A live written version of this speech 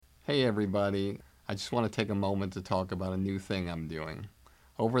Hey everybody, I just want to take a moment to talk about a new thing I'm doing.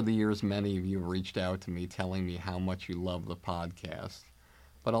 Over the years, many of you have reached out to me telling me how much you love the podcast,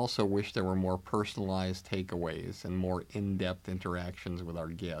 but also wish there were more personalized takeaways and more in-depth interactions with our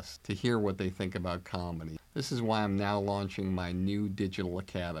guests to hear what they think about comedy. This is why I'm now launching my new digital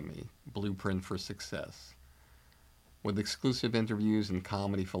academy, Blueprint for Success. With exclusive interviews and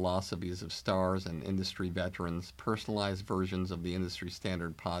comedy philosophies of stars and industry veterans, personalized versions of the industry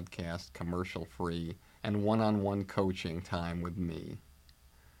standard podcast, commercial-free, and one-on-one coaching time with me.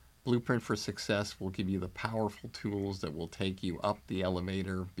 Blueprint for Success will give you the powerful tools that will take you up the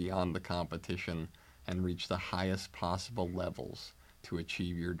elevator beyond the competition and reach the highest possible levels to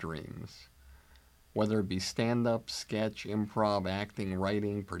achieve your dreams. Whether it be stand-up, sketch, improv, acting,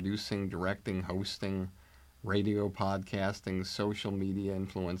 writing, producing, directing, hosting, radio podcasting, social media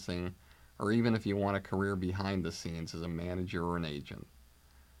influencing, or even if you want a career behind the scenes as a manager or an agent.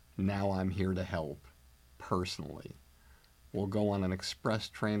 Now I'm here to help, personally. We'll go on an express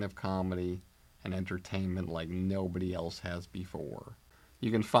train of comedy and entertainment like nobody else has before.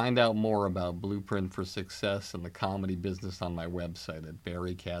 You can find out more about Blueprint for Success and the comedy business on my website at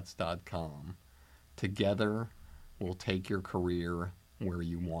barrykatz.com. Together, we'll take your career where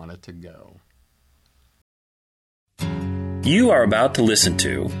you want it to go. You are about to listen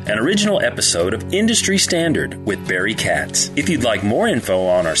to an original episode of Industry Standard with Barry Katz. If you'd like more info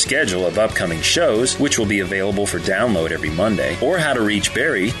on our schedule of upcoming shows, which will be available for download every Monday, or how to reach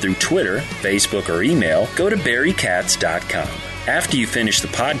Barry through Twitter, Facebook, or email, go to barrykatz.com. After you finish the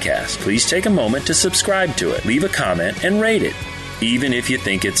podcast, please take a moment to subscribe to it, leave a comment, and rate it, even if you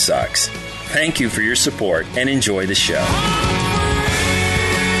think it sucks. Thank you for your support and enjoy the show.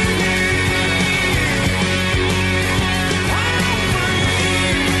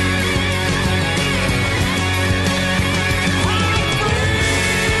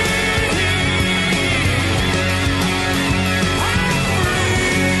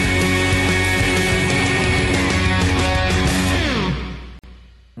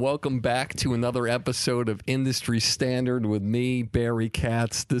 Welcome back to another episode of Industry Standard with me, Barry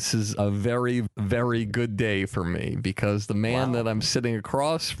Katz. This is a very, very good day for me because the man that I'm sitting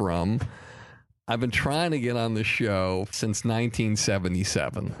across from, I've been trying to get on the show since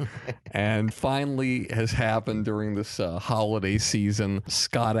 1977 and finally has happened during this holiday season.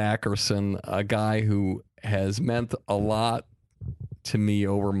 Scott Ackerson, a guy who has meant a lot to me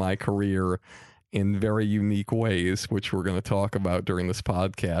over my career in very unique ways, which we're going to talk about during this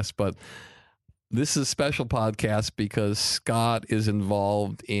podcast. But this is a special podcast because Scott is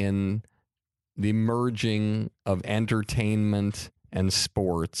involved in the merging of entertainment and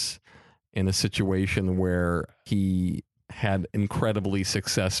sports in a situation where he had incredibly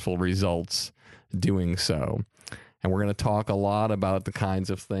successful results doing so. And we're going to talk a lot about the kinds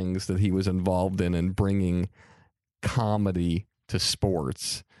of things that he was involved in bringing comedy to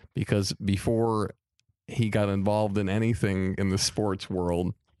sports. Because before he got involved in anything in the sports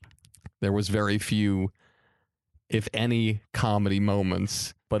world, there was very few, if any, comedy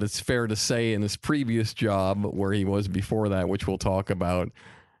moments. But it's fair to say in his previous job, where he was before that, which we'll talk about,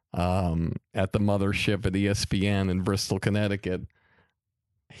 at the mothership at ESPN in Bristol, Connecticut,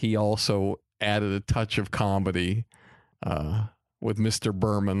 he also added a touch of comedy with Mr.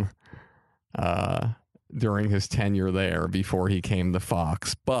 Berman during his tenure there before he came to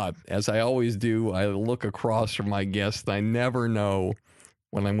Fox. But as I always do, I look across from my guest. I never know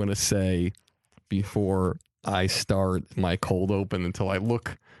what I'm going to say before I start my cold open until I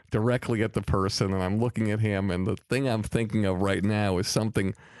look directly at the person and I'm looking at him. And the thing I'm thinking of right now is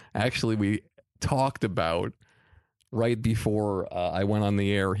something actually we talked about right before I went on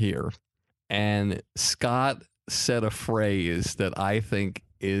the air here. And Scott said a phrase that I think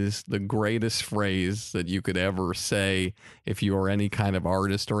is the greatest phrase that you could ever say if you are any kind of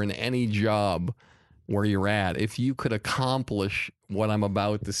artist or in any job where you're at. If you could accomplish what I'm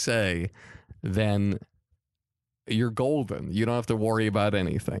about to say, then you're golden. You don't have to worry about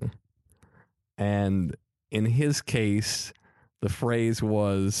anything. And in his case, the phrase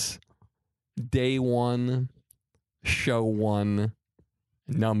was day one, show one,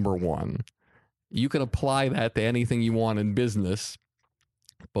 number one. You can apply that to anything you want in business.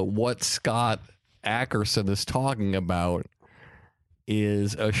 But what Scott Ackerson is talking about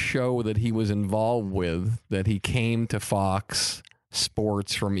is a show that he was involved with, that he came to Fox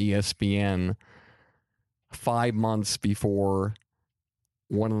Sports from ESPN 5 months before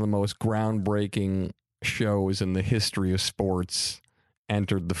one of the most groundbreaking shows in the history of sports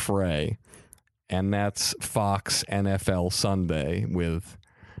entered the fray. And that's Fox NFL Sunday with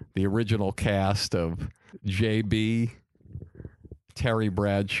the original cast of JB, Terry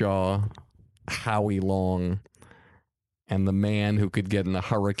Bradshaw, Howie Long, and the man who could get in a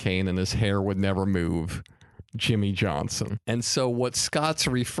hurricane and his hair would never move, Jimmy Johnson. And so what Scott's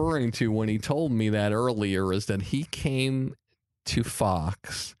referring to when he told me that earlier is that he came to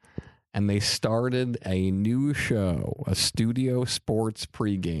Fox and they started a new show, a studio sports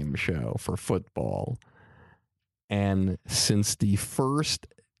pregame show for football. And since the first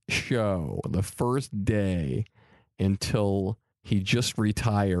show, the first day, until he just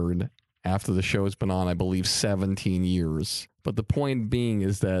retired after the show's been on, I believe, 17 years. But the point being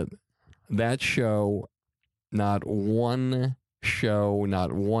is that show, not one show,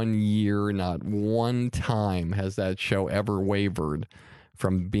 not 1 year, not one time has that show ever wavered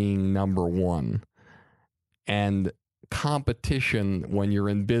from being number one. And competition when you're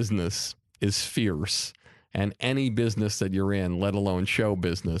in business is fierce. And any business that you're in, let alone show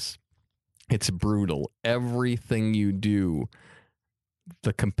business, it's brutal. Everything you do,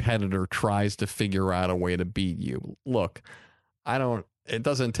 the competitor tries to figure out a way to beat you. Look, it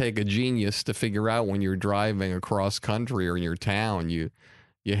doesn't take a genius to figure out when you're driving across country or in your town, you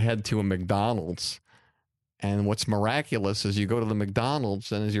head to a McDonald's. And what's miraculous is you go to the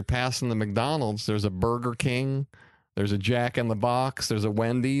McDonald's, and as you're passing the McDonald's, there's a Burger King, there's a Jack in the Box, there's a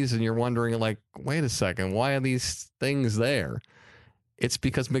Wendy's, and you're wondering, like, wait a second, why are these things there? It's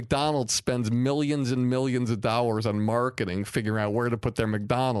because McDonald's spends millions and millions of dollars on marketing, figuring out where to put their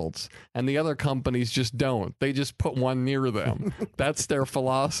McDonald's. And the other companies just don't. They just put one near them. That's their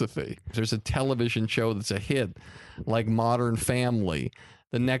philosophy. There's a television show that's a hit, like Modern Family.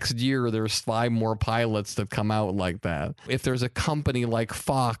 The next year, there's 5 more pilots that come out like that. If there's a company like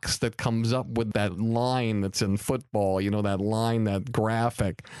Fox that comes up with that line that's in football, that line, that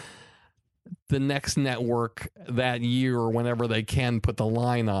graphic, the next network that year or whenever they can put the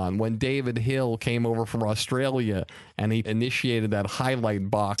line on. When David Hill came over from Australia and he initiated that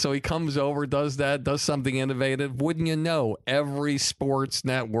highlight box. So he comes over, does something innovative. Wouldn't you know, every sports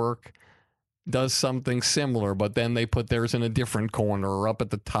network does something similar, but then they put theirs in a different corner or up at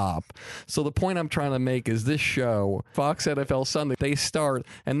the top. So the point I'm trying to make is this show, Fox NFL Sunday, they start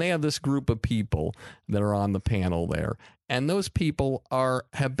and they have this group of people that are on the panel there. And those people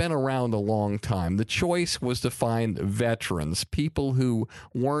have been around a long time. The choice was to find veterans, people who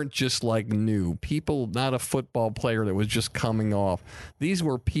weren't just like new, people, not a football player that was just coming off. These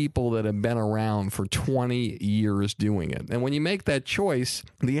were people that have been around for 20 years doing it. And when you make that choice,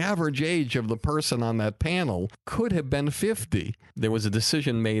 the average age of the person on that panel could have been 50. There was a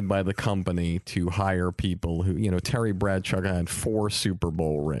decision made by the company to hire people who, Terry Bradshaw had 4 Super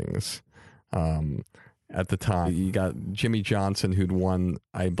Bowl rings. At the time, you got Jimmy Johnson, who'd won,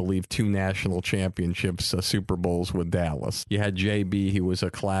 I believe, 2 national championships, Super Bowls with Dallas. You had JB, who was a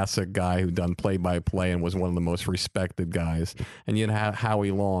classic guy who'd done play-by-play and was one of the most respected guys. And you had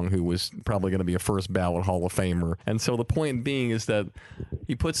Howie Long, who was probably going to be a first ballot Hall of Famer. And so the point being is that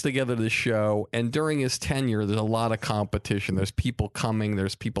he puts together this show, and during his tenure, there's a lot of competition. There's people coming,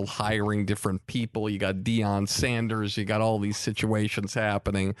 there's people hiring different people. You got Deion Sanders, you got all these situations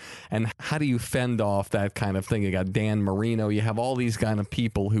happening. And how do you fend off that kind of thing? You got Dan Marino. You have all these kind of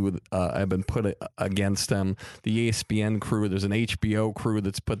people who have been put against them. The ESPN crew. There's an HBO crew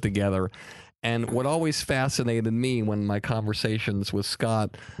that's put together. And what always fascinated me when my conversations with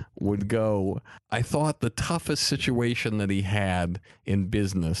Scott would go, I thought the toughest situation that he had in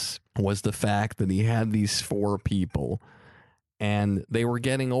business was the fact that he had these 4 people and they were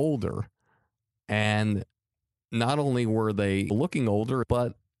getting older. And not only were they looking older,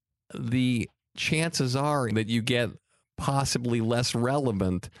 but the chances are that you get possibly less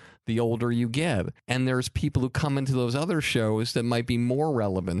relevant the older you get. And there's people who come into those other shows that might be more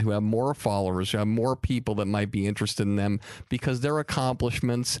relevant, who have more followers, who have more people that might be interested in them because their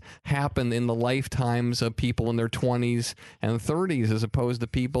accomplishments happen in the lifetimes of people in their 20s and 30s as opposed to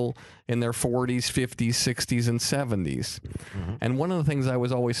people in their 40s, 50s, 60s, and 70s. Mm-hmm. And one of the things I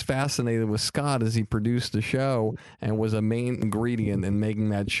was always fascinated with Scott as he produced the show and was a main ingredient in making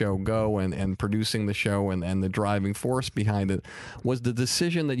that show go and producing the show and the driving force behind it was the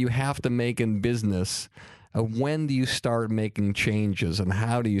decision that you have to make in business. When do you start making changes and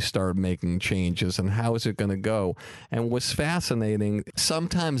how do you start making changes and how is it going to go? And what's fascinating,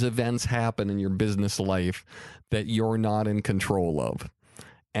 sometimes events happen in your business life that you're not in control of.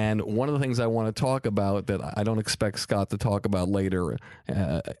 And one of the things I want to talk about that I don't expect Scott to talk about later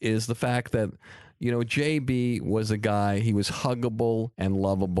is the fact that, JB was a guy, he was huggable and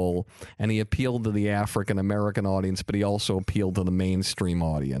lovable, and he appealed to the African American audience, but he also appealed to the mainstream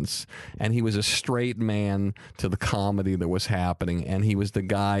audience. And he was a straight man to the comedy that was happening, and he was the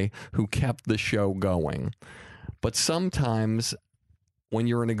guy who kept the show going. But sometimes when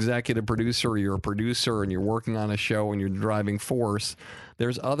you're an executive producer or you're a producer and you're working on a show and you're driving force,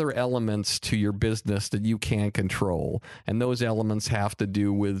 there's other elements to your business that you can't control. And those elements have to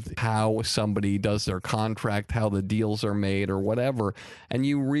do with how somebody does their contract, how the deals are made or whatever. And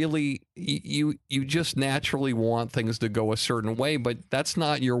you really, you just naturally want things to go a certain way, but that's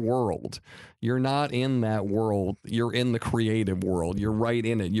not your world. You're not in that world. You're in the creative world. You're right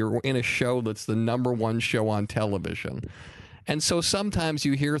in it. You're in a show that's the #1 show on television. And so sometimes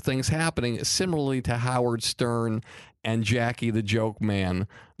you hear things happening similarly to Howard Stern and Jackie the Joke Man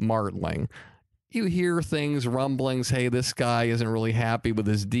Martling. You hear things, rumblings, hey, this guy isn't really happy with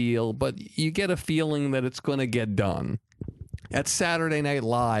his deal, but you get a feeling that it's going to get done. At Saturday Night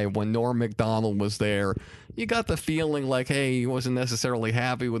Live, when Norm Macdonald was there, you got the feeling like, hey, he wasn't necessarily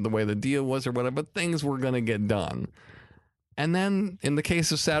happy with the way the deal was or whatever, but things were going to get done. And then in the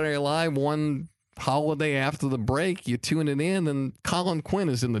case of Saturday Night Live, one holiday after the break, you tune it in and Colin Quinn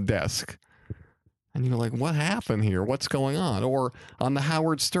is in the desk. And you're like, what happened here? What's going on? Or on the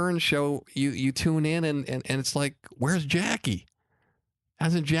Howard Stern show, you tune in and it's like, where's Jackie?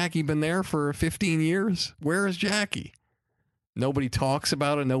 Hasn't Jackie been there for 15 years? Where is Jackie? Nobody talks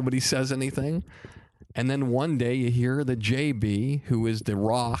about it. Nobody says anything. And then one day you hear that JB, who is The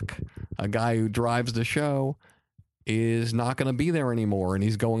Rock, a guy who drives the show, is not going to be there anymore, and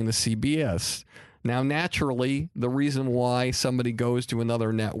he's going to CBS. Now, naturally, the reason why somebody goes to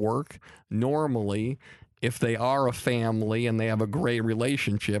another network, normally, if they are a family and they have a great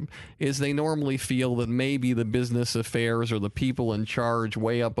relationship, is they normally feel that maybe the business affairs or the people in charge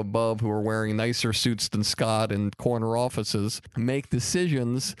way up above who are wearing nicer suits than Scott in corner offices make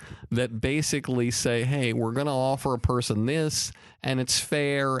decisions that basically say, hey, we're going to offer a person this, and it's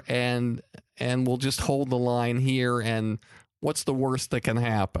fair, and we'll just hold the line here, and what's the worst that can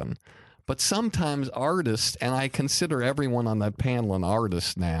happen? But sometimes artists, and I consider everyone on that panel an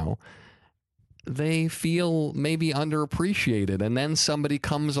artist now, they feel maybe underappreciated. And then somebody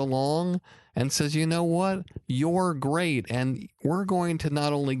comes along and says, you know what? You're great. And we're going to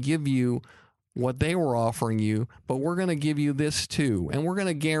not only give you what they were offering you, but we're going to give you this too. And we're going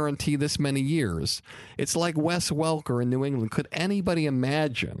to guarantee this many years. It's like Wes Welker in New England. Could anybody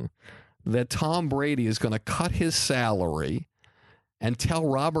imagine that Tom Brady is going to cut his salary and tell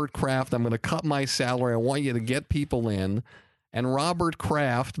Robert Kraft, I'm going to cut my salary. I want you to get people in. And Robert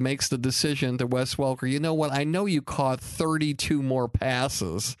Kraft makes the decision to Wes Welker, you know what? I know you caught 32 more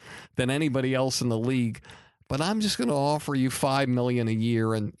passes than anybody else in the league, but I'm just going to offer you $5 million a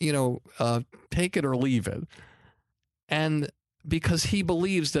year and, take it or leave it. And because he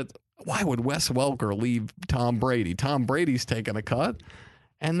believes that, why would Wes Welker leave Tom Brady? Tom Brady's taking a cut.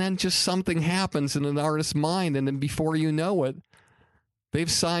 And then just something happens in an artist's mind. And then before you know it,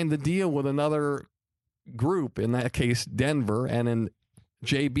 they've signed the deal with another group, in that case Denver, and in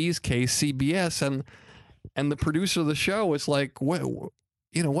JB's case CBS, and the producer of the show is like, what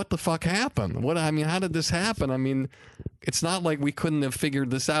the fuck happened? How did this happen? It's not like we couldn't have figured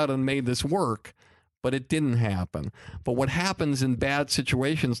this out and made this work, but it didn't happen. But what happens in bad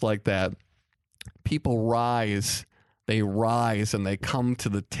situations like that, people rise, and they come to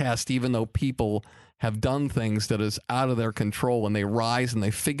the test, even though people have done things that is out of their control, and they rise and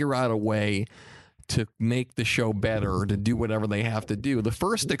they figure out a way to make the show better or to do whatever they have to do. The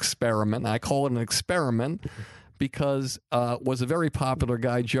first experiment, I call it an experiment because was a very popular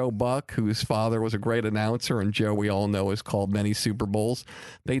guy, Joe Buck, whose father was a great announcer, and Joe, we all know, has called many Super Bowls.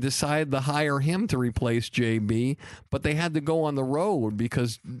 They decided to hire him to replace JB, but they had to go on the road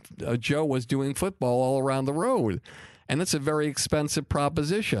because Joe was doing football all around the road. And it's a very expensive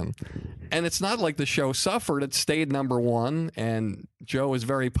proposition. And it's not like the show suffered. It stayed #1, and Joe is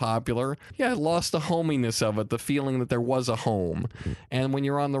very popular. Yeah, it lost the hominess of it, the feeling that there was a home. And when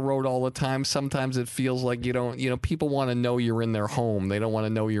you're on the road all the time, sometimes it feels like people want to know you're in their home. They don't want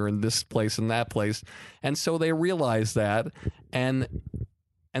to know you're in this place and that place. And so they realized that.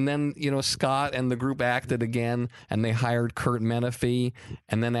 And then, Scott and the group acted again, and they hired Kurt Menefee.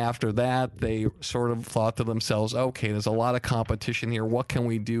 And then after that, they sort of thought to themselves, okay, there's a lot of competition here. What can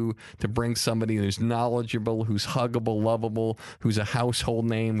we do to bring somebody who's knowledgeable, who's huggable, lovable, who's a household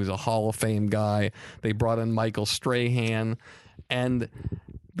name, who's a Hall of Fame guy? They brought in Michael Strahan. And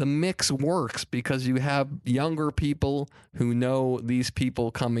the mix works because you have younger people who know these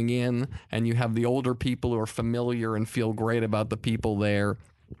people coming in, and you have the older people who are familiar and feel great about the people there.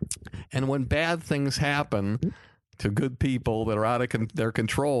 And when bad things happen to good people that are out of their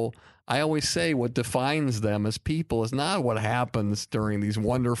control, I always say what defines them as people is not what happens during these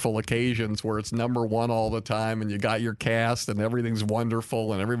wonderful occasions where it's #1 all the time and you got your cast and everything's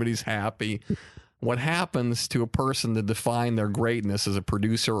wonderful and everybody's happy. What happens to a person to define their greatness as a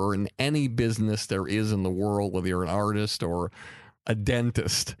producer or in any business there is in the world, whether you're an artist or a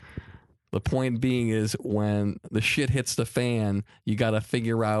dentist? The point being is when the shit hits the fan, you got to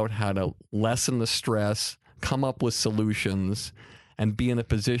figure out how to lessen the stress, come up with solutions, and be in a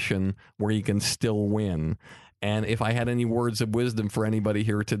position where you can still win. And if I had any words of wisdom for anybody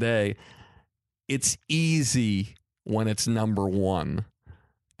here today, it's easy when it's number one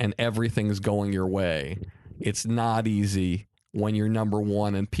and everything's going your way. It's not easy when you're number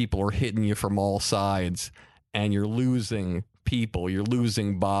one and people are hitting you from all sides and you're losing people, you're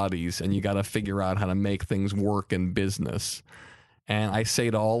losing bodies, and you got to figure out how to make things work in business. And I say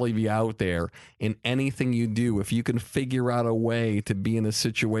to all of you out there, in anything you do, if you can figure out a way to be in a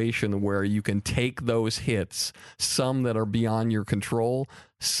situation where you can take those hits, some that are beyond your control,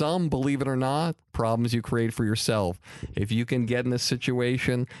 some, believe it or not, problems you create for yourself. If you can get in a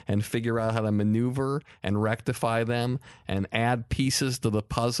situation and figure out how to maneuver and rectify them and add pieces to the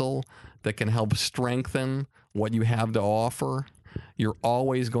puzzle that can help strengthen what you have to offer, you're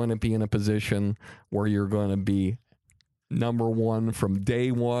always going to be in a position where you're going to be number one from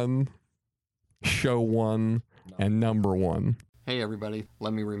day one, show one, and number one. Hey everybody,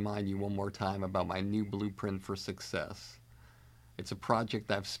 let me remind you one more time about my new Blueprint for Success. It's a project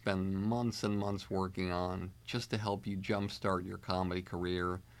I've spent months and months working on just to help you jumpstart your comedy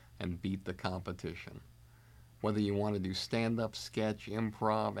career and beat the competition. Whether you want to do stand-up, sketch,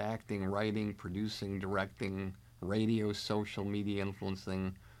 improv, acting, writing, producing, directing, radio, social media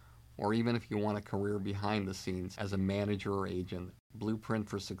influencing, or even if you want a career behind the scenes as a manager or agent, Blueprint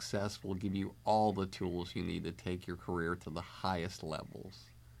for Success will give you all the tools you need to take your career to the highest levels.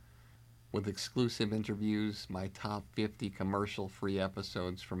 With exclusive interviews, my top 50 commercial-free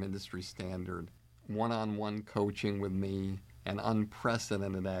episodes from Industry Standard, one-on-one coaching with me, and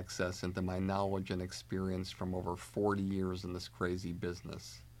unprecedented access into my knowledge and experience from over 40 years in this crazy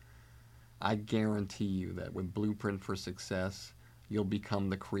business. I guarantee you that with Blueprint for Success, you'll become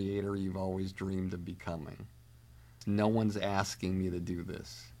the creator you've always dreamed of becoming. No one's asking me to do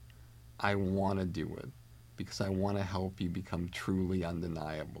this. I want to do it because I want to help you become truly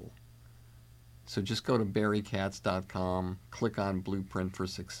undeniable. So just go to barrykatz.com, click on Blueprint for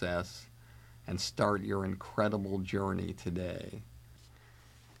Success, and start your incredible journey today.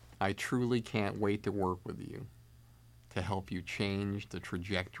 I truly can't wait to work with you to help you change the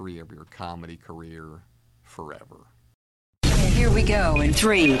trajectory of your comedy career forever. Here we go in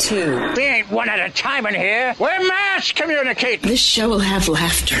 3, 2. We ain't one at a time in here. We're mass communicating. This show will have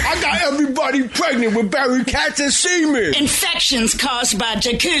laughter. I got everybody pregnant with Barry Katz and semen. Infections caused by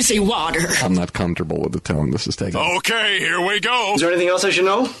jacuzzi water. I'm not comfortable with the tone this is taking. Okay, here we go. Is there anything else I should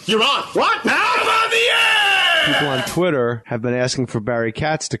know? You're on. What? Now I'm on the air! People on Twitter have been asking for Barry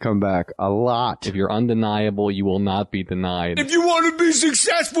Katz to come back a lot. If you're undeniable, you will not be denied. If you want to be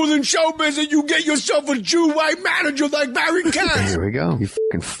successful in show business, you get yourself a Jew white manager like Barry Katz. Here we go. You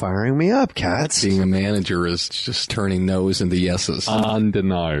fucking firing me up, Katz. Being a manager is just turning no's into yeses.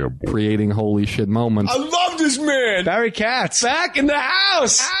 Undeniable. Creating holy shit moments. I love this man. Barry Katz. Back in the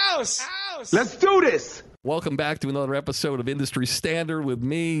house. Let's do this. Welcome back to another episode of Industry Standard with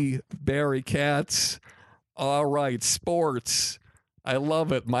me, Barry Katz. All right, sports. I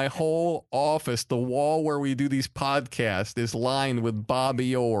love it. My whole office, the wall where we do these podcasts, is lined with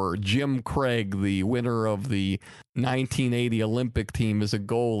Bobby Orr, Jim Craig, the winner of the 1980 Olympic team as a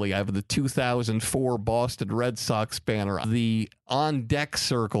goalie. I have the 2004 Boston Red Sox banner, the on-deck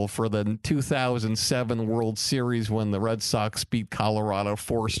circle for the 2007 World Series when the Red Sox beat Colorado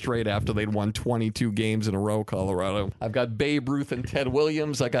 4 straight after they'd won 22 games in a row, Colorado. I've got Babe Ruth and Ted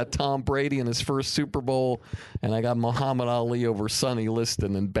Williams. I got Tom Brady in his first Super Bowl, and I got Muhammad Ali over Sonny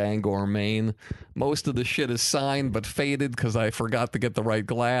Liston in Bangor, Maine. Most of the shit is signed but faded because I forgot to get the right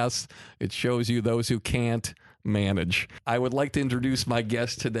glass. It shows you those who can't manage. I would like to introduce my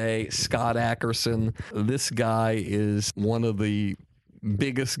guest today, Scott Ackerson. This guy is one of the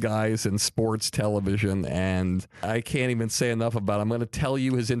biggest guys in sports television, and I can't even say enough about him. I'm going to tell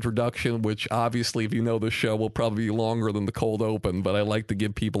you his introduction, which obviously, if you know the show, will probably be longer than the cold open, but I like to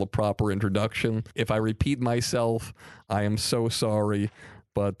give people a proper introduction. If I repeat myself, I am so sorry.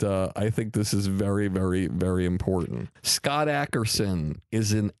 But I think this is very, very, very important. Scott Ackerson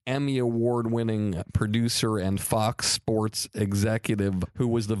is an Emmy Award-winning producer and Fox Sports executive who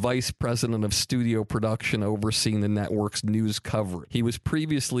was the vice president of studio production overseeing the network's news coverage. He was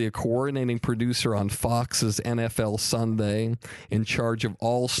previously a coordinating producer on Fox's NFL Sunday, in charge of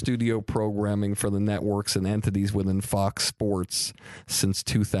all studio programming for the networks and entities within Fox Sports since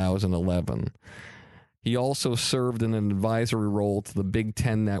 2011. He also served in an advisory role to the Big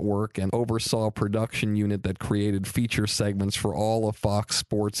Ten Network and oversaw a production unit that created feature segments for all of Fox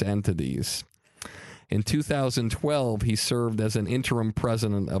Sports entities. In 2012, he served as an interim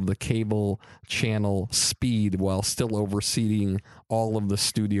president of the cable channel Speed while still overseeing all of the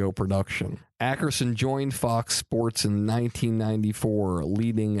studio production. Ackerson joined Fox Sports in 1994,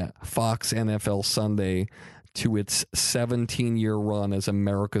 leading Fox NFL Sunday to its 17-year run as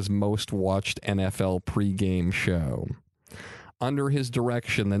America's most watched NFL pregame show. Under his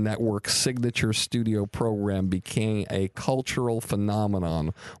direction, the network's signature studio program became a cultural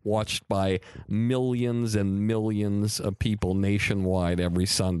phenomenon watched by millions and millions of people nationwide every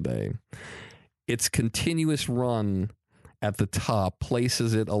Sunday. Its continuous run at the top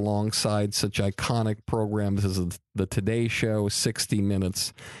places it alongside such iconic programs as The Today Show, 60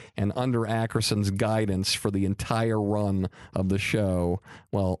 Minutes, and under Ackerson's guidance for the entire run of the show,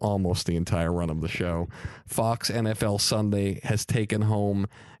 well, almost the entire run of the show, Fox NFL Sunday has taken home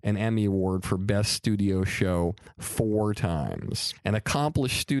an Emmy Award for Best Studio Show 4 times. An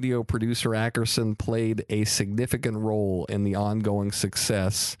accomplished studio producer, Ackerson played a significant role in the ongoing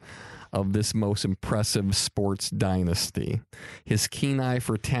success of this most impressive sports dynasty. His keen eye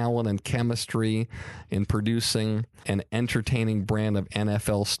for talent and chemistry in producing an entertaining brand of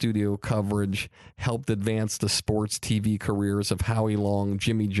NFL studio coverage helped advance the sports TV careers of Howie Long,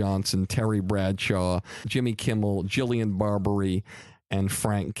 Jimmy Johnson, Terry Bradshaw, Jimmy Kimmel, Jillian Barberie, and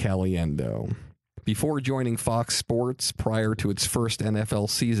Frank Caliendo. Before joining Fox Sports prior to its first NFL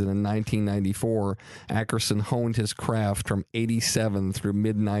season in 1994, Ackerson honed his craft from 87 through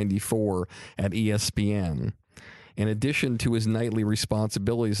mid-94 at ESPN. In addition to his nightly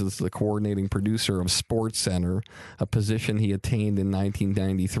responsibilities as the coordinating producer of SportsCenter, a position he attained in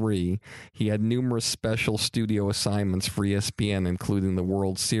 1993, he had numerous special studio assignments for ESPN, including the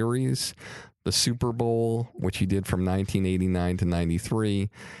World Series, the Super Bowl, which he did from 1989 to 93,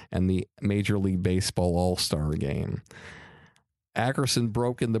 and the Major League Baseball All-Star Game. Ackerson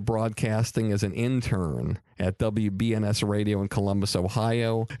broke into broadcasting as an intern at WBNS Radio in Columbus,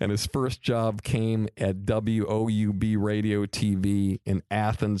 Ohio, and his first job came at WOUB Radio TV in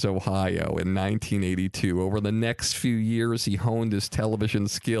Athens, Ohio in 1982. Over the next few years, he honed his television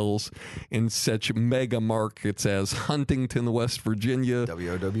skills in such mega markets as Huntington, West Virginia,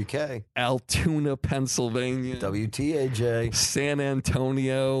 WOWK, Altoona, Pennsylvania, WTAJ, San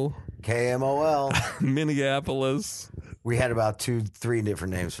Antonio, KMOL, Minneapolis. We had about 2-3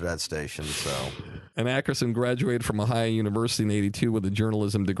 different names for that station. So, and Ackerson graduated from Ohio University in 82 with a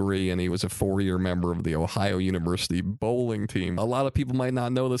journalism degree, and he was a 4-year member of the Ohio University bowling team. A lot of people might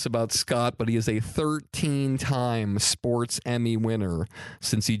not know this about Scott, but he is a 13-time Sports Emmy winner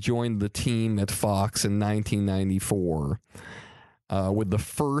since he joined the team at Fox in 1994 with the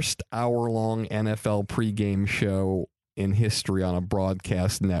first hour-long NFL pregame show in history on a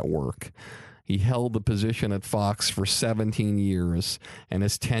broadcast network. He held the position at Fox for 17 years, and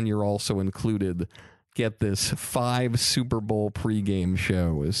his tenure also included, get this, 5 Super Bowl pregame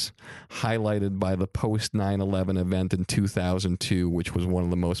shows, highlighted by the post-9/11 event in 2002, which was one of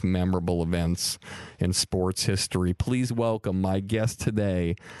the most memorable events in sports history. Please welcome my guest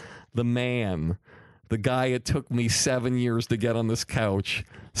today, the man, the guy it took me 7 years to get on this couch,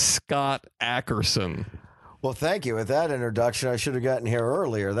 Scott Ackerson. Well, thank you. With that introduction, I should have gotten here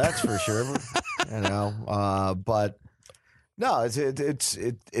earlier. That's for sure. But no,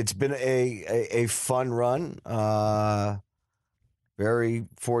 it's been a fun run. Very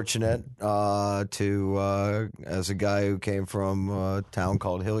fortunate to as a guy who came from a town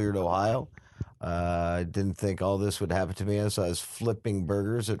called Hilliard, Ohio. I didn't think all this would happen to me as I was flipping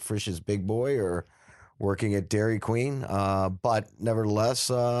burgers at Frisch's Big Boy or working at Dairy Queen. But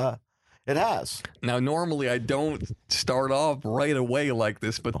nevertheless. It has. Now, normally I don't start off right away like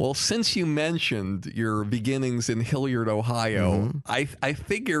this, but well, since you mentioned your beginnings in Hilliard, Ohio, I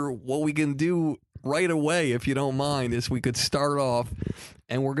figure what we can do right away, if you don't mind, is we could start off,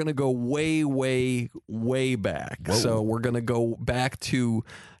 and we're going to go way, way, way back. Whoa. So we're going to go back to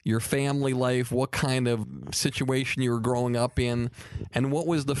your family life, what kind of situation you were growing up in, and what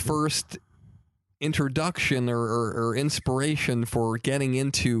was the first introduction or inspiration for getting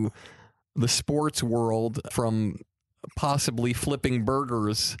into the sports world, from possibly flipping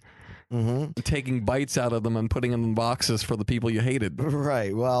burgers, taking bites out of them and putting them in boxes for the people you hated.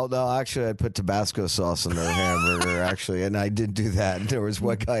 Right. Well, no, actually, I put Tabasco sauce in their hamburger, actually, and I did do that. There was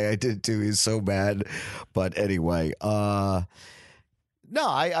one guy I did too. He's so bad. But anyway, no,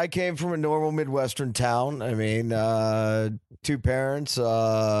 I came from a normal Midwestern town. I mean, 2 parents,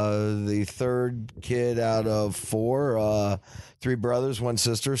 the third kid out of 4, 3 brothers, 1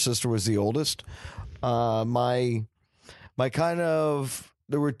 sister. Sister was the oldest. My kind of,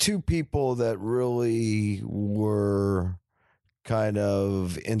 there were two people that really were kind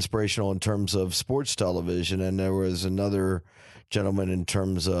of inspirational in terms of sports television, and there was another gentleman in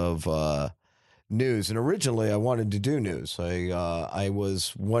terms of news. And originally I wanted to do news. I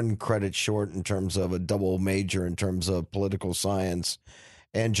was one credit short in terms of a double major in terms of political science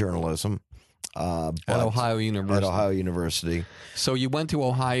and journalism. At Ohio University. At Ohio University. So you went to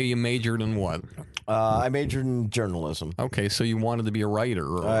Ohio, you majored in what? I majored in journalism. Okay, so you wanted to be a writer.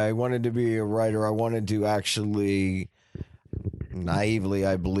 Or... I wanted to be a writer. I wanted to actually, naively,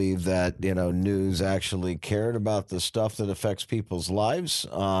 I believe that, news actually cared about the stuff that affects people's lives.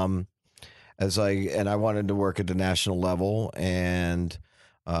 I wanted to work at the national level, and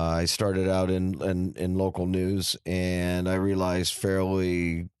I started out in local news, and I realized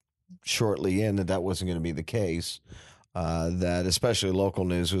fairly shortly in that wasn't going to be the case. That especially local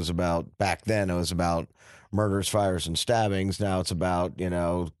news was about, back then it was about murders, fires, and stabbings. Now it's about,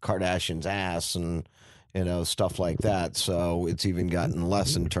 Kardashian's ass and, stuff like that. So it's even gotten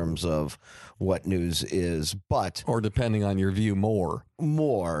less in terms of what news is, but. Or depending on your view, more.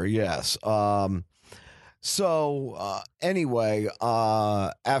 More, yes. Anyway,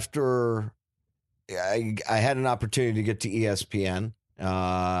 after I had an opportunity to get to ESPN.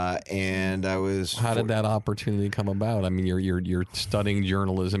 And I was. How did that opportunity come about? I mean, you're studying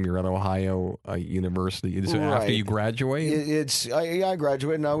journalism. You're at Ohio University. Is it after you graduate? I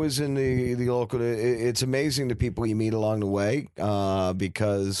graduated, and I was in the local. It's amazing the people you meet along the way,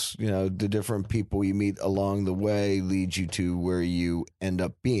 because the different people you meet along the way leads you to where you end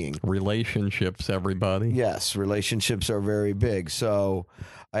up being. Relationships, everybody. Yes, relationships are very big. So,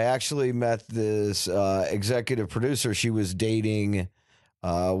 I actually met this executive producer. She was dating.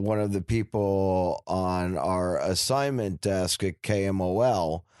 One of the people on our assignment desk at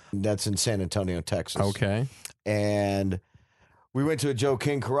KMOL, that's in San Antonio, Texas. Okay. And we went to a Joe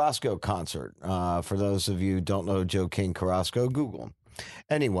King Carrasco concert. For those of you who don't know Joe King Carrasco, Google him.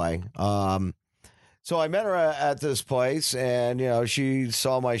 Anyway, so I met her at this place, and, she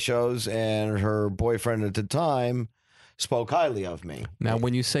saw my shows, and her boyfriend at the time spoke highly of me. Now,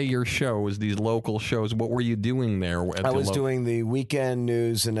 when you say your shows, these local shows, what were you doing there? I was doing the weekend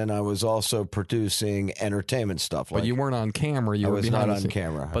news, and then I was also producing entertainment stuff. But you weren't on camera. You I were was behind not the on scenes.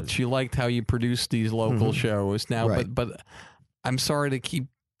 camera. But she liked how you produced these local shows. Now, Right. but I'm sorry to keep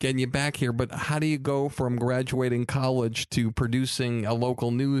getting you back here, but how do you go from graduating college to producing a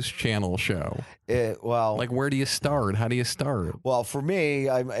local news channel show? Like, where do you start? How do you start? Well, for me,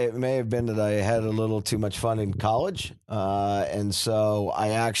 it may have been that I had a little too much fun in college. And so I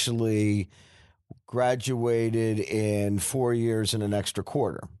actually graduated in 4 years and an extra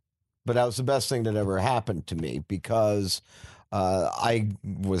quarter. But that was the best thing that ever happened to me, because I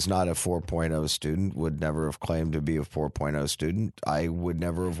was not a 4.0 student, would never have claimed to be a 4.0 student. I would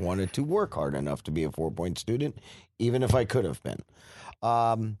never have wanted to work hard enough to be a 4.0 student, even if I could have been.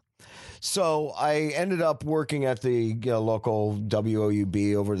 So I ended up working at the local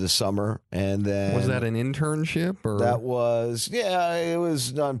WOUB over the summer, and then Was that an internship? Or? that was it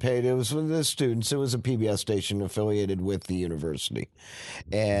was unpaid. It was with the students. It was a PBS station affiliated with the university,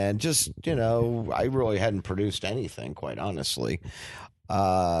 and just I really hadn't produced anything, quite honestly.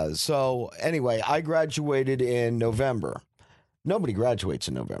 So anyway, I graduated in November. Nobody graduates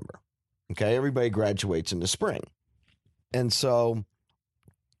in November. Okay, everybody graduates in the spring, and so.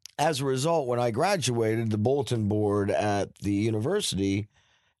 As a result, when I graduated, the bulletin board at the university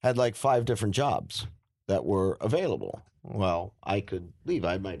had like 5 different jobs that were available. Well, I could leave.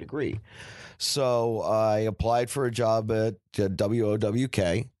 I had my degree. So I applied for a job at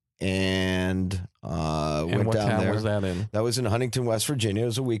WOWK and went what down town there. was that in? That was in Huntington, West Virginia. I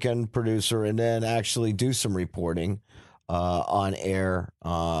was a weekend producer, and then actually do some reporting on air,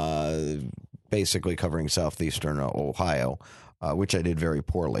 basically covering southeastern Ohio. Which I did very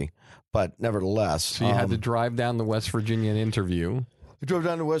poorly, but nevertheless. So you had to drive down to West Virginia and interview. I drove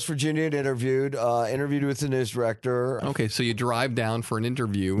down to West Virginia and interviewed with the news director. Okay, so you drive down for an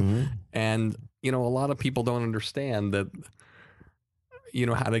interview, and a lot of people don't understand that.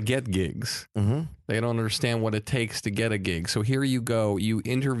 How to get gigs. They don't understand what it takes to get a gig. So here you go. You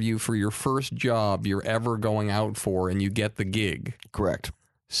interview for your first job you're ever going out for, and you get the gig. Correct.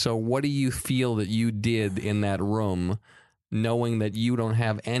 So what do you feel that you did in that room, knowing that you don't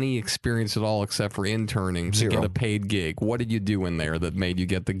have any experience at all except for interning to get a paid gig? What did you do in there that made you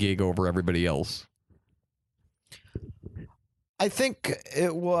get the gig over everybody else? I think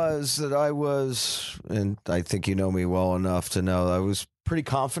it was that I was, and I think you know me well enough to know I was pretty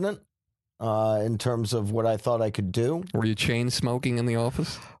confident. in terms of what I thought I could do. Were you chain smoking in the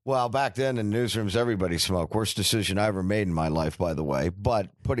office? Well, back then in newsrooms, everybody smoked. Worst decision I ever made in my life, by the way. But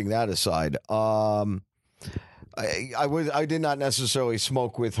putting that aside, I did not necessarily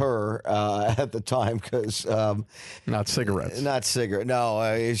smoke with her at the time because Not cigarettes. Not cigarette.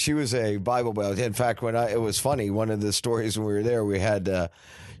 No, she was a Bible belt. In fact, it was funny. One of the stories when we were there, we had.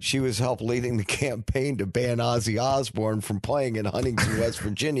 She was helped leading the campaign to ban Ozzy Osbourne from playing in Huntington, West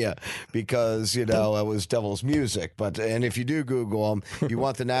Virginia, because it was devil's music. And if you do Google them, you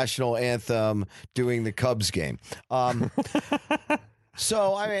want the national anthem doing the Cubs game.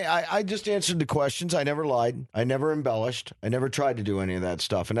 So, I mean, I just answered the questions. I never lied. I never embellished. I never tried to do any of that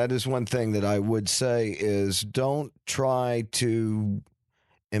stuff. And that is one thing that I would say is don't try to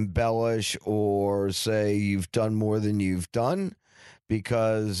embellish or say you've done more than you've done,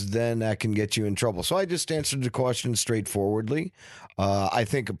 because then that can get you in trouble. So I just answered the question straightforwardly. I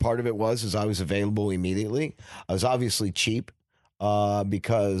think a part of it was I was available immediately. I was obviously cheap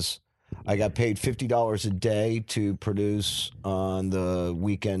because I got paid $50 a day to produce on the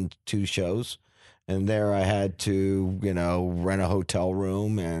weekend 2 shows. And there I had to, rent a hotel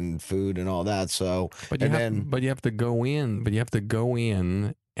room and food and all that. So, but you have to go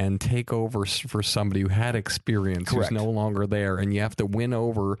in and take over for somebody who had experience, Correct. who's no longer there, and you have to win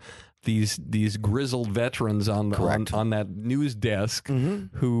over these grizzled veterans on that news desk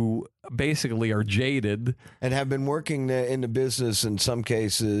who basically are jaded and have been working in the business in some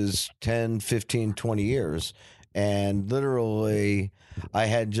cases 10, 15, 20 years. And literally, I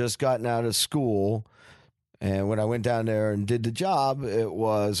had just gotten out of school. And when I went down there and did the job, it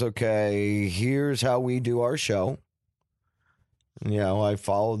was, okay, here's how we do our show. I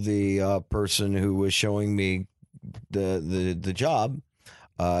followed the person who was showing me the job.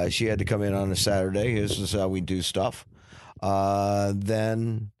 She had to come in on a Saturday. This is how we do stuff.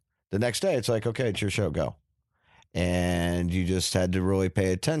 Then the next day, it's like, okay, it's your show, go. And you just had to really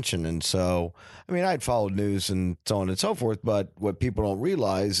pay attention. And so, I mean, I'd followed news and so on and so forth. But what people don't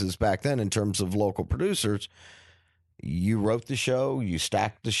realize is back then, in terms of local producers, you wrote the show, you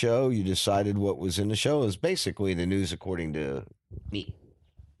stacked the show, you decided what was in the show. It was basically the news according to me.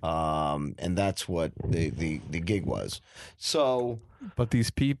 And that's what the gig was. So, but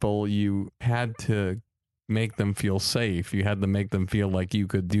these people, you had to make them feel safe. You had to make them feel like you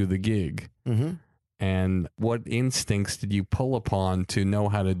could do the gig. Mm-hmm. And what instincts did you pull upon to know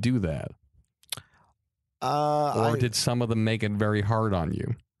how to do that? Or did some of them make it very hard on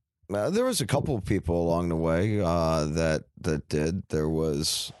you? There was a couple of people along the way that did. There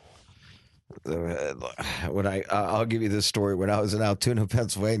was when I'll give you this story. When I was in Altoona,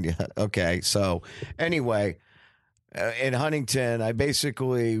 Pennsylvania. Okay, so anyway, in Huntington, I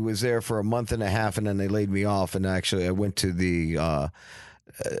basically was there for a month and a half, and then they laid me off. And actually, I went to the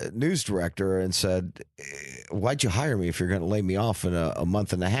news director and said, why'd you hire me if you're going to lay me off in a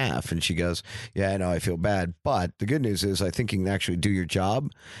month and a half? And she goes, yeah, I know, I feel bad. But the good news is I think you can actually do your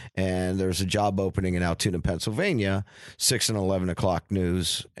job. And there's a job opening in Altoona, Pennsylvania, 6 and 11 o'clock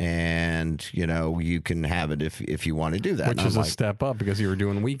news. And, you can have it if you want to do that. Which is a step up because you were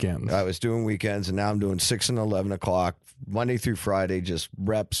doing weekends. I was doing weekends, and now I'm doing 6 and 11 o'clock, Monday through Friday, just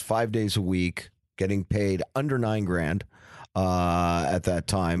reps 5 days a week, getting paid under $9,000. At that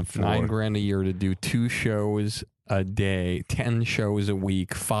time, for $9,000 a year to do 2 shows a day, 10 shows a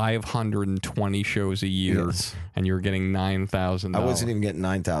week, 520 shows a year, yes. And you were getting $9,000. I wasn't even getting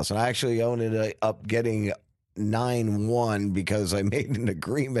 $9,000. I actually ended up getting $9,100 because I made an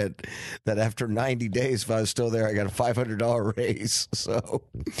agreement that after 90 days, if I was still there, I got a $500 raise. So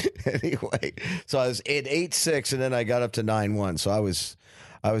anyway, so I was at $8,600, and then I got up to $9,100. So I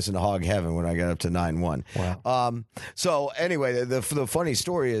was in hog heaven when I got up to 9-1. Wow. So anyway, the funny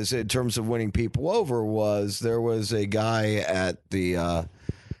story is, in terms of winning people over, there was a guy at the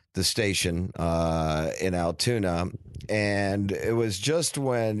station in Altoona, and it was just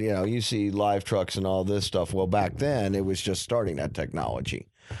when you see live trucks and all this stuff. Well, back then it was just starting that technology.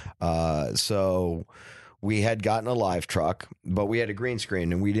 So we had gotten a live truck, but we had a green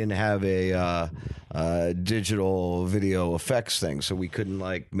screen, and we didn't have a digital video effects thing, so we couldn't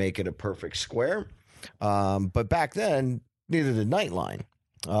make it a perfect square. But back then, neither did Nightline.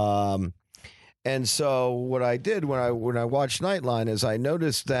 And so what I did when I watched Nightline is I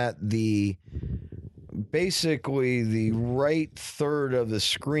noticed that basically the right third of the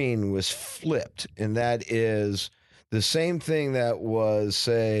screen was flipped, and that is the same thing that was,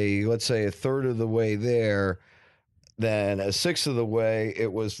 let's say a third of the way there, then a sixth of the way,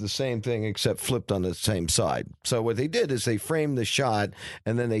 it was the same thing except flipped on the same side. So what they did is they framed the shot,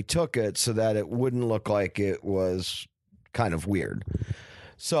 and then they took it so that it wouldn't look like it was kind of weird.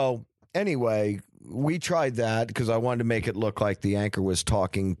 So anyway, we tried that because I wanted to make it look like the anchor was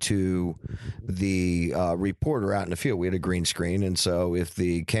talking to the reporter out in the field. We had a green screen, and so if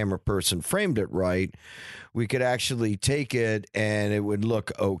the camera person framed it right, we could actually take it and it would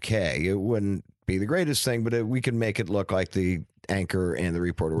look okay. It wouldn't be the greatest thing, but we could make it look like the anchor and the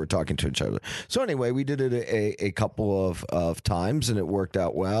reporter were talking to each other. So anyway, we did it a couple of times, and it worked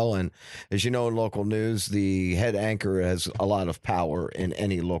out well. And as you know, in local news, the head anchor has a lot of power in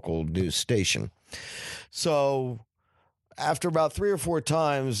any local news station. So after about 3 or 4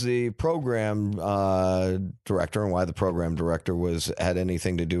 times, the program director, and why the program director had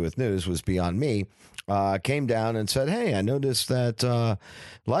anything to do with news was beyond me, came down and said, "Hey, I noticed that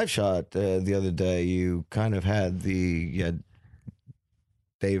live shot the other day, you kind of had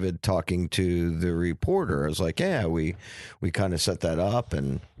David talking to the reporter." I was like, "Yeah, we kind of set that up,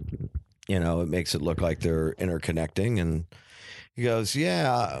 and it makes it look like they're interconnecting." And he goes,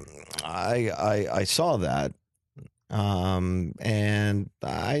 "Yeah, I saw that, and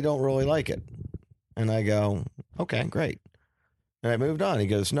I don't really like it." And I go, "Okay, great." And I moved on. He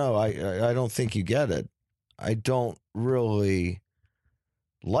goes, "No, I don't think you get it. I don't really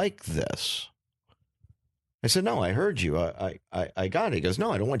like this." I said, "No, I heard you. I got it." He goes,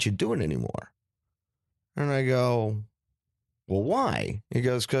 "No, I don't want you doing it anymore." And I go, "Well, why?" He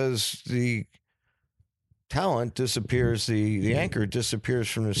goes, "Because the talent disappears, the anchor disappears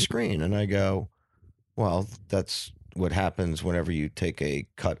from the screen." And I go, "Well, that's what happens whenever you take a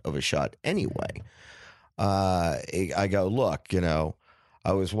cut of a shot anyway." I go, "Look,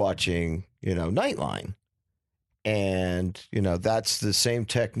 I was watching, Nightline, and, that's the same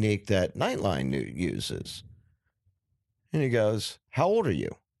technique that Nightline uses." And he goes, "How old are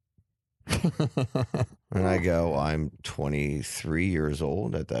you?" And I go, "I'm 23 years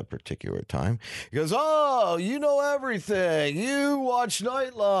old at that particular time." He goes, "Oh, you know everything. You watch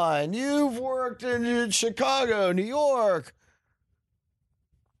Nightline. You've worked in Chicago, New York."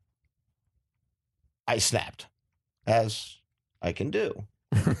 I snapped, as I can do.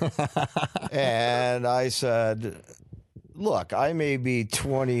 And I said, "Look, I may be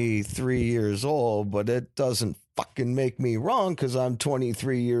 23 years old, but it doesn't fucking make me wrong because I'm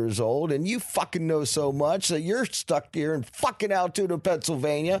 23 years old, and you fucking know so much that you're stuck here in fucking Altoona,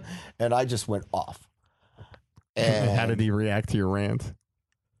 Pennsylvania." And I just went off. And how did he react to your rant?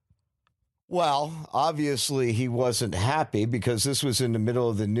 Well, obviously he wasn't happy because this was in the middle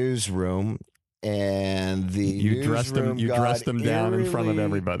of the newsroom, and you dressed him down in front of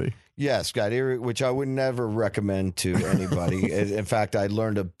everybody. Yes, got eerie, which I would never recommend to anybody. In fact, I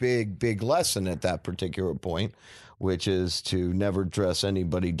learned a big lesson at that particular point, which is to never dress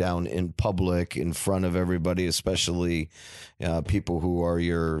anybody down in public in front of everybody, especially people who are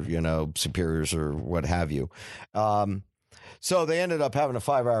your, superiors or what have you. So they ended up having a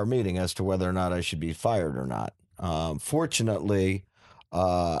 5-hour meeting as to whether or not I should be fired or not. Fortunately,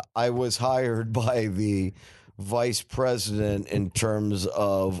 I was hired by the vice president in terms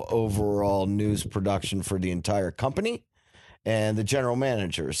of overall news production for the entire company and the general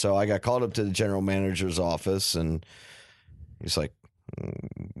manager. So I got called up to the general manager's office, and he's like,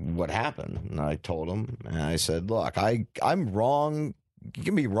 "What happened?" And I told him, and I said, "Look, I'm wrong. You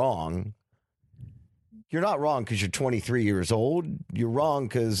can be wrong. You're not wrong because you're 23 years old. You're wrong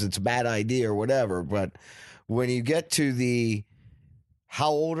because it's a bad idea or whatever. But when you get to the how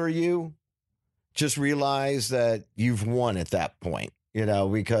old are you, just realize that you've won at that point,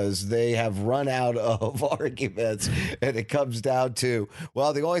 because they have run out of arguments, and it comes down to,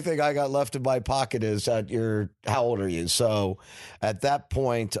 well, the only thing I got left in my pocket is that how old are you?" So at that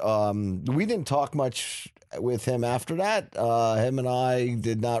point, we didn't talk much with him after that. Him and I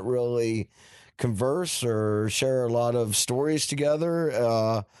did not really converse or share a lot of stories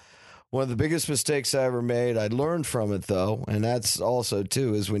together. One of the biggest mistakes I ever made, I learned from it, though, and that's also,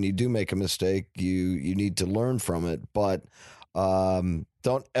 too, is when you do make a mistake, you need to learn from it. But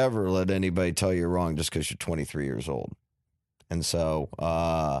don't ever let anybody tell you you're wrong just because you're 23 years old. And so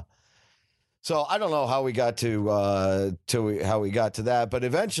I don't know how we got to that, but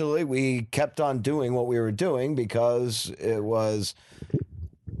eventually we kept on doing what we were doing because it was,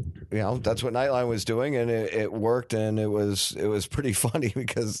 that's what Nightline was doing, and it worked, and it was pretty funny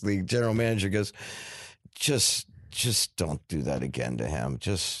because the general manager goes, just don't do that again to him.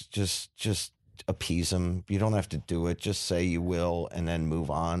 Just appease him. You don't have to do it. Just say you will and then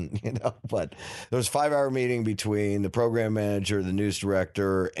move on, But there was a 5-hour meeting between the program manager, the news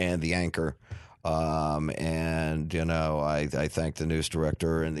director, and the anchor. I thank the news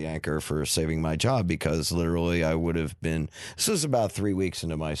director and the anchor for saving my job because literally I would have been, this was about 3 weeks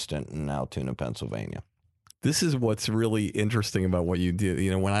into my stint in Altoona, Pennsylvania. This is what's really interesting about what you do. You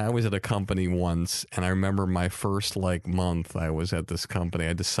know, when I was at a company once, and I remember my first month I was at this company,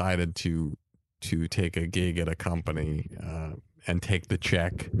 I decided to take a gig at a company and take the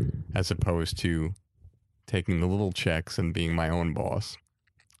check as opposed to taking the little checks and being my own boss.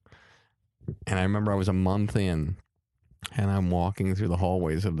 And I remember I was a month in, and I'm walking through the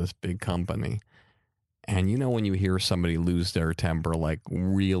hallways of this big company. And you know when you hear somebody lose their temper,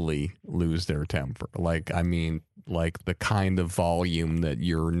 really lose their temper, the kind of volume that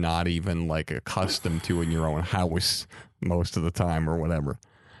you're not even accustomed to in your own house most of the time or whatever.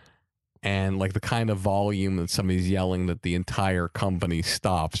 And the kind of volume that somebody's yelling that the entire company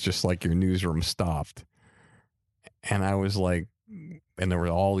stops, just like your newsroom stopped. And I was and there were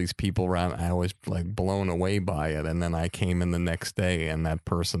all these people around. I was blown away by it. And then I came in the next day and that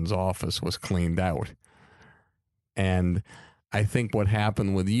person's office was cleaned out. And I think what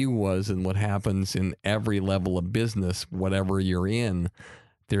happened with you was, and what happens in every level of business, whatever you're in,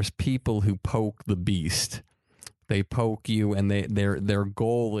 there's people who poke the beast. They poke you, and their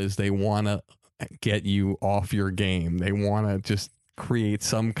goal is they want to get you off your game. They want to just create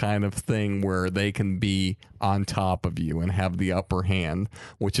some kind of thing where they can be on top of you and have the upper hand,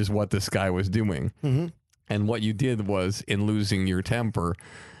 which is what this guy was doing. Mm-hmm. And what you did was, in losing your temper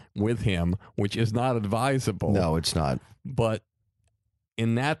with him, which is not advisable. No, it's not. But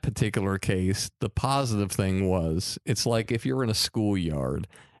in that particular case, the positive thing was, it's like if you're in a schoolyard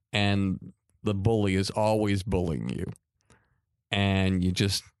and the bully is always bullying you and you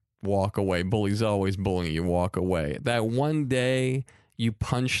just walk away. Bully's always bullying you, walk away. That one day you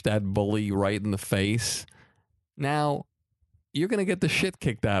punch that bully right in the face, now you're going to get the shit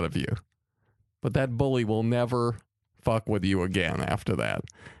kicked out of you. But that bully will never fuck with you again after that.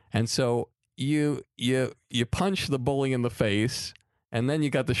 And so you punch the bully in the face, and then you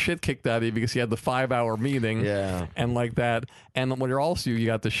got the shit kicked out of you because you had the 5-hour meeting, and like that. And when you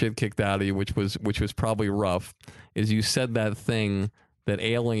got the shit kicked out of you, which was probably rough, is you said that thing that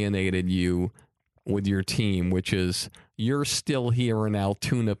alienated you with your team, which is, you're still here in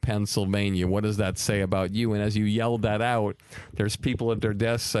Altoona, Pennsylvania. What does that say about you? And as you yelled that out, there's people at their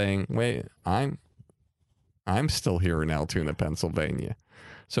desks saying, wait, I'm still here in Altoona, Pennsylvania.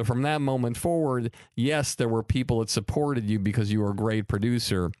 So from that moment forward, yes, there were people that supported you because you were a great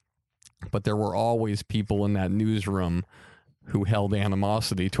producer, but there were always people in that newsroom who held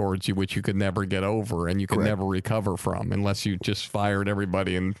animosity towards you, which you could never get over and you could never recover from unless you just fired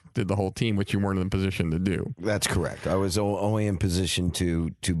everybody and did the whole team, which you weren't in a position to do. That's correct. I was only in position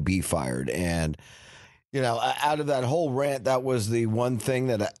to be fired. And, out of that whole rant, that was the one thing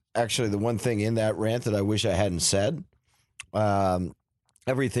in that rant that I wish I hadn't said.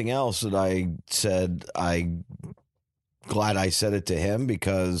 Everything else that I said, I'm glad I said it to him,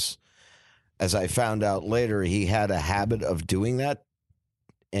 because as I found out later, he had a habit of doing that.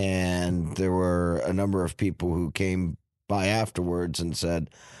 And there were a number of people who came by afterwards and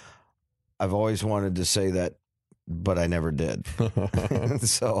said, I've always wanted to say that, but I never did.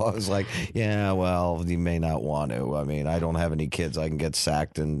 So I was like, yeah, well, you may not want to. I mean, I don't have any kids. I can get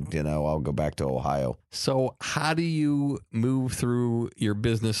sacked and, I'll go back to Ohio. So how do you move through your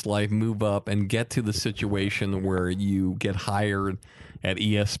business life, move up, and get to the situation where you get hired at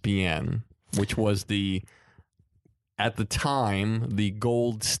ESPN, which was at the time, the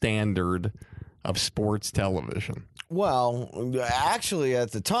gold standard of sports television? Well, actually,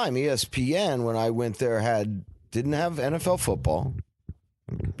 at the time, ESPN, when I went there, didn't have NFL football.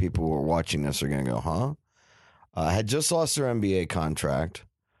 People who are watching this are going to go, huh? Had just lost their NBA contract.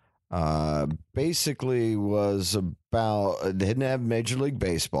 Basically didn't have Major League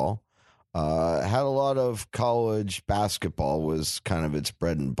Baseball. Had a lot of college basketball, was kind of its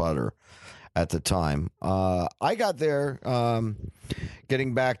bread and butter at the time. I got there,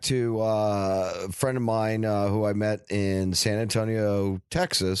 getting back to a friend of mine who I met in San Antonio,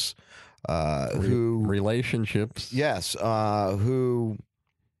 Texas, relationships. Yes. Who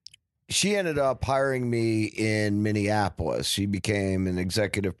she ended up hiring me in Minneapolis. She became an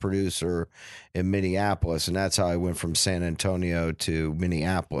executive producer in Minneapolis, and that's how I went from San Antonio to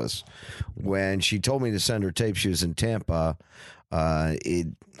Minneapolis. When she told me to send her tape, she was in Tampa. I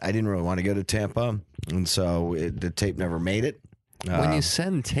didn't really want to go to Tampa, and so the tape never made it. When you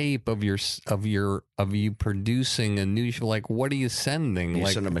send tape of you producing a new show, what are you sending? You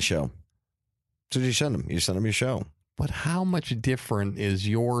send them a show. So you send them. You send them your show. But how much different is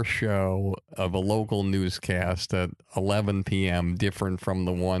your show of a local newscast at 11 p.m. different from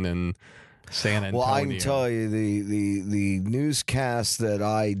the one in San Antonio? Well, I can tell you the newscast that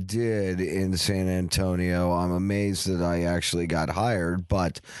I did in San Antonio, I'm amazed that I actually got hired.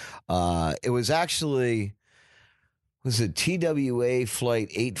 But it was actually was it TWA Flight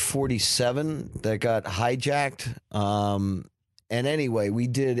 847 that got hijacked. And anyway, we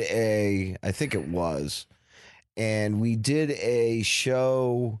did I think it was, and we did a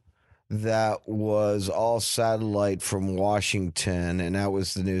show that was all satellite from Washington, and that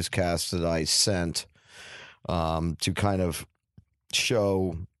was the newscast that I sent to kind of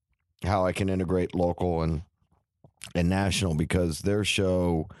show how I can integrate local and national, because their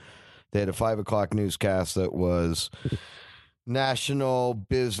show, they had a 5 o'clock newscast that was national,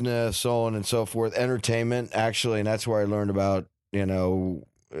 business, so on and so forth, entertainment, actually, and that's where I learned about,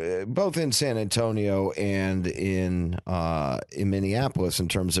 both in San Antonio and in Minneapolis, in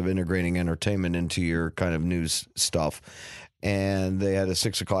terms of integrating entertainment into your kind of news stuff. And they had a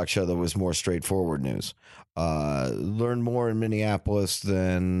 6 o'clock show that was more straightforward news. Learned more in Minneapolis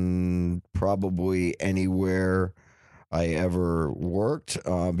than probably anywhere I ever worked,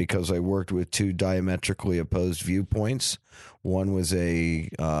 because I worked with 2 diametrically opposed viewpoints. One was a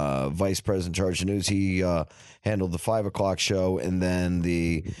vice president in charge of news. He handled the 5 o'clock show, and then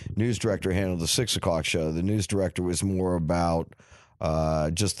the news director handled the 6 o'clock show. The news director was more about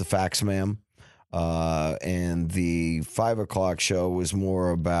just the facts, ma'am. And the 5 o'clock show was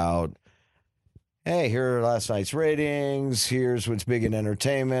more about, hey, here are last night's ratings. Here's what's big in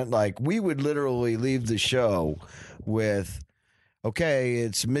entertainment. Like, we would literally leave the show with, okay,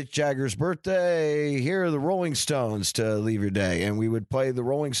 it's Mick Jagger's birthday. Here are the Rolling Stones to leave your day. And we would play the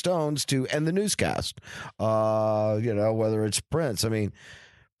Rolling Stones to end the newscast. Whether it's Prince. I mean,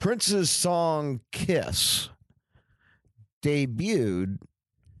 Prince's song Kiss debuted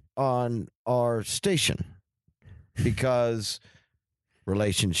on our station because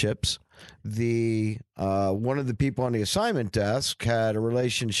relationships. The one of the people on the assignment desk had a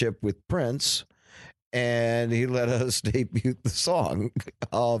relationship with Prince, and he let us debut the song.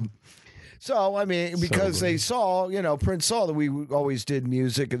 So, I mean, because they saw, Prince saw that we always did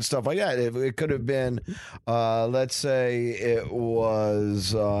music and stuff like that. It could have been, let's say it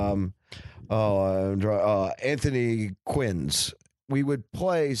was Anthony Quinn's. We would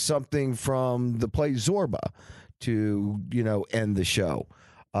play something from the play Zorba to, end the show,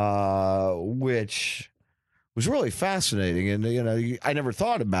 which was really fascinating. And, I never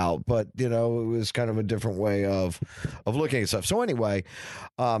thought about, but, it was kind of a different way of looking at stuff. So anyway,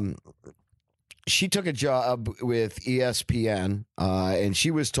 she took a job with ESPN, and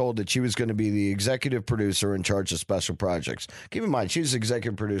she was told that she was going to be the executive producer in charge of special projects. Keep in mind, she was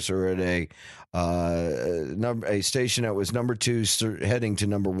executive producer at a station that was number 2, heading to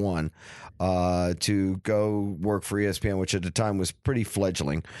number 1, to go work for ESPN, which at the time was pretty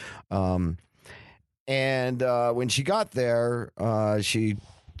fledgling. And when she got there, she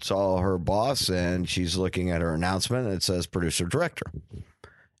saw her boss, and she's looking at her announcement, and it says producer director.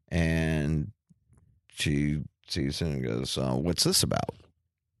 And she sees it and goes, what's this about?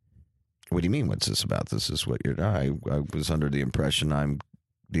 What do you mean, what's this about? This is what I was under the impression I'm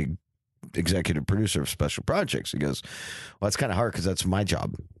the executive producer of special projects. He goes, well, that's kind of hard because that's my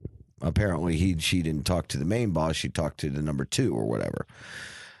job. Apparently, she didn't talk to the main boss. She talked to the number 2 or whatever.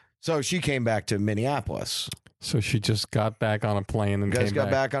 So she came back to Minneapolis. So she just got back on a plane and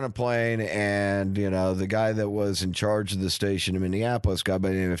got back on a plane, and the guy that was in charge of the station in Minneapolis, guy by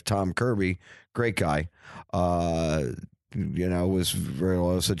the name of Tom Kirby, great guy, was very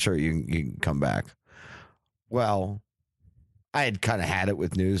low. Said, sure, you can come back. Well, I had kind of had it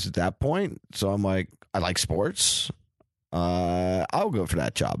with news at that point, so I'm like, I like sports. I'll go for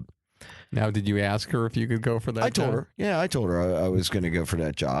that job. Now, did you ask her if you could go for that job? I told her I was going to go for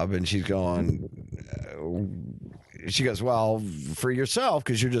that job. And she's going, she goes, well, for yourself,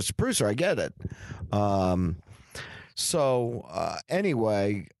 because you're just a producer. I get it.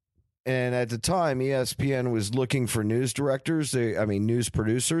 Anyway, and at the time, ESPN was looking for news directors. News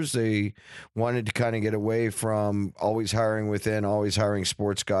producers. They wanted to kind of get away from always hiring within, always hiring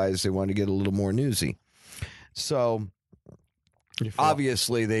sports guys. They wanted to get a little more newsy. So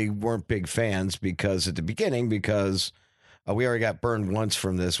obviously, they weren't big fans because at the beginning, we already got burned once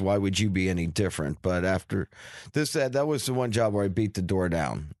from this. Why would you be any different? But after this, that was the one job where I beat the door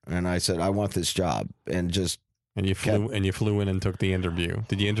down, and I said, I want this job, and you flew in and took the interview.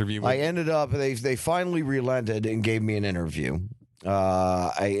 Did you interview? I ended up. They finally relented and gave me an interview.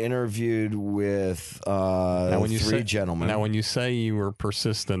 I interviewed with 3 gentlemen. Now, when you say you were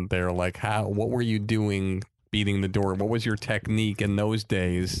persistent there, like what were you doing? Beating the door. What was your technique in those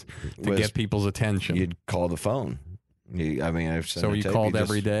days to get people's attention? You'd call the phone. So you called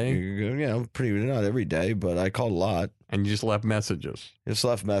every day? Pretty not every day, but I called a lot. And you just left messages? Just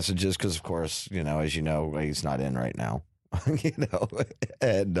left messages because, of course, as you know, he's not in right now. you know,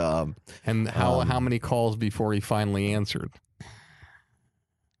 and how many calls before he finally answered?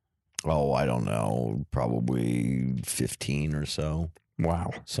 Oh, I don't know, probably 15 or so.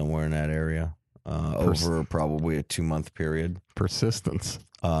 Wow. Somewhere in that area. Over probably a 2-month period. Persistence.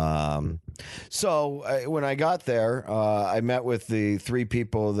 So when I got there, I met with the 3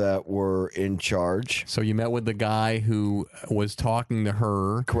 people that were in charge. So you met with the guy who was talking to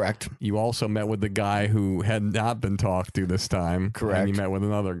her. Correct. You also met with the guy who had not been talked to this time. Correct. And you met with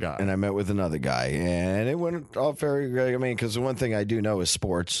another guy. And I met with another guy. And it went all very good. I mean, because the one thing I do know is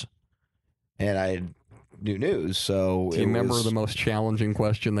sports. And I do news. So do you remember the most challenging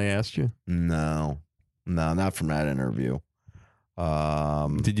question they asked you? No, not from that interview.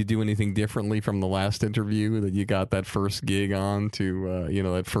 Did you do anything differently from the last interview that you got that first gig on to,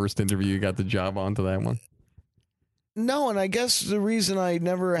 that first interview you got the job on to that one? No, and I guess the reason I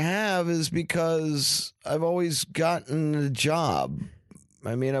never have is because I've always gotten a job.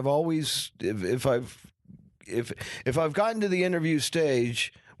 I mean, I've always, if I've gotten to the interview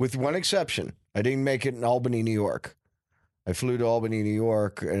stage, with one exception, I didn't make it in Albany, New York. I flew to Albany, New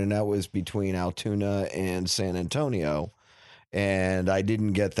York, and that was between Altoona and San Antonio. And I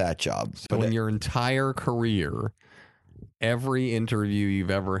didn't get that job. So in your entire career, every interview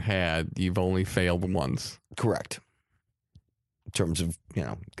you've ever had, you've only failed once. Correct. In terms of,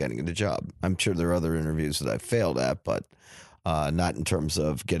 getting the job. I'm sure there are other interviews that I failed at, but not in terms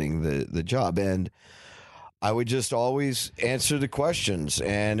of getting the job. And I would just always answer the questions.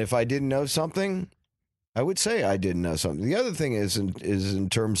 And if I didn't know something, I would say I didn't know something. The other thing is in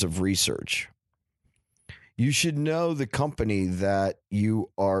terms of research. You should know the company that you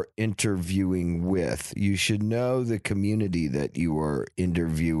are interviewing with. You should know the community that you are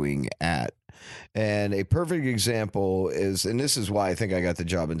interviewing at. And a perfect example is, and this is why I think I got the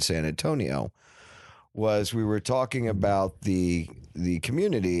job in San Antonio, was we were talking about the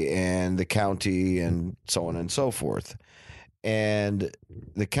community and the county and so on and so forth. And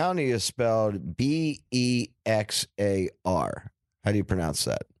the county is spelled Bexar. How do you pronounce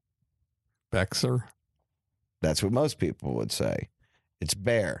that? Bexar? That's what most people would say. It's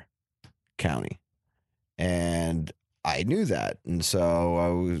Bear County. And I knew that. And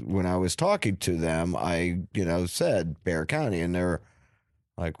so when I was talking to them, I, said Bear County. And they're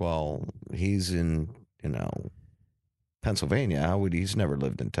like, well, he's in, Pennsylvania. He's never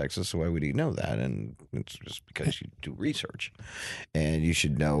lived in Texas, so why would he know that? And it's just because you do research. And you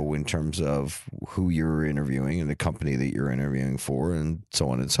should know in terms of who you're interviewing and the company that you're interviewing for and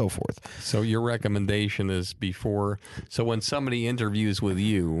so on and so forth. So your recommendation is so when somebody interviews with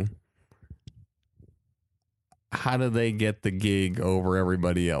you, how do they get the gig over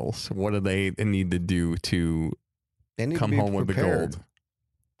everybody else? What do they need to do to come home with the gold?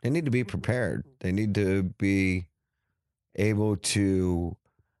 They need to be prepared. They need to be able to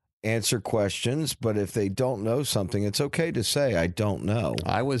answer questions, but if they don't know something, it's okay to say, I don't know.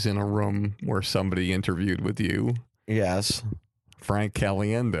 I was in a room where somebody interviewed with you. Yes. Frank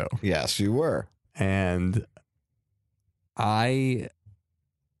Caliendo. Yes, you were. And I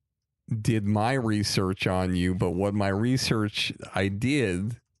did my research on you, but what my research I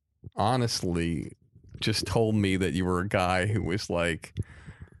did, honestly, just told me that you were a guy who was like,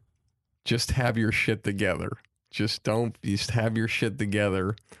 just have your shit together. Just have your shit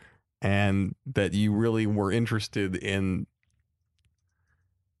together, and that you really were interested in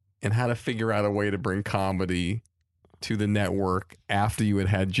how to figure out a way to bring comedy to the network after you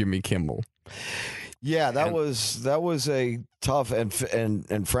had Jimmy Kimmel. Yeah, that was a tough,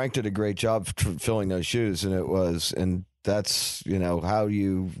 and Frank did a great job filling those shoes, and that's how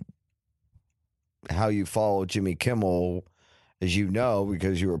you follow Jimmy Kimmel. As you know,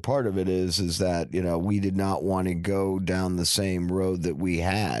 because you were part of it, is that, we did not want to go down the same road that we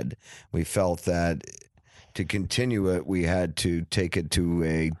had. We felt that to continue it, we had to take it to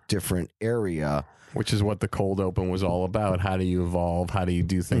a different area. Which is what the cold open was all about. How do you evolve? How do you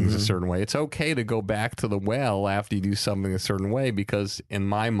do things a certain way? It's okay to go back to the well after you do something a certain way, because in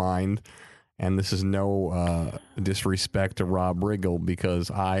my mind, and this is no disrespect to Rob Riggle,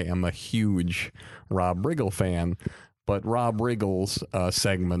 because I am a huge Rob Riggle fan, but Rob Riggle's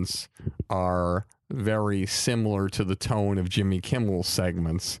segments are very similar to the tone of Jimmy Kimmel's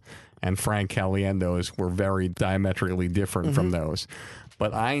segments, and Frank Caliendo's were very diametrically different from those.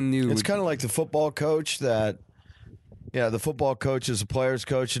 But I knew it's kind of like the football coach that, the football coach is a player's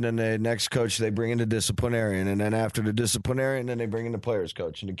coach, and then the next coach they bring in the disciplinarian, and then after the disciplinarian, then they bring in the player's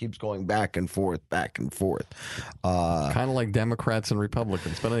coach, and it keeps going back and forth. Kind of like Democrats and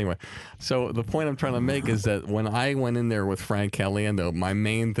Republicans. But anyway, so the point I'm trying to make is that when I went in there with Frank Caliendo, my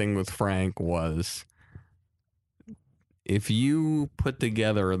main thing with Frank was if you put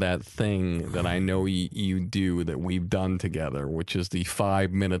together that thing that I know you do that we've done together, which is the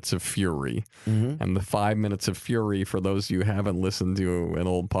 5 minutes of fury, and the 5 minutes of fury, for those of you who haven't listened to an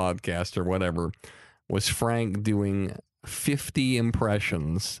old podcast or whatever, was Frank doing 50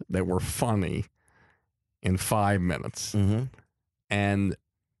 impressions that were funny in 5 minutes. And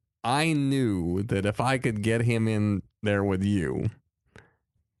I knew that if I could get him in there with you,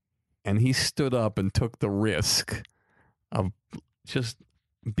 and he stood up and took the risk of just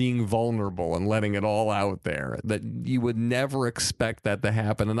being vulnerable and letting it all out there, that you would never expect that to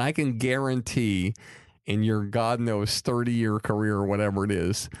happen. And I can guarantee in your God knows 30-year career or whatever it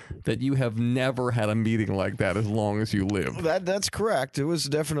is, that you have never had a meeting like that as long as you live. That's correct. It was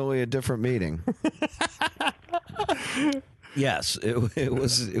definitely a different meeting. Yes, it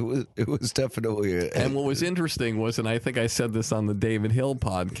was definitely. And what was interesting was, and I think I said this on the David Hill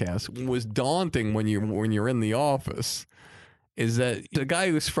podcast, was daunting when you're in the office, is that the guy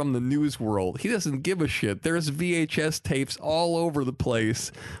who's from the news world, he doesn't give a shit. There's VHS tapes all over the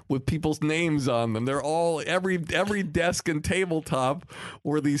place with people's names on them. They're all every desk and tabletop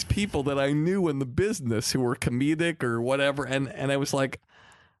were these people that I knew in the business who were comedic or whatever, and I was like,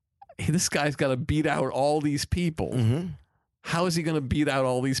 hey, this guy's got to beat out all these people. How is he going to beat out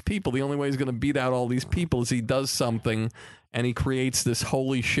all these people? The only way he's going to beat out all these people is he does something and he creates this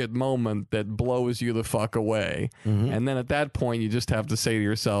holy shit moment that blows you the fuck away. And then at that point, you just have to say to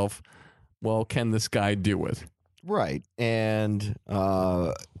yourself, well, can this guy do it? Right. And, you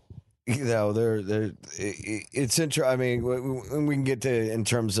know, it's interesting. I mean, when we can get to in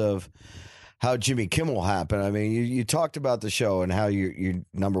terms of how Jimmy Kimmel happened. I mean, you talked about the show and how you're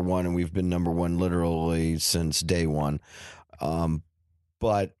number one, and we've been number one literally since day one.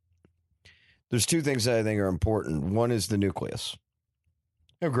 But there's two things that I think are important. One is the nucleus.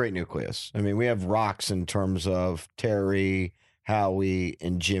 A great nucleus. I mean, we have rocks in terms of Terry, Howie,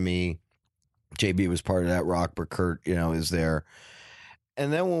 and Jimmy. JB was part of that rock, but Kurt, you know, is there.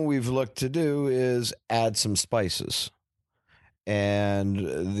 And then what we've looked to do is add some spices.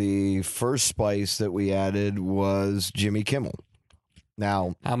 And the first spice that we added was Jimmy Kimmel.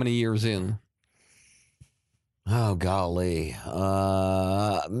 Now, how many years in? Oh, golly.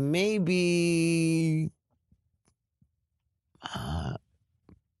 Maybe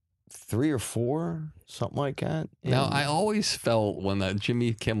 3 or 4, something like that. Now, I always felt when that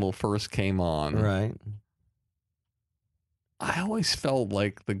Jimmy Kimmel first came on, right, I always felt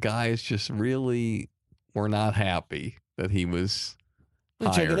like the guys just really were not happy that he was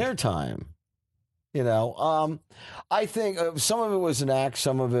taking their time. You know, I think some of it was an act,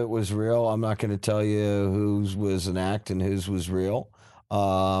 some of it was real. I'm not going to tell you whose was an act and whose was real,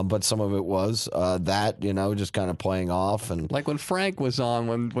 but some of it was that, you know, just kind of playing off. And like when Frank was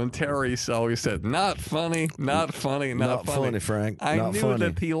on, when Terry always said, not funny, not funny, not funny, Frank. I not knew funny.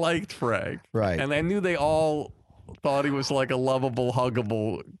 that he liked Frank. Right. And I knew they all thought he was like a lovable,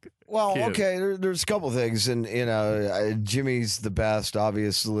 huggable Well, kid. okay, there's a couple things. And, you know, Jimmy's the best,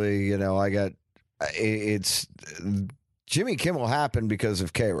 obviously. You know, it's Jimmy Kimmel happened because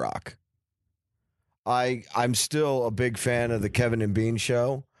of K-Rock. I'm still a big fan of the Kevin and Bean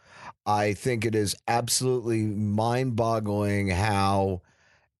show. I think it is absolutely mind-boggling how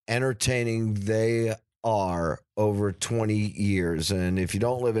entertaining they are over 20 years. And if you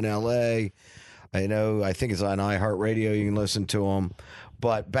don't live in L.A., I think it's on iHeartRadio. You can listen to them.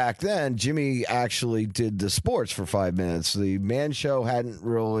 But back then, Jimmy actually did the sports for 5 minutes. The Man Show hadn't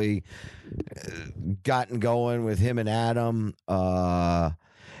really gotten going with him and Adam.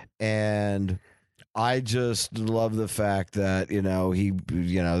 And I just love the fact that, he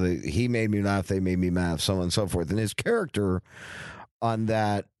made me laugh, they made me laugh, so on and so forth. And his character on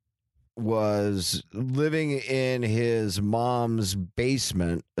that was living in his mom's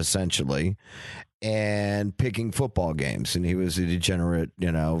basement, essentially, and picking football games. And he was a degenerate,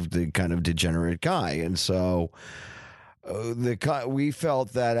 the kind of degenerate guy. And so we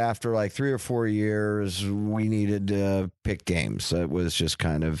felt that after like 3 or 4 years, we needed to pick games. That was just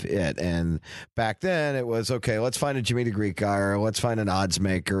kind of it. And back then it was, okay, let's find a Jimmy the Greek guy, or let's find an odds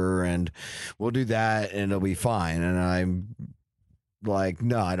maker, and we'll do that and it'll be fine. And I'm like,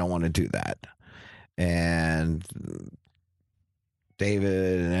 no, I don't want to do that. And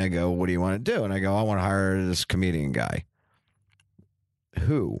David and I go, what do you want to do? And I go, I want to hire this comedian guy.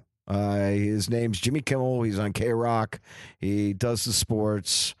 Who? His name's Jimmy Kimmel. He's on K-Rock. He does the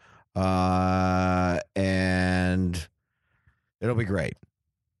sports, and it'll be great.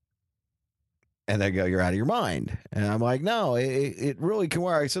 And they go, you're out of your mind. And I'm like, no, it really can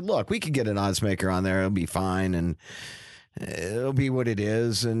work. I said, look, we could get an odds maker on there. It'll be fine. And it'll be what it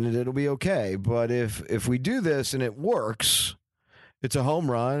is and it'll be okay. But if we do this and it works, it's a home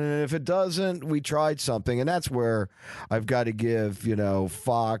run. And if it doesn't, we tried something. And that's where I've got to give,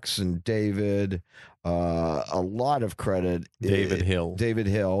 Fox and David a lot of credit. David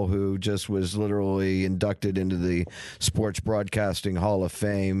Hill, who just was literally inducted into the Sports Broadcasting Hall of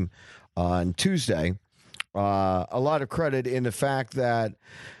Fame on Tuesday. A lot of credit in the fact that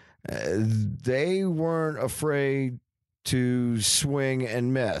they weren't afraid to swing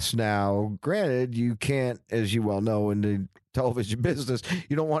and miss. Now, granted, you can't, as you well know, in the television business,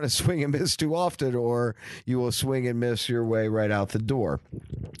 you don't want to swing and miss too often, or you will swing and miss your way right out the door.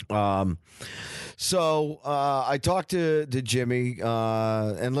 So I talked to Jimmy,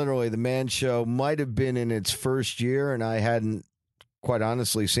 and literally the Man Show might have been in its first year, and I hadn't quite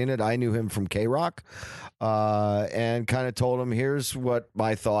honestly seen it. I knew him from K-Rock, and kind of told him, here's what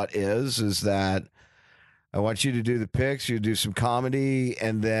my thought is that I want you to do the picks, you do some comedy,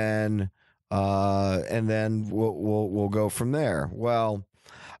 and then we'll go from there. Well,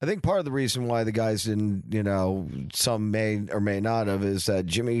 I think part of the reason why the guys didn't, some may or may not have, is that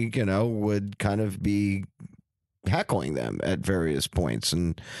Jimmy, would kind of be heckling them at various points,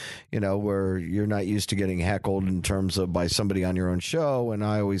 and where you're not used to getting heckled in terms of by somebody on your own show. And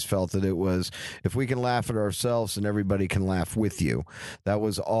I always felt that it was, if we can laugh at ourselves and everybody can laugh with you, that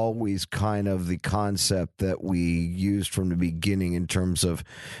was always kind of the concept that we used from the beginning in terms of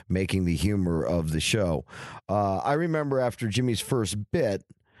making the humor of the show. I remember after Jimmy's first bit,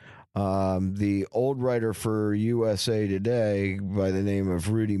 the old writer for USA Today by the name of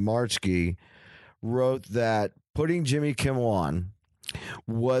Rudy Martzke wrote that putting Jimmy Kimmel on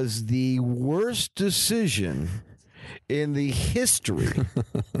was the worst decision in the history.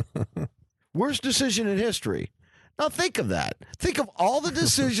 Worst decision in history. Now think of that. Think of all the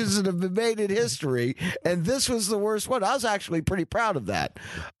decisions that have been made in history, and this was the worst one. I was actually pretty proud of that.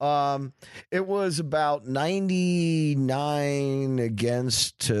 It was about 99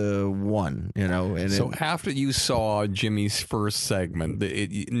 against 1, And so after you saw Jimmy's first segment,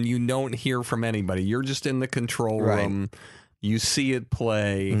 you don't hear from anybody. You're just in the control room. You see it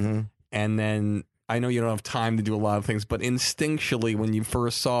play, and then I know you don't have time to do a lot of things, but instinctually when you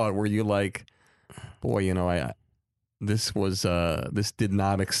first saw it, were you like, boy, this did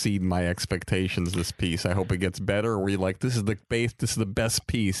not exceed my expectations, this piece. I hope it gets better. Or were you like, this is the best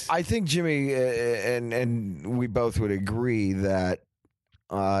piece? I think Jimmy and we both would agree that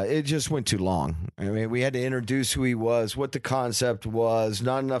it just went too long. I mean, we had to introduce who he was, what the concept was,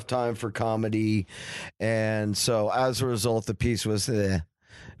 not enough time for comedy. And so as a result, the piece was, it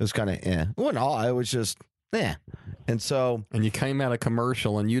was kind of, Well, no, I was just, And you came out of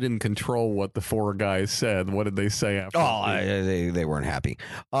commercial and you didn't control what the four guys said. What did they say after? They weren't happy.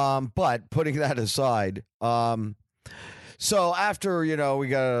 But putting that aside, so after, we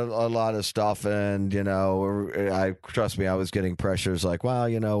got a lot of stuff, and, trust me, I was getting pressures like, well,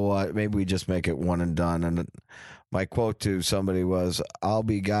 you know what, maybe we just make it one and done. And my quote to somebody was, I'll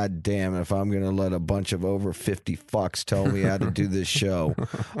be goddamn if I'm going to let a bunch of over 50 fucks tell me how to do this show.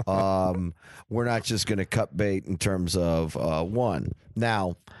 We're not just going to cut bait in terms of one.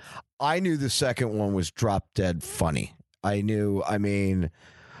 Now, I knew the second one was drop dead funny. I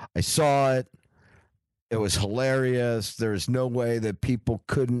saw it. It was hilarious. There's no way that people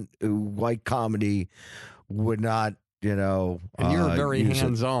who like comedy would not, and you're very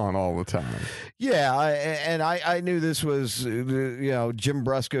hands-on all the time. Yeah, I knew this was, Jim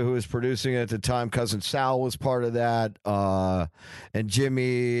Bresca, who was producing it at the time. Cousin Sal was part of that. And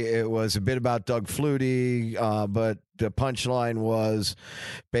Jimmy, it was a bit about Doug Flutie, but the punchline was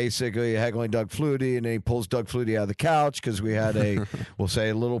basically heckling Doug Flutie, and then he pulls Doug Flutie out of the couch because we had we'll say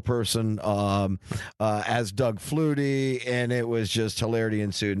a little person as Doug Flutie, and it was just hilarity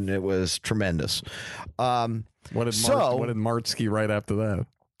ensued, and it was tremendous. What did Martzke write after that?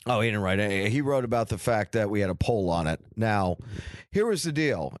 Oh, he didn't write anything. He wrote about the fact that we had a poll on it. Now, here was the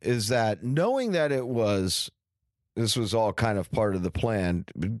deal, is that knowing that this was all kind of part of the plan,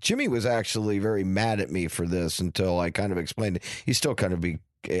 Jimmy was actually very mad at me for this until I kind of explained it. He still kind of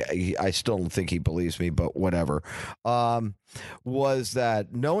I still don't think he believes me, but whatever. Was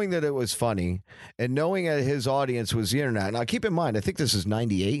that knowing that it was funny and knowing that his audience was the internet. Now, keep in mind, I think this is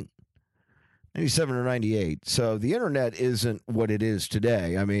 98. 97 or 98. So the internet isn't what it is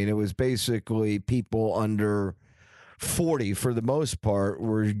today. I mean, it was basically people under 40 for the most part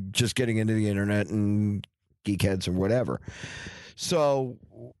were just getting into the internet and geekheads or whatever. So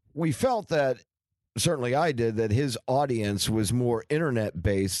we felt that, certainly I did, that his audience was more internet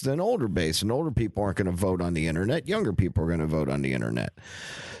based than older based, and older people aren't going to vote on the internet. Younger people are going to vote on the internet.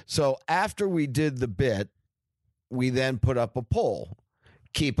 So after we did the bit, we then put up a poll,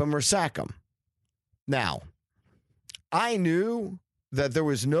 keep him or sack him. Now, I knew that there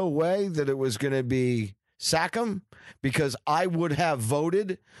was no way that it was going to be sack him because I would have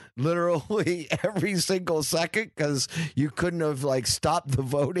voted literally every single second because you couldn't have like stopped the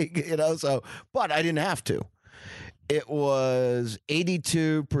voting, so, but I didn't have to. It was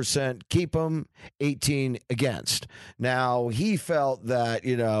 82% keep him, 18 against. Now, he felt that,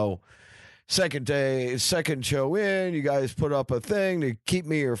 second show in, you guys put up a thing to keep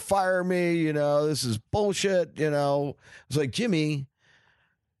me or fire me, this is bullshit, It's like, Jimmy,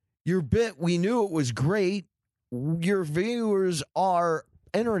 your bit, we knew it was great. Your viewers are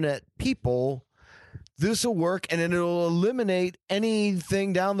internet people. This will work, and then it'll eliminate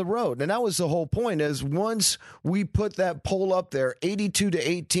anything down the road. And that was the whole point, is once we put that poll up there, 82 to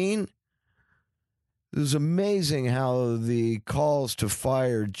 18, it was amazing how the calls to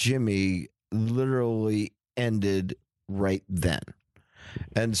fire Jimmy literally ended right then.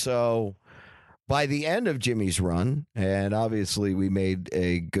 And so by the end of Jimmy's run, and obviously we made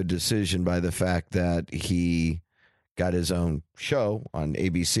a good decision by the fact that he got his own show on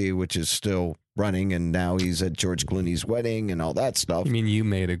ABC, which is still running, and now he's at George Clooney's wedding and all that stuff. I mean, you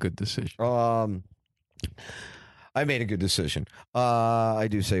made a good decision. I made a good decision. I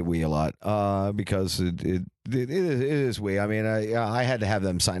do say we a lot because it is we. I mean, I had to have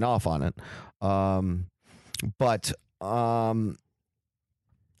them sign off on it. But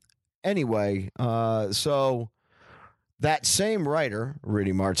anyway, so that same writer,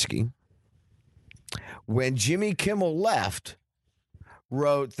 Rudy Martzke, when Jimmy Kimmel left,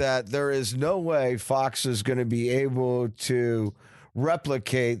 wrote that there is no way Fox is going to be able to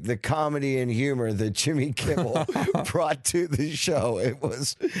replicate the comedy and humor that Jimmy Kimmel brought to the show. It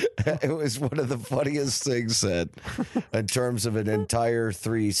was one of the funniest things said in terms of an entire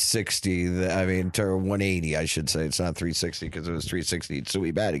 360. 180, I should say. It's not 360 because it was 360. It's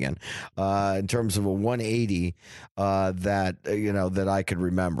so bad again. In terms of a 180 that I could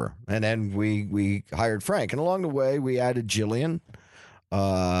remember. And then we hired Frank, and along the way we added Jillian.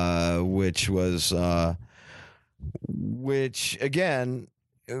 Which again,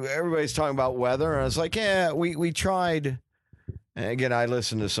 everybody's talking about weather, and I was like, yeah, we tried. And again, I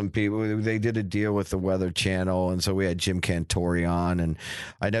listened to some people. They did a deal with the Weather Channel, and so we had Jim Cantore on. And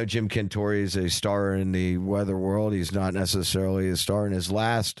I know Jim Cantore is a star in the weather world. He's not necessarily a star. In his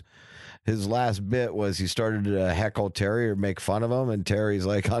last bit was he started to heckle Terry or make fun of him, and Terry's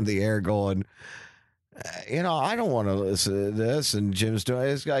like on the air going, I don't want to listen to this. And Jim's doing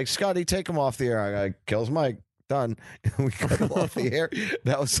it's like, Scotty, take him off the air. I kills Mike. Done. We cut him off the air.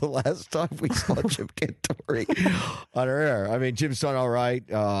 That was the last time we saw Jim Cantore on our air. I mean, Jim's done all right.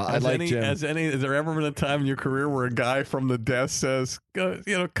 I like Jim. Has there ever been a time in your career where a guy from the desk says,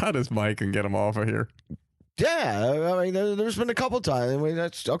 cut his mic and get him off of here? Yeah, I mean, there's been a couple times. I mean,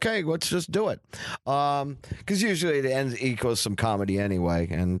 that's okay. Let's just do it, because usually it ends equals some comedy anyway,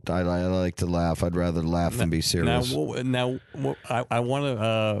 and I like to laugh. I'd rather laugh than be serious. Now, I want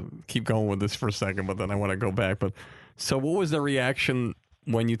to keep going with this for a second, but then I want to go back. But so, what was the reaction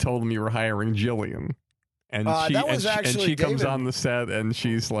when you told them you were hiring Jillian? And she comes on the set, and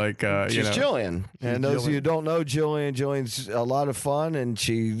she's like, she's Jillian. And those of you who don't know Jillian's a lot of fun, and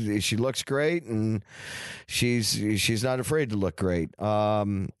she looks great, and she's not afraid to look great.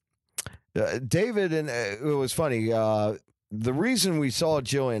 David, and it was funny. The reason we saw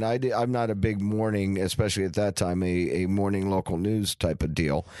Jillian, I'm not a big morning, especially at that time, a morning local news type of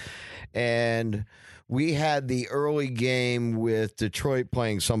deal, and we had the early game with Detroit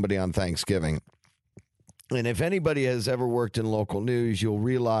playing somebody on Thanksgiving. And if anybody has ever worked in local news, you'll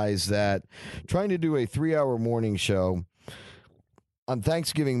realize that trying to do a 3-hour morning show on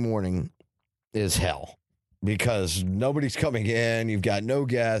Thanksgiving morning is hell because nobody's coming in. You've got no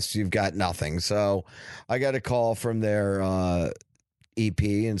guests. You've got nothing. So I got a call from their EP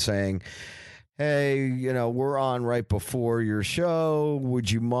and saying, hey, we're on right before your show. Would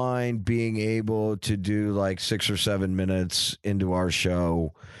you mind being able to do like 6 or 7 minutes into our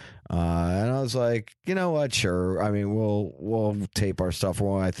show? And I was like, you know what? Sure. I mean, we'll tape our stuff.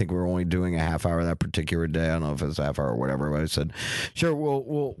 Well, I think we're only doing a half hour that particular day. I don't know if it's a half hour or whatever. But I said, sure,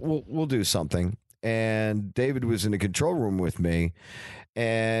 we'll do something. And David was in the control room with me,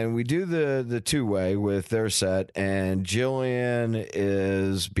 and we do the two-way with their set. And Jillian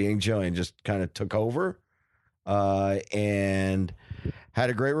is being Jillian, just kind of took over, and had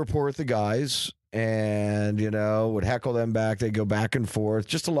a great rapport with the guys. And, would heckle them back. They'd go back and forth.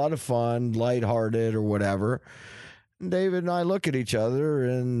 Just a lot of fun, lighthearted or whatever. And David and I look at each other,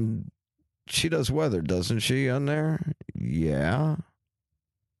 and she does weather, doesn't she, on there? Yeah.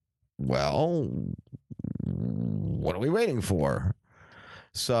 Well, what are we waiting for?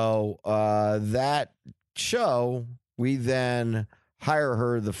 So that show, we then hire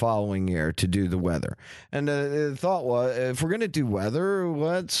her the following year to do the weather. And the thought was, if we're going to do weather,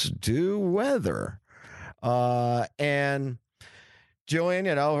 let's do weather. And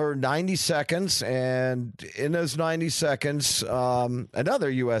Jillian, her 90 seconds, and in those 90 seconds, another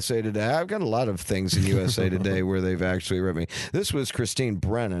USA Today. I've got a lot of things in USA Today where they've actually read me. This was Christine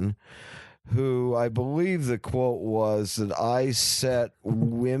Brennan, who I believe the quote was that I set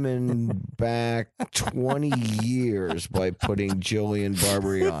women back 20 years by putting Jillian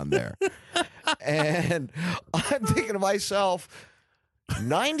Barberie on there. And I'm thinking to myself,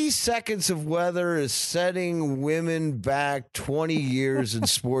 90 seconds of weather is setting women back 20 years in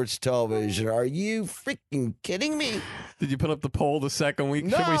sports television. Are you freaking kidding me? Did you put up the poll the second week?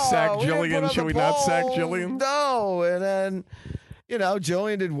 No, Should we sack we didn't put Jillian? up Should the we not sack poll. Jillian? No. And then,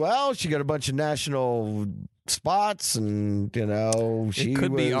 Jillian did well. She got a bunch of national spots, and, she It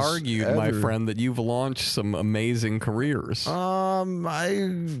could be was argued, my friend, that you've launched some amazing careers. You're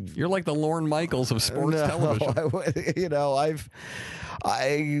like the Lorne Michaels of sports television.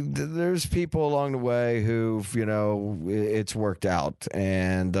 There's people along the way who've, it's worked out,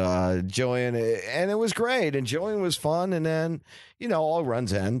 and Jillian, and it was great, and Jillian was fun, and then, all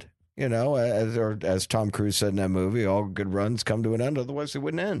runs end, as Tom Cruise said in that movie, all good runs come to an end, otherwise they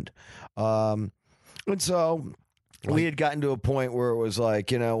wouldn't end. And so we had gotten to a point where it was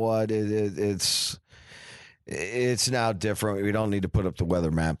like, you know what, it's now different. We don't need to put up the weather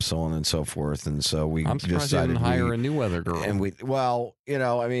maps, so on and so forth. And so we I'm surprised decided you didn't hire a new weather girl. And we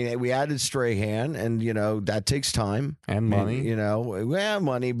added Strahan, and that takes time and money.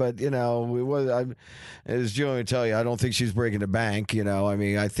 Money, but it was. As Julian would tell you, I don't think she's breaking the bank.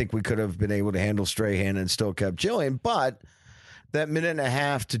 I think we could have been able to handle Strahan and still kept Jillian, but that minute and a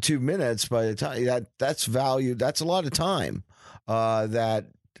half to 2 minutes, by the time that's value, that's a lot of time that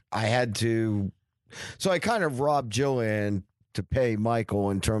I had to. So I kind of robbed Jillian to pay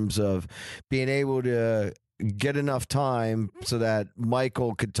Michael in terms of being able to get enough time so that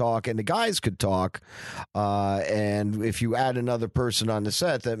Michael could talk and the guys could talk. And if you add another person on the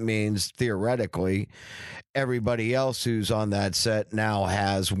set, that means theoretically everybody else who's on that set now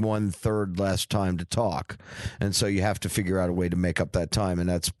has 1/3 less time to talk. And so you have to figure out a way to make up that time. And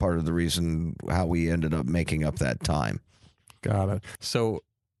that's part of the reason how we ended up making up that time. Got it. So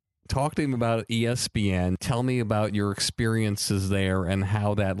talk to me about ESPN. Tell me about your experiences there and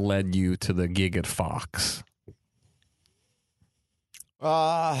how that led you to the gig at Fox.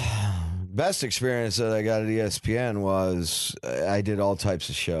 Best experience that I got at ESPN was I did all types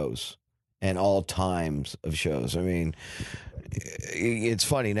of shows and all times of shows. I mean, it's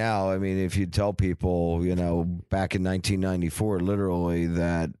funny now. I mean, if you tell people, back in 1994, literally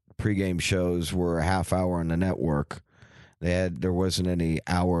that pregame shows were a half hour on the network. There wasn't any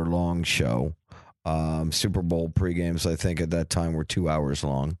hour-long show. Super Bowl pregames, I think, at that time were 2 hours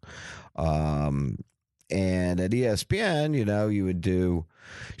long. And at ESPN, you would do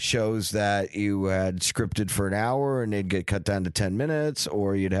shows that you had scripted for an hour and they'd get cut down to 10 minutes,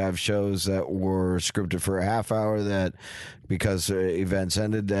 or you'd have shows that were scripted for a half hour that, because events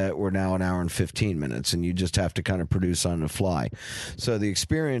ended, that were now an hour and 15 minutes, and you just have to kind of produce on the fly. So the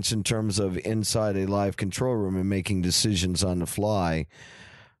experience in terms of inside a live control room and making decisions on the fly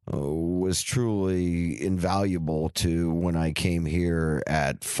was truly invaluable to when I came here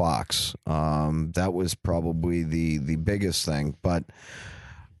at Fox. That was probably the biggest thing, but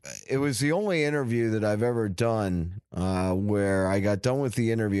it was the only interview that I've ever done where I got done with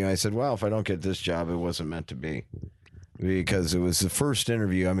the interview and I said, well, if I don't get this job, it wasn't meant to be. Because it was the first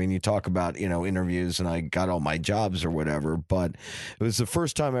interview. I mean, you talk about, interviews and I got all my jobs or whatever, but it was the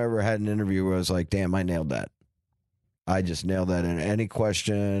first time I ever had an interview where I was like, damn, I nailed that. I just nailed that in any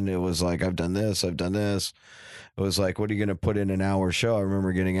question. It was like, I've done this. It was like, what are you going to put in an hour show? I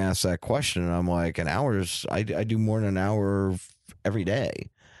remember getting asked that question, and I'm like, an hour's, I do more than an hour every day.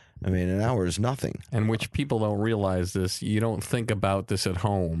 I mean, an hour is nothing. And which people don't realize this. You don't think about this at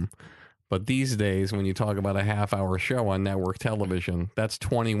home. But these days, when you talk about a half-hour show on network television, that's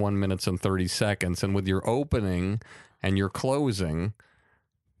 21 minutes and 30 seconds. And with your opening and your closing,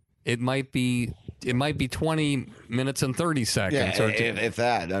 it might be 20 minutes and 30 seconds. Yeah, if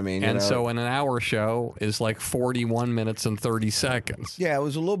that. I mean, so an hour show is like 41 minutes and 30 seconds. Yeah, it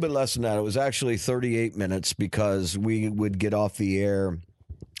was a little bit less than that. It was actually 38 minutes because we would get off the air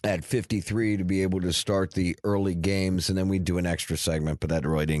at 53 to be able to start the early games, and then we'd do an extra segment, but that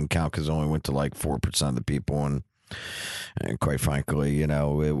really didn't count because it only went to like 4% of the people, and quite frankly, it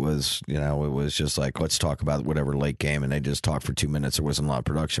was just like, let's talk about whatever late game, and they just talked for 2 minutes. There wasn't a lot of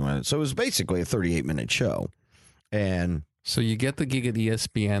production on it, so it was basically a 38-minute show. And so you get the gig at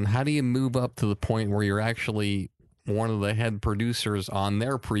ESPN. How do you move up to the point where you're actually one of the head producers on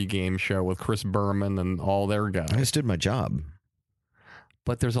their pregame show with Chris Berman and all their guys? I just did my job.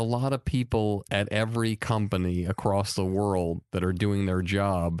 But there's a lot of people at every company across the world that are doing their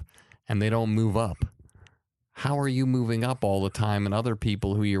job and they don't move up. How are you moving up all the time and other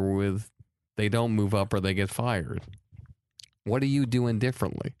people who you're with, they don't move up or they get fired? What are you doing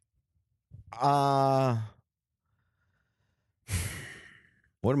differently?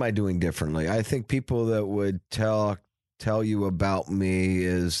 What am I doing differently? I think people that would tell you about me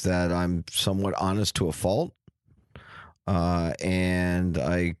is that I'm somewhat honest to a fault. And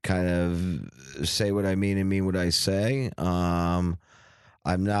I kind of say what I mean and mean what I say. I'm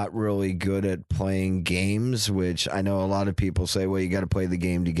not really good at playing games, which I know a lot of people say, well, you got to play the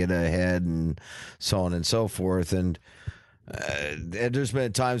game to get ahead and so on and so forth. And there's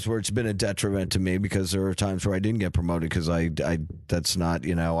been times where it's been a detriment to me because there were times where I didn't get promoted because that's not,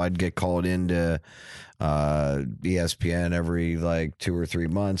 I'd get called into ESPN every like 2 or 3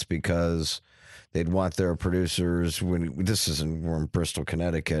 months because they'd want their producers we're in Bristol,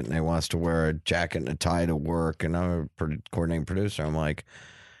 Connecticut, and they want us to wear a jacket and a tie to work. And I'm a coordinating producer. I'm like,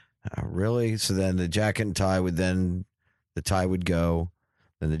 really? So then the jacket and tie the tie would go.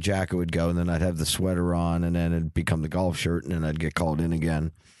 Then the jacket would go, and then I'd have the sweater on, and then it'd become the golf shirt, and then I'd get called in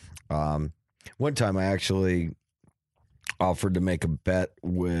again. One time I actually offered to make a bet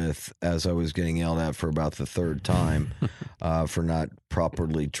as I was getting yelled at for about the third time for not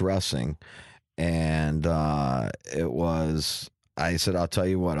properly dressing. And I said, I'll tell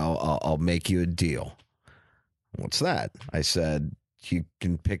you what, I'll make you a deal. What's that? I said, you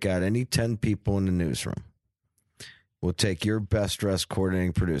can pick out any 10 people in the newsroom. We'll take your best dressed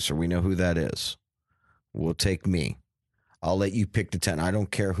coordinating producer. We know who that is. We'll take me. I'll let you pick the 10. I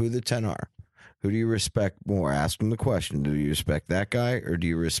don't care who the 10 are. Who do you respect more? Ask him the question. Do you respect that guy or do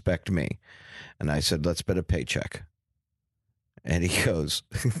you respect me? And I said, let's bet a paycheck. And he goes,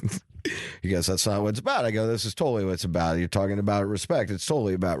 that's not what it's about. I go, this is totally what it's about. You're talking about respect. It's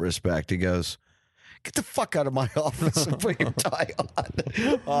totally about respect. He goes, get the fuck out of my office and put your tie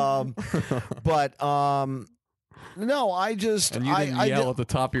on. No, I just... And you didn't yell at the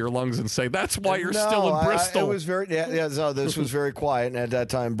top of your lungs and say, that's why you're still in Bristol. It was very... No, this was very quiet. And at that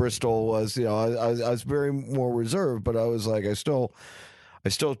time, Bristol was, I was very more reserved, but I was like, I still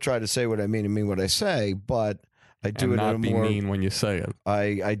try to say what I mean and mean what I say, but I do and it not in be more... mean when you say it.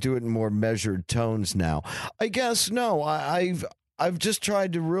 I do it in more measured tones now. I guess, no, I've just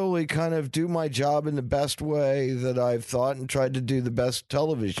tried to really kind of do my job in the best way that I've thought and tried to do the best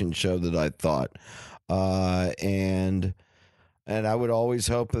television show that I thought. And I would always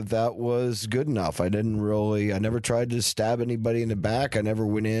hope that was good enough. I never tried to stab anybody in the back. I never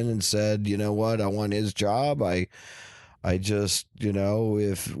went in and said, you know what, I want his job. I just,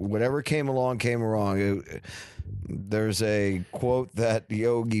 if whatever came along. There's a quote that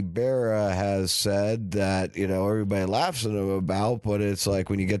Yogi Berra has said that, everybody laughs at him about, but it's like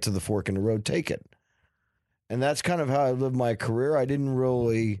when you get to the fork in the road, take it. And that's kind of how I lived my career. I didn't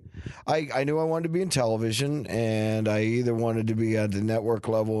really... I knew I wanted to be in television, and I either wanted to be at the network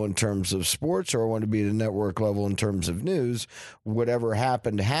level in terms of sports or I wanted to be at the network level in terms of news. Whatever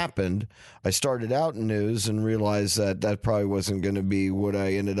happened. I started out in news and realized that probably wasn't going to be what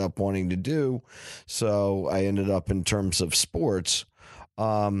I ended up wanting to do. So I ended up in terms of sports.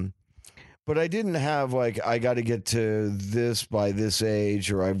 But I didn't have I got to get to this by this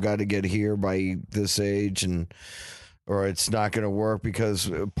age, or I've got to get here by this age, or it's not going to work,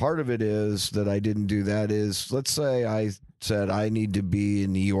 because part of it is that I didn't do that is, let's say I said I need to be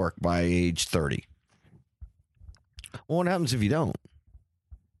in New York by age 30. Well, what happens if you don't?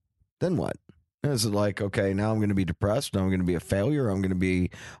 Then what? Is it like, okay, now I'm going to be depressed, now I'm going to be a failure, I'm going to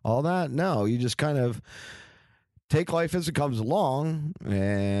be all that? No, you just kind of take life as it comes along,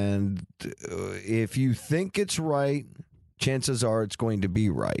 and if you think it's right, chances are it's going to be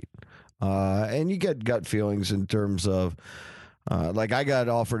right. And you get gut feelings in terms of, I got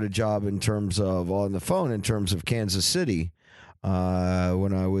offered a job in terms of, on the phone, in terms of Kansas City,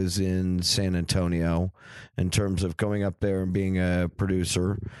 when I was in San Antonio, in terms of going up there and being a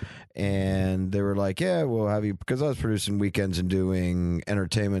producer. And they were like, yeah, we'll have you, because I was producing weekends and doing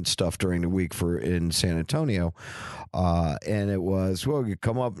entertainment stuff during the week in San Antonio. And it was, well, you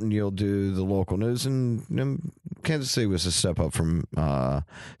come up and you'll do the local news. And Kansas City was a step up from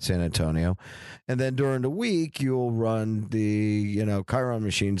San Antonio. And then during the week, you'll run the, Chiron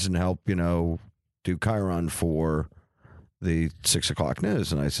machines and help, do Chiron for the 6 o'clock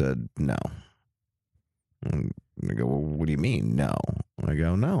news. And I said, no. And they go, well, what do you mean? No. I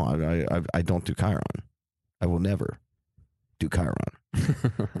go, no, I don't do Chiron. I will never do Chiron.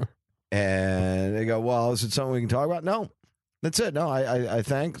 And they go, well, is it something we can talk about? No. That's it. No, I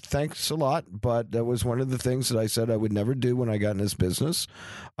thanks a lot, but that was one of the things that I said I would never do when I got in this business.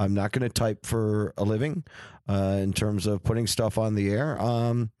 I'm not going to type for a living in terms of putting stuff on the air.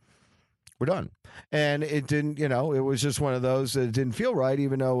 We're done. And it didn't, it was just one of those that didn't feel right,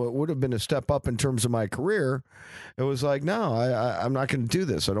 even though it would have been a step up in terms of my career. It was like, no, I'm not going to do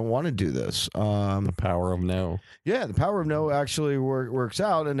this. I don't want to do this. The power of no. Yeah, the power of no actually works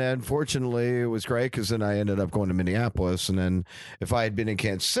out. And then fortunately, it was great because then I ended up going to Minneapolis. And then if I had been in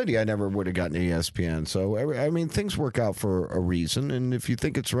Kansas City, I never would have gotten to ESPN. So, I mean, things work out for a reason. And if you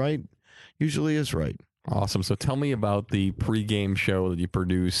think it's right, usually is right. Awesome. So tell me about the pregame show that you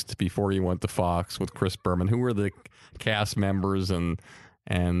produced before you went to Fox with Chris Berman. Who were the cast members and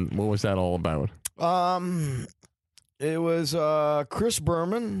what was that all about? It was Chris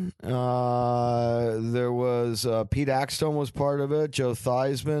Berman. There was Pete Axtone was part of it, Joe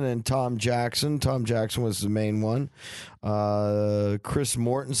Theismann, and Tom Jackson. Tom Jackson was the main one. Chris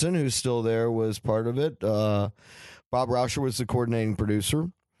Mortensen, who's still there, was part of it. Bob Rauscher was the coordinating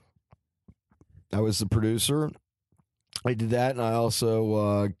producer. I was the producer. I did that, and I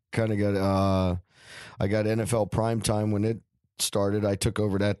also kind of got I got NFL Primetime when it started. I took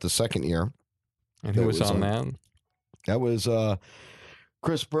over that the second year. And who was on that? That was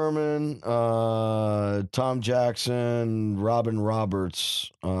Chris Berman, Tom Jackson, Robin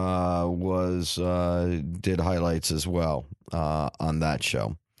Roberts did highlights as well on that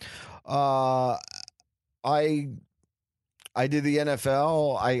show. I did the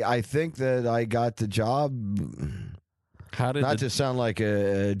NFL. I think that I got the job. Not to sound like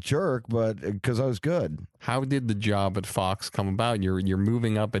a jerk, but because I was good. How did the job at Fox come about? You're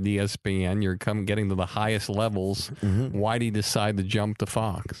moving up at ESPN. You're getting to the highest levels. Mm-hmm. Why did you decide to jump to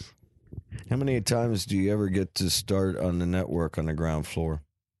Fox? How many times do you ever get to start on the network on the ground floor?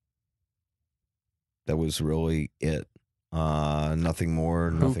 That was really it. Nothing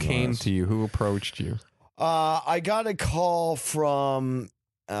more. Nothing Who came less. to you? Who approached you? I got a call from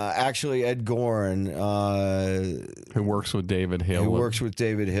actually Ed Gorin, who works with David Hill. Who works with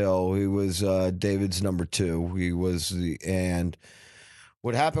David Hill. He was David's number 2. He was and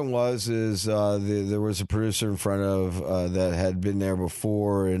what happened was there was a producer in front of that had been there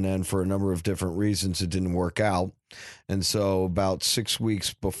before, and then for a number of different reasons it didn't work out. And so about 6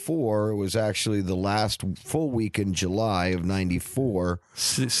 weeks before, it was actually the last full week in July of 94.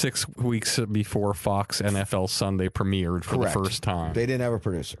 6 weeks before Fox NFL Sunday premiered for Correct. The first time. They didn't have a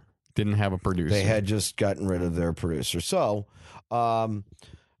producer. Didn't have a producer. They had just gotten rid of their producer. So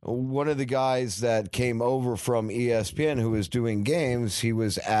one of the guys that came over from ESPN who was doing games, he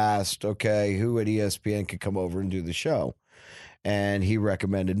was asked, okay, who at ESPN could come over and do the show? And he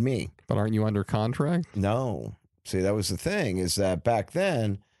recommended me. But aren't you under contract? No. See, that was the thing, is that back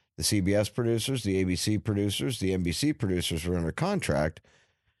then, the CBS producers, the ABC producers, the NBC producers were under contract.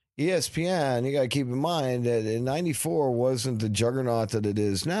 ESPN, you got to keep in mind that in 94 wasn't the juggernaut that it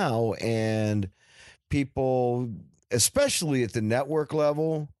is now. And people, especially at the network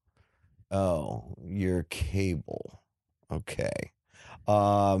level, oh, you're cable. Okay.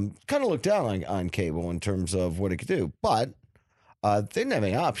 Kind of looked down on cable in terms of what it could do. But they didn't have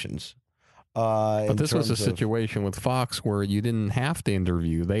any options. But this was a situation with Fox where you didn't have to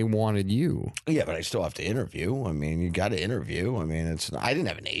interview. They wanted you. Yeah, but I still have to interview. I mean, you got to interview. I mean, I didn't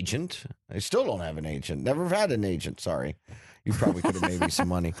have an agent. I still don't have an agent. Never had an agent. Sorry. You probably could have made me some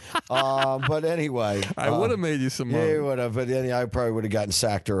money. But anyway. I would have made you some money. Yeah, you would have. But then I probably would have gotten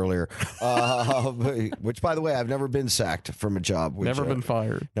sacked earlier. Which, by the way, I've never been sacked from a job. Never been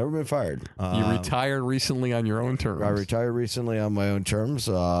fired. Never been fired. You retired recently on your own terms. I retired recently on my own terms.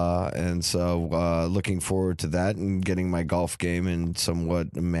 And so looking forward to that and getting my golf game in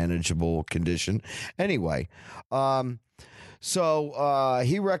somewhat manageable condition. Anyway. So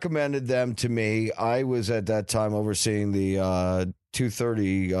he recommended them to me. I was at that time overseeing the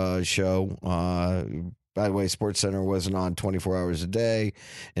 2:30 show. By the way, SportsCenter wasn't on 24 hours a day.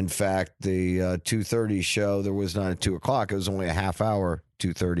 In fact, the 2:30 show, there was not at 2 o'clock. It was only a half hour,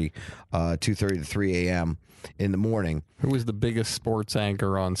 2:30 to 3 a.m. in the morning. Who was the biggest sports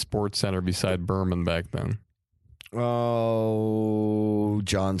anchor on SportsCenter beside Berman back then? Oh,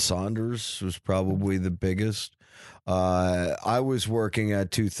 John Saunders was probably the biggest. I was working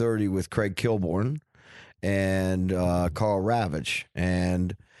at 2:30 with Craig Kilborn and Carl Ravitch.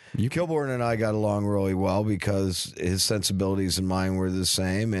 And Kilborn and I got along really well because his sensibilities and mine were the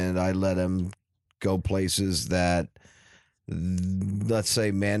same, and I let him go places that, let's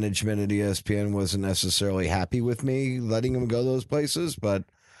say, management at ESPN wasn't necessarily happy with me letting him go those places, but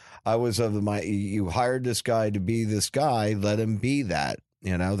I was of the mind, you hired this guy to be this guy, let him be that.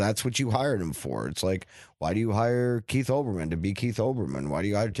 You know, that's what you hired him for. It's like, why do you hire Keith Olbermann to be Keith Olbermann? Why do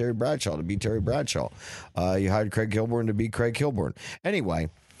you hire Terry Bradshaw to be Terry Bradshaw? You hired Craig Kilborn to be Craig Kilborn. Anyway,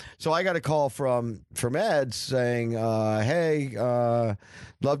 so I got a call from Ed saying, hey,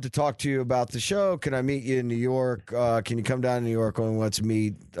 love to talk to you about the show. Can I meet you in New York? Can you come down to New York and let's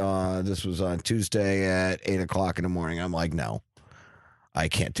meet? This was on Tuesday at 8 o'clock in the morning. I'm like, no, I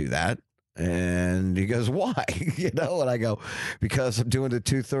can't do that. And he goes, why? You know, and I go, because I'm doing the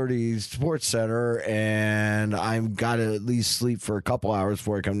 2:30 Sports Center and I've got to at least sleep for a couple hours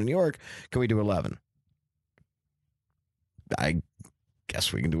before I come to New York. Can we do 11? I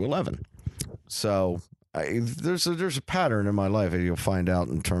guess we can do 11. So there's a pattern in my life, and you'll find out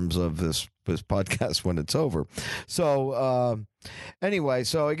in terms of this podcast when it's over. So anyway,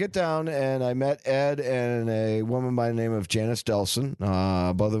 so I get down and I met Ed and a woman by the name of Janice Delson.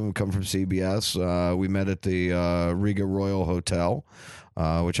 Both of them come from CBS. We met at the Riga Royal Hotel,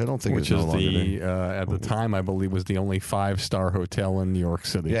 which I don't think is no longer at the time, I believe, was the only 5-star hotel in New York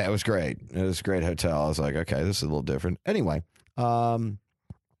City. Yeah, it was great. It was a great hotel. I was like, okay, this is a little different. Anyway,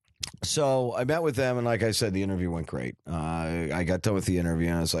 so I met with them, and like I said, the interview went great. I got done with the interview,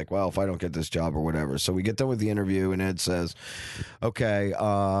 and I was like, well, if I don't get this job or whatever. So we get done with the interview, and Ed says, okay,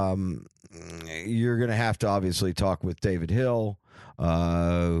 you're going to have to obviously talk with David Hill,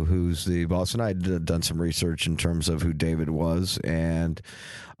 who's the boss. And I had done some research in terms of who David was, and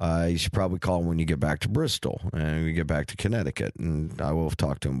you should probably call him when you get back to Bristol and we get back to Connecticut, and I will have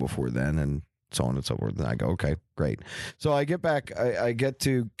talked to him before then, and so on and so forth. And I go, okay, great. So I get back, I get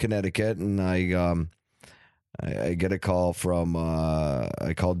to Connecticut, and I get a call from,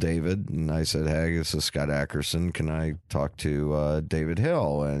 I called David, and I said, hey, this is Scott Ackerson. Can I talk to David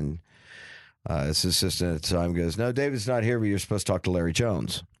Hill? And his assistant at the time goes, no, David's not here, but you're supposed to talk to Larry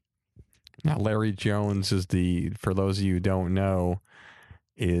Jones. Now, Larry Jones is for those of you who don't know,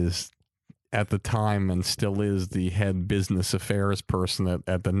 is at the time and still is the head business affairs person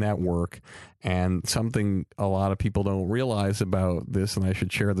at the network. And something a lot of people don't realize about this, and I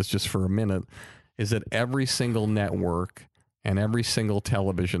should share this just for a minute, is that every single network and every single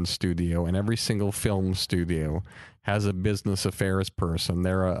television studio and every single film studio has a business affairs person.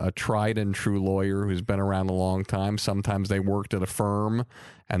 They're a tried and true lawyer who's been around a long time. Sometimes they worked at a firm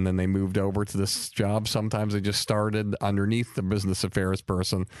and then they moved over to this job. Sometimes they just started underneath the business affairs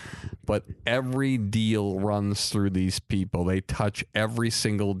person. But every deal runs through these people. They touch every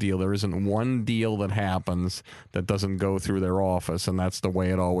single deal. There isn't one deal that happens that doesn't go through their office, and that's the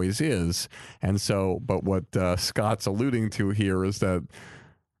way it always is. And so, but what Scott's alluding to here is that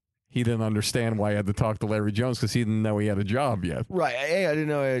he didn't understand why he had to talk to Larry Jones because he didn't know he had a job yet. Right. A, I didn't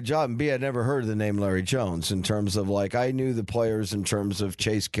know he had a job. And B, I'd never heard of the name Larry Jones in terms of, like, I knew the players in terms of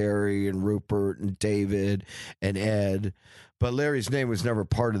Chase Carey and Rupert and David and Ed, but Larry's name was never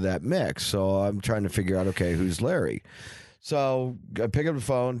part of that mix. So I'm trying to figure out, okay, who's Larry? So I pick up the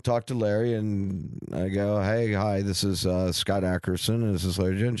phone, talk to Larry, and I go, hey, hi, this is Scott Ackerson. This is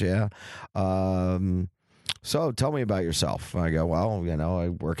Larry Jones. Yeah. So tell me about yourself. I go, well, you know, I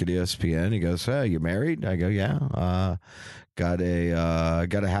work at ESPN. He goes, hey, you married? I go, yeah. Got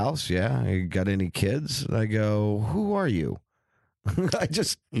a house? Yeah. You got any kids? I go, who are you?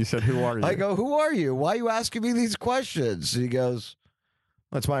 You said, who are you? I go, who are you? Why are you asking me these questions? He goes,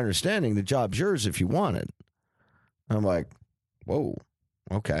 that's my understanding. The job's yours if you want it. I'm like, whoa,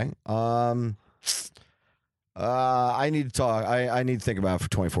 okay. I need to talk. I need to think about it for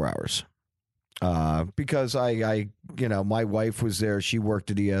 24 hours. Because I, you know, my wife was there. She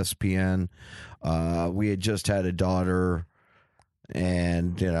worked at ESPN. We had just had a daughter,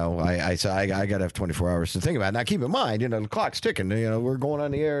 and, you know, I said, I got to have 24 hours to think about it. Now, keep in mind, you know, the clock's ticking. You know, we're going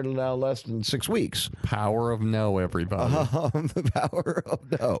on the air now less than 6 weeks. Power of no, everybody. The power of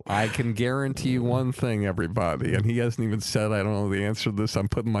no. I can guarantee you one thing, everybody, and he hasn't even said, I don't know the answer to this. I'm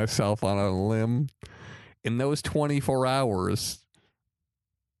putting myself on a limb. In those 24 hours,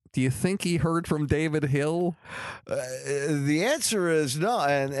 do you think he heard from David Hill? The answer is no,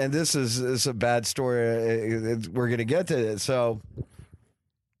 and this is a bad story. We're going to get to it. So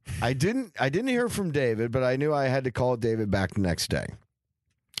I didn't hear from David, but I knew I had to call David back the next day.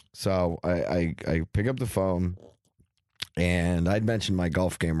 So I pick up the phone, and I'd mentioned my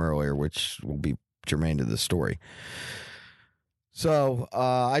golf game earlier, which will be germane to this story. So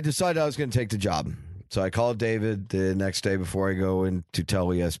I decided I was going to take the job. So I called David the next day before I go in to tell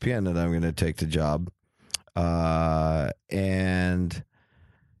ESPN that I'm going to take the job. And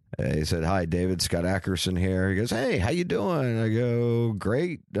he said, hi, David, Scott Ackerson here. He goes, hey, how you doing? I go,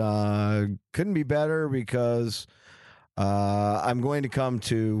 great. Couldn't be better because I'm going to come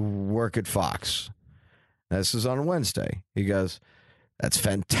to work at Fox. This is on a Wednesday. He goes, that's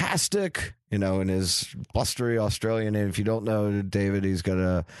fantastic. In his blustery Australian name. If you don't know David, he's got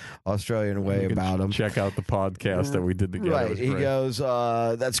a Australian way about him. Check out the podcast that we did together. Right. He goes,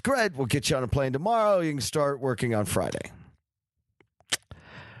 that's great. We'll get you on a plane tomorrow. You can start working on Friday.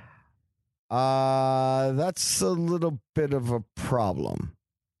 That's a little bit of a problem.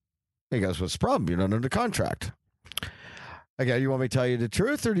 He goes, what's the problem? You're not under contract. I go, you want me to tell you the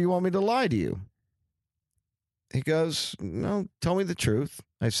truth or do you want me to lie to you? He goes, no, tell me the truth.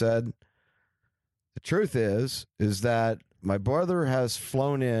 I said, the truth is that my brother has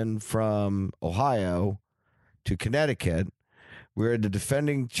flown in from Ohio to Connecticut. We're the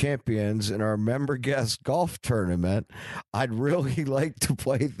defending champions in our member guest golf tournament. I'd really like to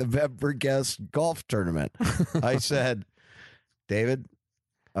play the member guest golf tournament. I said, David,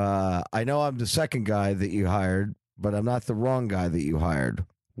 I know I'm the second guy that you hired, but I'm not the wrong guy that you hired.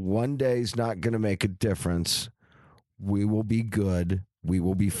 One day's not going to make a difference. We will be good. We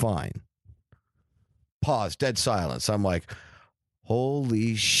will be fine. Pause, dead silence. I'm like,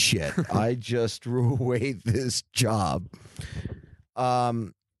 holy shit. I just threw away this job.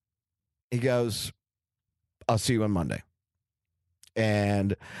 He goes, I'll see you on Monday.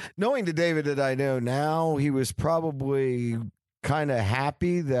 And knowing the David that I know now, he was probably kind of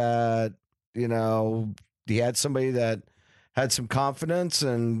happy that, he had somebody that had some confidence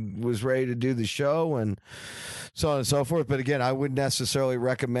and was ready to do the show and so on and so forth. But again, I wouldn't necessarily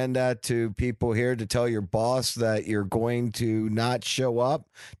recommend that to people here, to tell your boss that you're going to not show up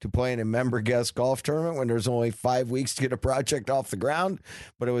to play in a member guest golf tournament when there's only 5 weeks to get a project off the ground.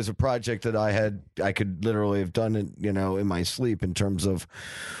 But it was a project that I could literally have done it, in my sleep in terms of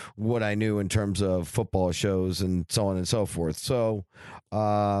what I knew in terms of football shows and so on and so forth. So,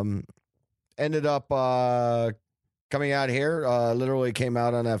 ended up, coming out here, literally came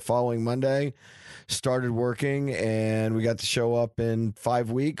out on that following Monday, started working, and we got to show up in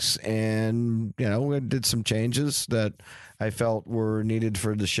 5 weeks. And, we did some changes that I felt were needed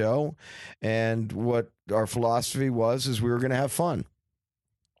for the show. And what our philosophy is we were going to have fun.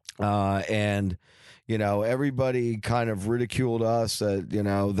 And, everybody kind of ridiculed us that,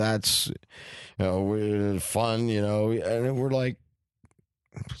 that's, we're fun, and we're like,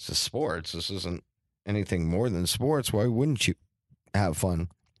 it's a sports. This isn't anything more than sports. Why wouldn't you have fun?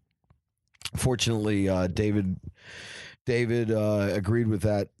 Fortunately, David agreed with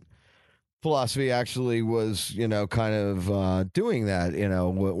that philosophy. Actually was, kind of doing that,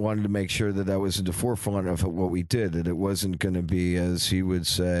 wanted to make sure that was at the forefront of what we did, that it wasn't going to be, as he would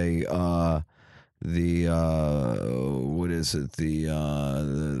say, he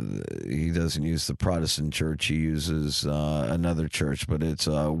doesn't use the Protestant church, he uses another church, but it's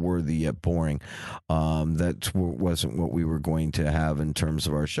worthy yet boring. That wasn't what we were going to have in terms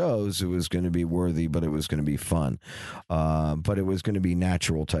of our shows. It was going to be worthy, but it was going to be fun, but it was going to be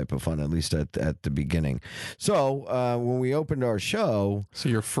natural type of fun, at least at the beginning. So when we opened our show, so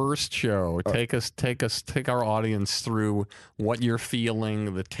your first show, take our audience through what you're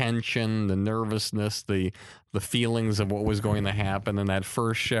feeling, the tension, the nervousness, the feelings of what was going to happen in that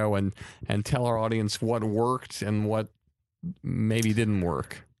first show, and tell our audience what worked and what maybe didn't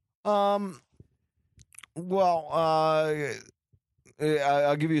work. Well, I'll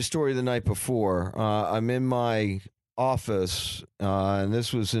give you a story the night before. I'm in my office, and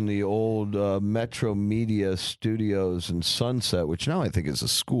this was in the old Metro Media Studios in Sunset, which now I think is a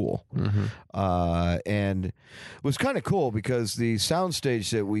school. Mm-hmm. And it was kind of cool because the soundstage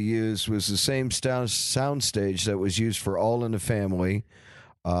that we used was the same soundstage that was used for All in the Family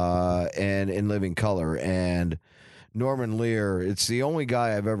and In Living Color. And Norman Lear, it's the only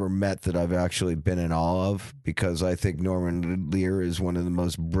guy I've ever met that I've actually been in awe of, because I think Norman Lear is one of the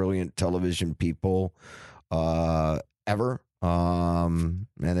most brilliant television people ever. And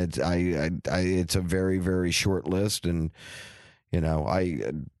it's a very, very short list. And,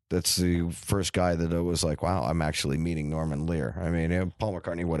 that's the first guy that I was like, wow, I'm actually meeting Norman Lear. I mean, Paul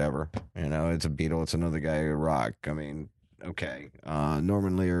McCartney, whatever, it's a Beatle. It's another guy who rock. I mean, okay.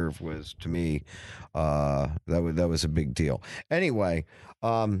 Norman Lear was, to me, that was a big deal. Anyway.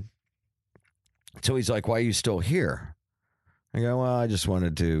 So he's like, why are you still here? I go, well, I just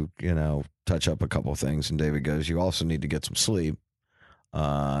wanted to, touch up a couple of things. And David goes, you also need to get some sleep.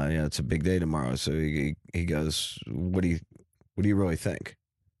 It's a big day tomorrow. So he goes, what do you really think?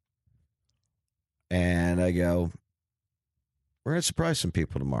 And I go, we're going to surprise some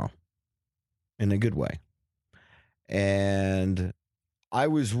people tomorrow in a good way. And I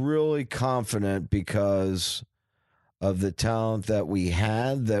was really confident because of the talent that we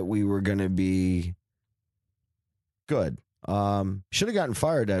had, that we were going to be good. Should have gotten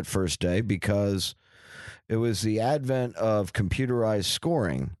fired that first day because it was the advent of computerized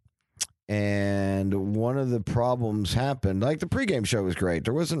scoring. And one of the problems happened, like the pregame show was great.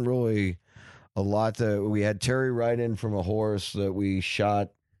 There wasn't really a lot that we had Terry ride in from a horse that we shot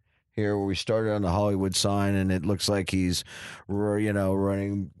here where we started on the Hollywood sign, and it looks like he's, riding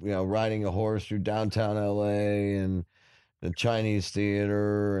a horse through downtown LA and the Chinese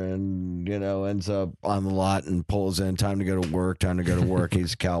theater, and, ends up on the lot and pulls in, time to go to work.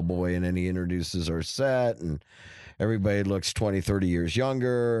 He's a cowboy, and then he introduces our set, and everybody looks 20, 30 years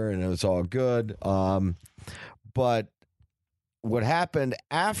younger, and it was all good. But what happened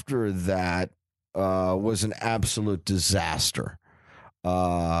after that was an absolute disaster.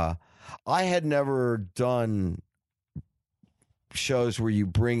 I had never done shows where you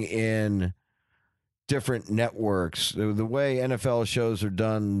bring in different networks. The way NFL shows are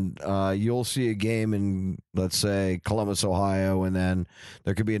done, you'll see a game in, let's say, Columbus, Ohio, and then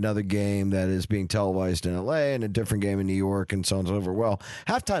there could be another game that is being televised in LA and a different game in New York and so on and so forth. Well,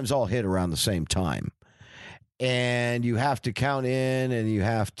 halftimes all hit around the same time. And you have to count in and you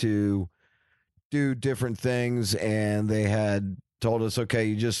have to do different things. And they had told us,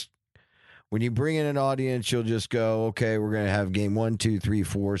 okay, when you bring in an audience, you'll just go, okay, we're going to have game 1, 2, 3,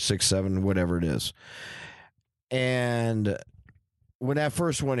 4, 6, 7, whatever it is. And when that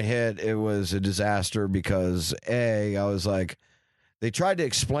first one hit, it was a disaster because, I was like, they tried to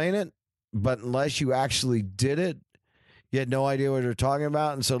explain it, but unless you actually did it, you had no idea what they're talking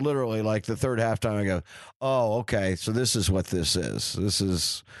about. And so literally, like the third halftime, I go, oh, okay, so this is what this is.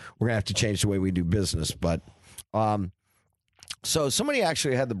 We're going to have to change the way we do business. But so somebody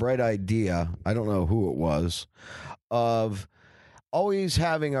actually had the bright idea, I don't know who it was, of always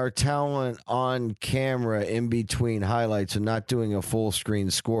having our talent on camera in between highlights and not doing a full screen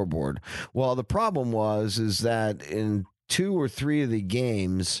scoreboard. Well, the problem is that in 2 or 3 of the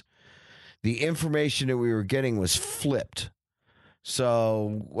games, the information that we were getting was flipped.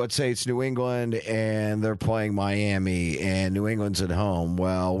 So let's say it's New England and they're playing Miami and New England's at home.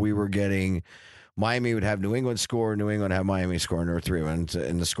 Well, we were getting Miami would have New England score, New England have Miami score, and there were 3 of them,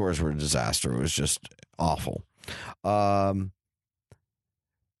 and the scores were a disaster. It was just awful.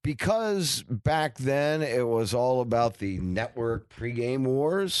 Because back then it was all about the network pregame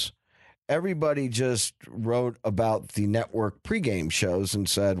wars, everybody just wrote about the network pregame shows and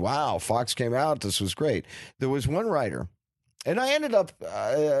said, wow, Fox came out, this was great. There was one writer, and I ended up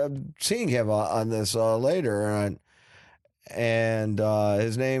seeing him on this later, and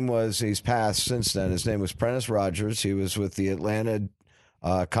his name he's passed since then. His name was Prentice Rogers. He was with the Atlanta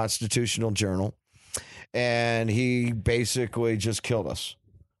Constitutional Journal, and he basically just killed us.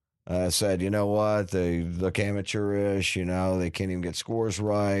 Said, you know what, they look amateurish, they can't even get scores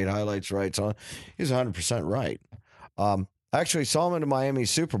right, highlights right. So he's 100% right. I actually saw him in the Miami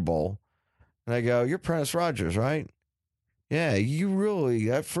Super Bowl, and I go, you're Prentice Rogers, right? Yeah,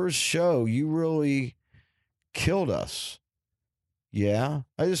 that first show, you really killed us. Yeah,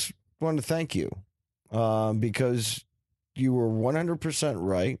 I just wanted to thank you because you were 100%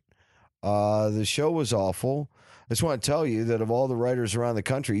 right. The show was awful. I just want to tell you that of all the writers around the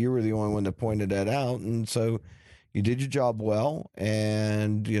country, you were the only one that pointed that out. And so you did your job well,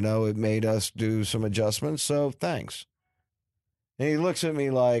 and, it made us do some adjustments. So thanks. And he looks at me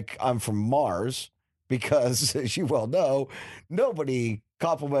like I'm from Mars because, as you well know, nobody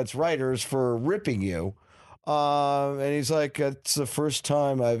compliments writers for ripping you. And he's like, it's the first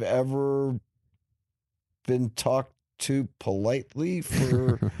time I've ever been talked to politely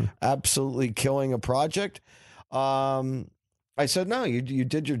for absolutely killing a project. I said, no, you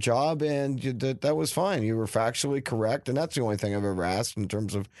did your job, and that was fine. You were factually correct, and that's the only thing I've ever asked in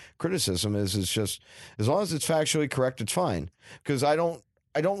terms of criticism is just as long as it's factually correct, it's fine. Because I don't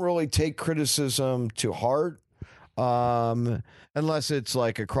really take criticism to heart, unless it's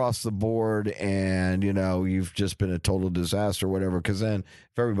like across the board and, you've just been a total disaster or whatever. Because then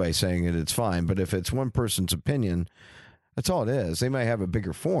if everybody's saying it, it's fine. But if it's one person's opinion, that's all it is. They might have a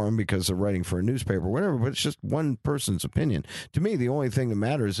bigger forum because they're writing for a newspaper or whatever, but it's just one person's opinion. To me, the only thing that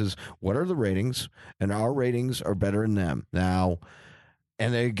matters is what are the ratings, and our ratings are better than them. Now,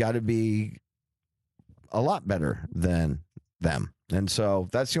 and they got to be a lot better than them. And so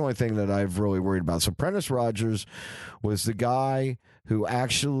that's the only thing that I've really worried about. So Prentice Rogers was the guy who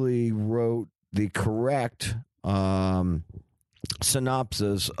actually wrote the correct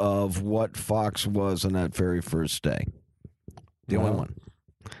synopsis of what Fox was on that very first day. The only one.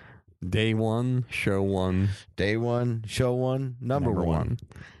 Day one, show one. Day one, show one, number one.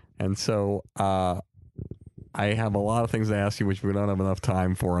 And so I have a lot of things to ask you, which we don't have enough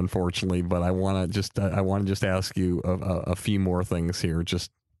time for, unfortunately. But I want to just ask you a few more things here.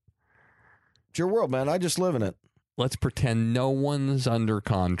 Just It's your world, man. I just live in it. let's pretend no one's under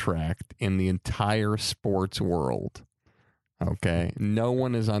contract in the entire sports world. Okay, no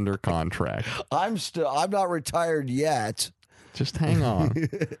one is under contract. I'm not retired yet. Just hang on.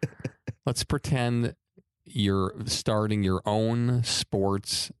 Let's pretend you're starting your own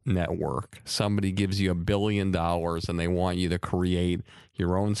sports network. Somebody gives you $1 billion and they want you to create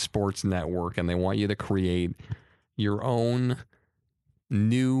your own sports network, and they want you to create your own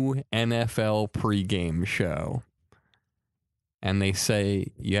new NFL pregame show. And they say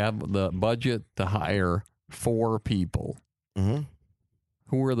you have the budget to hire 4 people. Mm-hmm.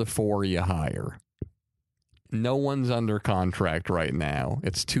 Who are the 4 you hire? No one's under contract right now.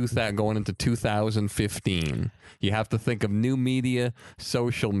 It's going into 2015. You have to think of new media,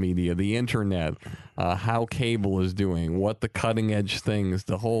 social media, the internet, how cable is doing, what the cutting edge things,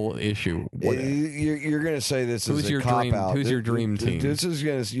 the whole issue. You're going to say this is a cop out. Who's your dream team?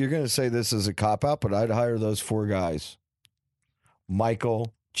 You're going to say this is a cop out, but I'd hire those 4 guys: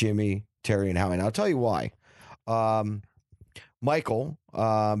 Michael, Jimmy, Terry, and Howie. And I'll tell you why. Michael,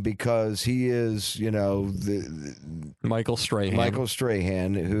 because he is, Michael Strahan. Michael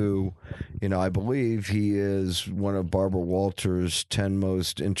Strahan, who, I believe he is one of Barbara Walters' 10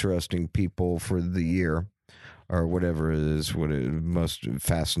 most interesting people for the year, or whatever it is, most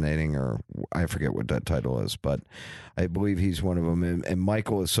fascinating, or I forget what that title is, but I believe he's one of them. And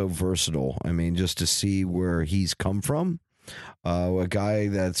Michael is so versatile. I mean, just to see where he's come from, a guy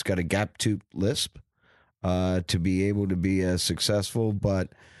that's got a gap-toothed lisp. To be able to be as successful, but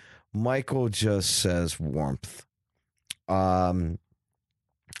Michael just says warmth. Howie's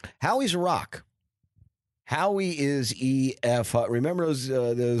a rock. Howie is EF. Remember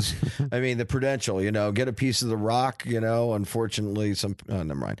those? I mean, the Prudential. Get a piece of the rock. Unfortunately,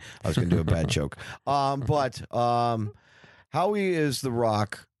 never mind. I was going to do a bad joke. But Howie is the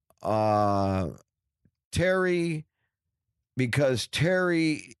rock. Terry, because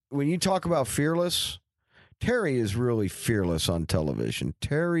Terry, when you talk about fearless. Terry is really fearless on television.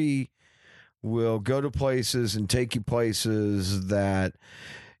 Terry will go to places and take you places that,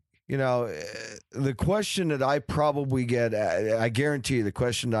 the question that I probably get, I guarantee you the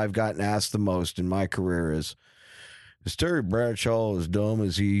question that I've gotten asked the most in my career is Terry Bradshaw as dumb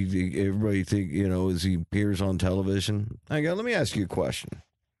as everybody think, as he appears on television? I go, let me ask you a question.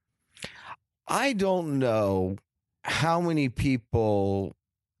 I don't know how many people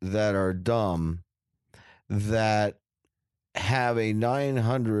that are dumb that have a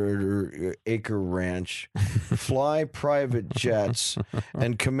 900-acre ranch, fly private jets,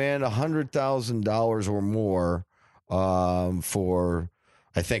 and command $100,000 or more for,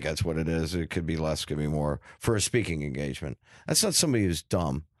 I think that's what it is. It could be less, could be more, for a speaking engagement. That's not somebody who's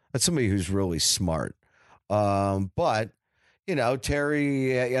dumb. That's somebody who's really smart. But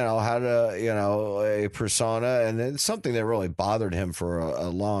Terry, had a persona, and it's something that really bothered him for a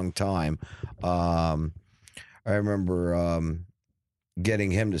long time. I remember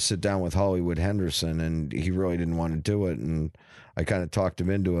getting him to sit down with Hollywood Henderson, and he really didn't want to do it. And I kind of talked him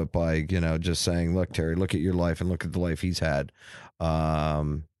into it by, just saying, look, Terry, look at your life and look at the life he's had. I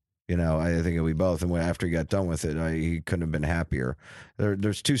think we both. And after he got done with it, he couldn't have been happier.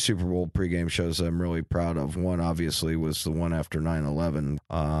 There's 2 Super Bowl pregame shows that I'm really proud of. One, obviously, was the one after 9/11.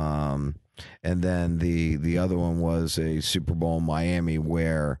 And then the other one was a Super Bowl in Miami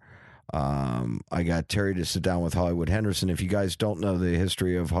where I got Terry to sit down with Hollywood Henderson. If you guys don't know the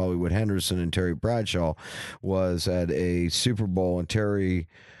history of Hollywood Henderson and Terry Bradshaw, was at a Super Bowl, and Terry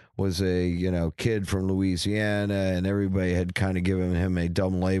was a kid from Louisiana, and everybody had kind of given him a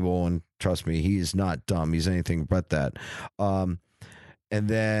dumb label. And trust me, he's not dumb. He's anything but that. And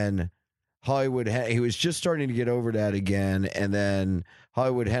then he was just starting to get over that again, and then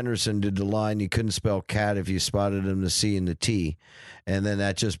Hollywood Henderson did the line, you couldn't spell cat if you spotted him, the C and the T, and then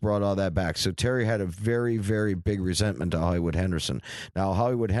that just brought all that back. So Terry had a very, very big resentment to Hollywood Henderson. Now,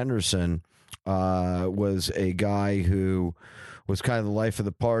 Hollywood Henderson was a guy who was kind of the life of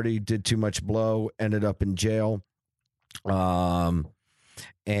the party, did too much blow, ended up in jail.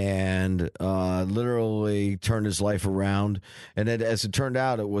 And literally turned his life around. And as it turned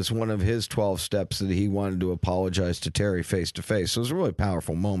out, it was one of his 12 steps that he wanted to apologize to Terry face to face. So it was a really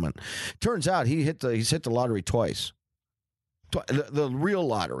powerful moment. Turns out he's hit the lottery twice. The real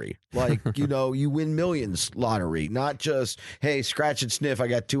lottery, like, you win millions lottery, not just, hey, scratch and sniff, I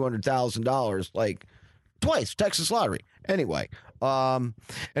got $200,000, like twice, Texas lottery. Anyway, and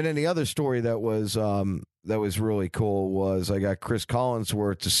then the other story that was really cool was I got Chris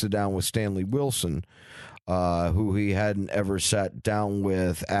Collinsworth to sit down with Stanley Wilson who he hadn't ever sat down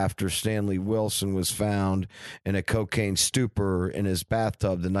with after Stanley Wilson was found in a cocaine stupor in his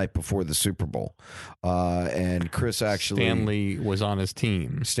bathtub the night before the Super Bowl. And Chris actually... Stanley was on his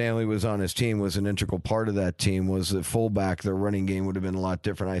team. Stanley was on his team, was an integral part of that team, was the fullback. Their running game would have been a lot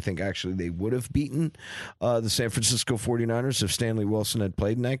different. I think actually they would have beaten the San Francisco 49ers if Stanley Wilson had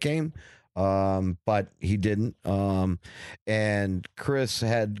played in that game. But he didn't. And Chris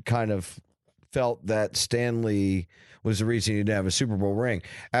had kind of felt that Stanley was the reason he didn't have a Super Bowl ring.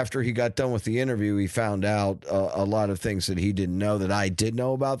 After he got done with the interview, he found out a lot of things that he didn't know that I did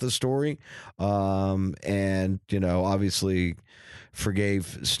know about the story. And, obviously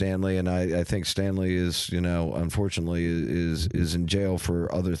forgave Stanley. And I think Stanley is, unfortunately is in jail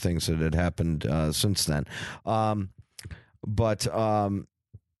for other things that had happened since then.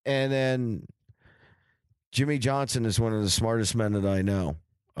 And then Jimmy Johnson is one of the smartest men that I know.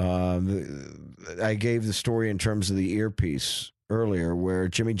 I gave the story in terms of the earpiece earlier, where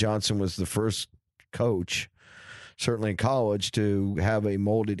Jimmy Johnson was the first coach, certainly in college, to have a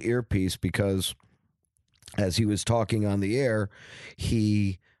molded earpiece because as he was talking on the air,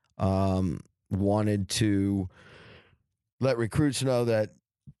 he wanted to let recruits know that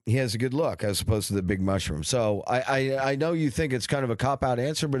he has a good look as opposed to the big mushroom. So I know you think it's kind of a cop-out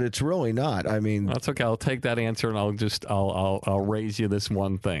answer, but it's really not. I mean, that's okay. I'll take that answer and I'll raise you this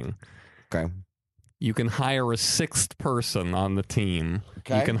one thing. Okay. You can hire a sixth person on the team.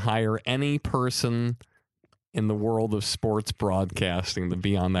 Okay. You can hire any person in the world of sports broadcasting to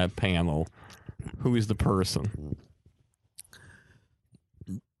be on that panel. Who is the person?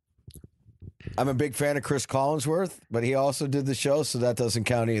 I'm a big fan of Chris Collinsworth, but he also did the show, so that doesn't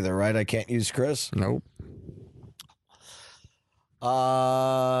count either, right? I can't use Chris? Nope.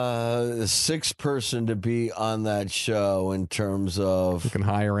 The sixth person to be on that show in terms of... You can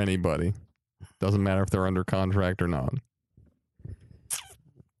hire anybody. Doesn't matter if they're under contract or not.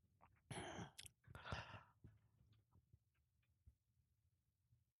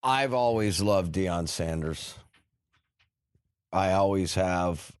 I've always loved Deion Sanders. I always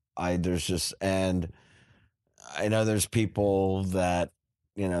have. And I know there's people that,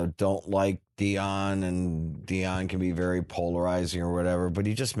 don't like Deion, and Deion can be very polarizing or whatever, but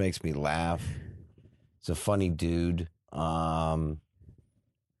he just makes me laugh. He's a funny dude. And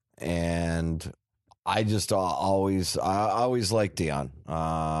I just always like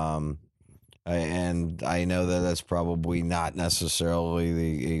Deion. And I know that that's probably not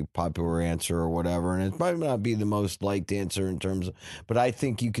necessarily a popular answer or whatever, and it might not be the most liked answer in terms of, but I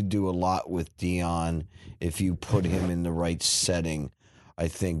think you could do a lot with Deion if you put him in the right setting. I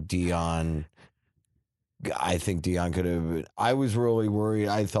think Deion could have. I was really worried.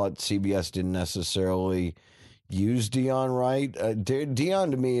 I thought CBS didn't necessarily use Deion right. Deion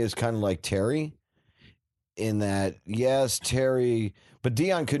to me is kind of like Terry, in that, yes, Terry, but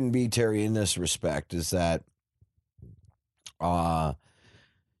Deion couldn't be Terry in this respect, is that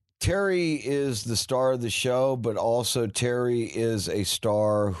Terry is the star of the show, but also Terry is a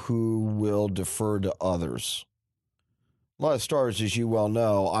star who will defer to others. A lot of stars, as you well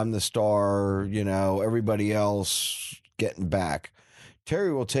know, I'm the star, everybody else getting back.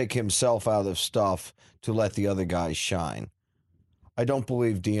 Terry will take himself out of stuff to let the other guys shine. I don't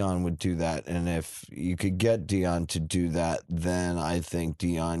believe Deion would do that. And if you could get Deion to do that, then I think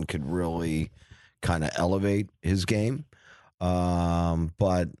Deion could really kind of elevate his game.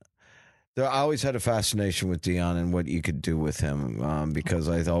 But I always had a fascination with Deion and what you could do with him, because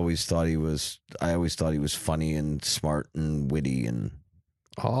I always thought he was funny and smart and witty and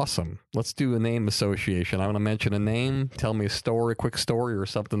awesome. Let's do a name association. I want to mention a name. Tell me a story, a quick story, or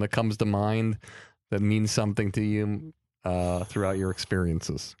something that comes to mind that means something to you throughout your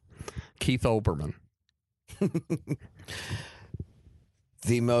experiences. Keith Olbermann.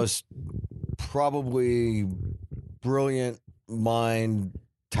 The most probably brilliant mind,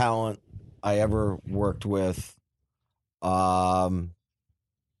 talent I ever worked with. Conversely,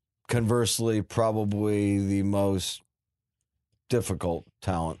 probably the most difficult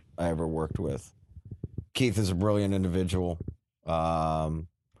talent I ever worked with. Keith is a brilliant individual.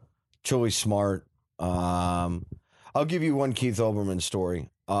 Truly smart. I'll give you one Keith Olbermann story.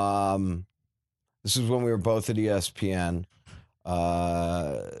 This is when we were both at ESPN.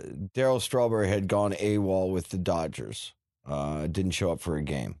 Darryl Strawberry had gone AWOL with the Dodgers. Didn't show up for a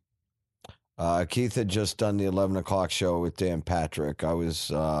game. Keith had just done the 11 o'clock show with Dan Patrick. I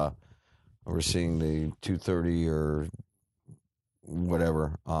was overseeing the 2:30 or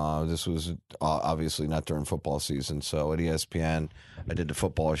whatever. This was obviously not during football season. So at ESPN, I did the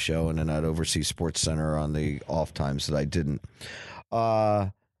football show, and then I'd oversee Sports Center on the off times that I didn't.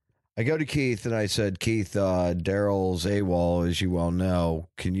 I I go to Keith and I said, Keith, Daryl's AWOL, as you well know.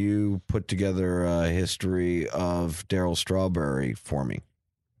 Can you put together a history of Daryl Strawberry for me?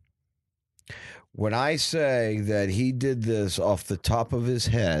 When I say that he did this off the top of his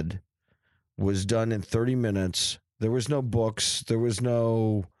head, was done in 30 minutes, there was no books, there was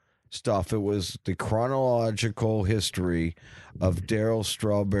no stuff. It was the chronological history of Daryl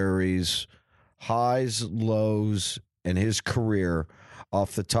Strawberry's highs, lows, and his career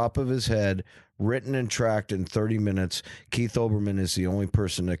off the top of his head, written and tracked in 30 minutes. Keith Olbermann is the only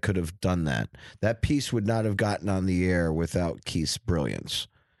person that could have done that. That piece would not have gotten on the air without Keith's brilliance.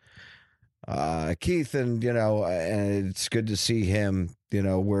 Keith, and and it's good to see him,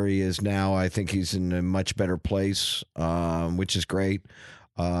 where he is now. I think he's in a much better place, which is great.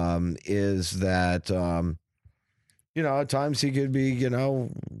 Is that, at times he could be,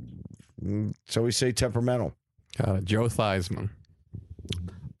 so we say temperamental. Joe Theismann.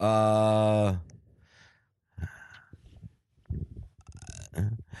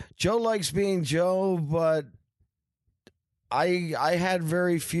 Joe likes being Joe, but I had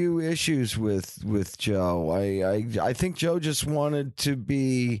very few issues with Joe. I think Joe just wanted to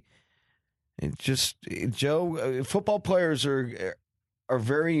be Joe. Football players are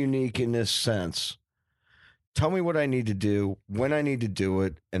very unique in this sense. Tell me what I need to do, when I need to do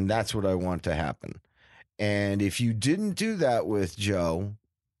it, and that's what I want to happen. And if you didn't do that with Joe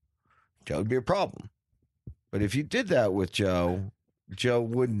would be a problem. But if you did that with Joe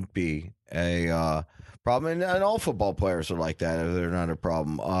wouldn't be a problem. And all football players are like that. They're not a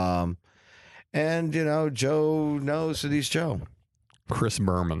problem. And, Joe knows that he's Joe. Chris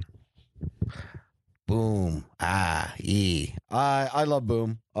Berman. Boom. I love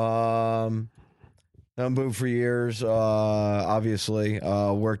Boom. Known Boom for years, obviously.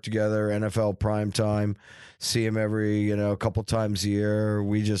 Work together, NFL primetime. See him every, a couple times a year.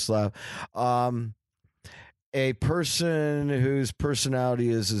 We just laugh. A person whose personality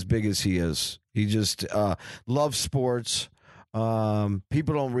is as big as he is. He just loves sports.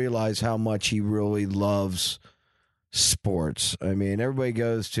 People don't realize how much he really loves sports. I mean, everybody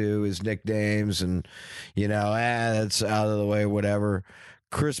goes to his nicknames and, that's out of the way, whatever.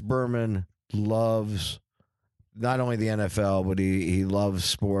 Chris Berman loves not only the NFL, but he loves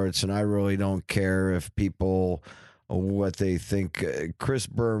sports, and I really don't care if people, what they think. Chris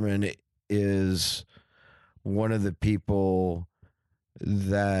Berman is one of the people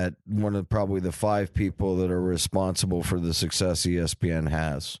probably the 5 people that are responsible for the success ESPN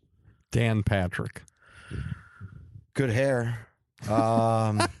has. Dan Patrick. Good hair.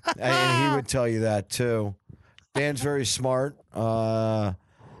 And he would tell you that too. Dan's very smart.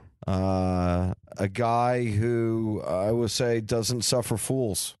 A guy who I will say doesn't suffer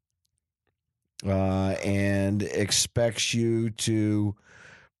fools, and expects you to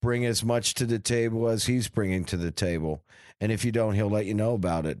bring as much to the table as he's bringing to the table. And if you don't, he'll let you know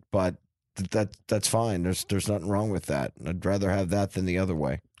about it. But that's fine. There's nothing wrong with that. I'd rather have that than the other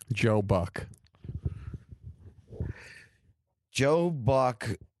way. Joe Buck. Joe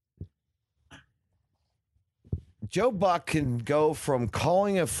Buck can go from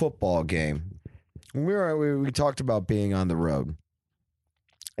calling a football game. We talked about being on the road,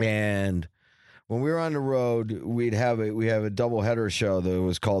 and when we were on the road, we have a doubleheader show that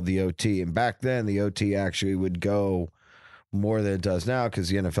was called the OT, and back then the OT actually would go more than it does now because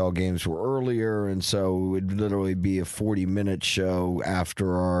the NFL games were earlier, and so it would literally be a 40-minute show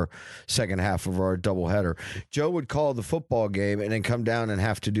after our second half of our doubleheader. Joe would call the football game and then come down and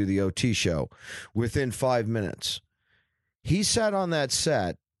have to do the OT show within 5 minutes. He sat on that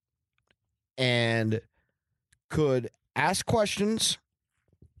set and could ask questions,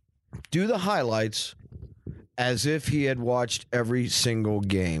 do the highlights as if he had watched every single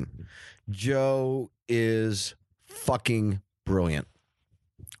game. Joe is fucking brilliant.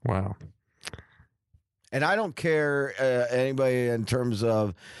 Wow. And I don't care anybody in terms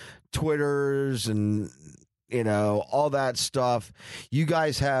of Twitters and all that stuff. You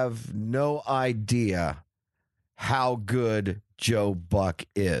guys have no idea how good Joe Buck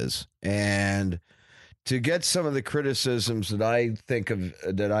is. And to get some of the criticisms that I think of,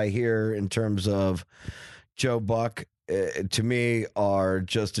 that I hear in terms of Joe Buck, to me are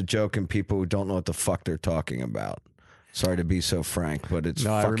just a joke and people who don't know what the fuck they're talking about. Sorry to be so frank, but it's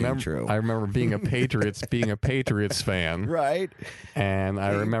fucking true. I remember being a Patriots fan. Right. And I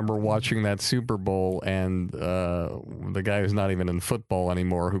remember watching that Super Bowl and the guy who's not even in football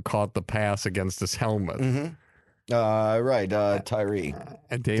anymore who caught the pass against his helmet. Mm-hmm. Tyree.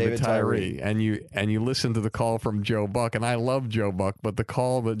 And David Tyree. And you listen to the call from Joe Buck, and I love Joe Buck, but the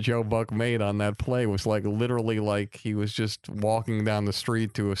call that Joe Buck made on that play was like literally like he was just walking down the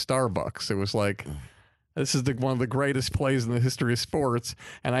street to a Starbucks. It was like, this is one of the greatest plays in the history of sports,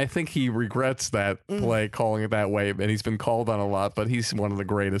 and I think he regrets that play, calling it that way, and he's been called on a lot, but he's one of the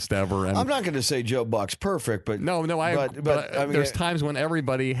greatest ever. And I'm not going to say Joe Buck's perfect, but no, I mean, there's times when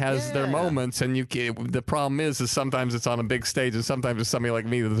everybody has their moments, and the problem is sometimes it's on a big stage, and sometimes it's somebody like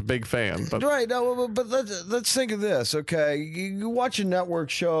me that's a big fan. But right, no, but let's think of this, okay? You watch a network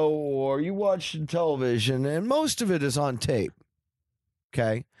show or you watch television, and most of it is on tape.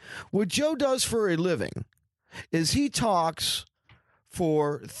 Okay. What Joe does for a living is he talks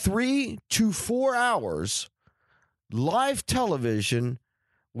for 3 to 4 hours live television,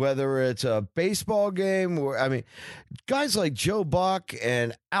 whether it's a baseball game or, I mean, guys like Joe Buck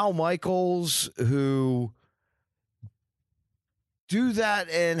and Al Michaels who do that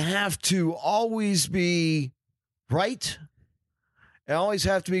and have to always be right. And always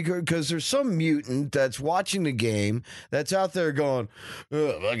have to be good because there's some mutant that's watching the game that's out there going,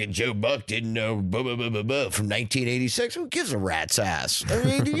 fucking Joe Buck didn't know from 1986. Who gives a rat's ass? I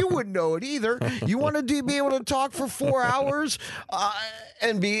mean, you wouldn't know it either. You want to be able to talk for 4 hours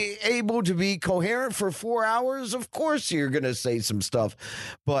and be able to be coherent for 4 hours? Of course you're going to say some stuff.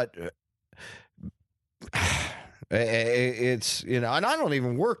 But it's, and I don't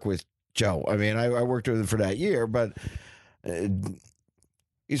even work with Joe. I mean, I worked with him for that year, but...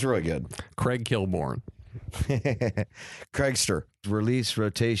 he's really good. Craig Kilborn. Craigster. Release,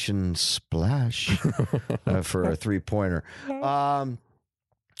 rotation, splash for a three-pointer.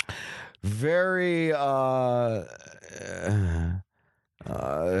 Very, how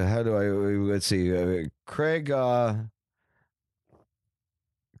do I, let's see. Craig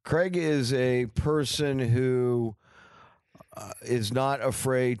is a person who is not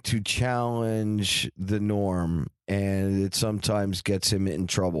afraid to challenge the norm, and it sometimes gets him in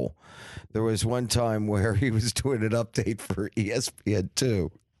trouble. There was one time where he was doing an update for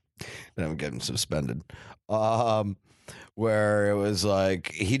ESPN2, and I'm getting suspended, where it was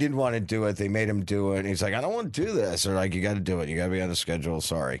like he didn't want to do it. They made him do it, and he's like, I don't want to do this. They're like, you got to do it. You got to be on the schedule.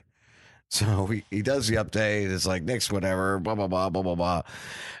 Sorry. So he does the update. It's like, Knicks, whatever, blah, blah, blah, blah, blah, blah.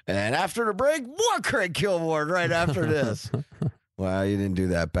 And after the break, more Craig Kilborn right after this. Well, you didn't do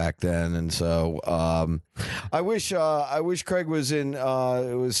that back then. And so I wish Craig was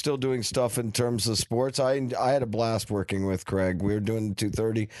still doing stuff in terms of sports. I had a blast working with Craig. We were doing the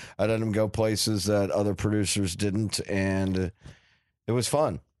 2:30. I let him go places that other producers didn't, and it was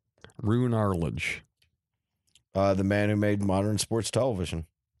fun. Rune Arledge. The man who made modern sports television.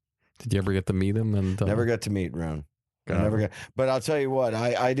 Did you ever get to meet him? And never got to meet Rune. But I'll tell you what,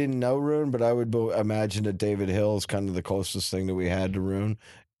 I didn't know Rune, but I would imagine that David Hill is kind of the closest thing that we had to Rune.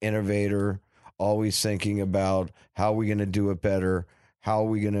 Innovator, always thinking about how are we going to do it better, how are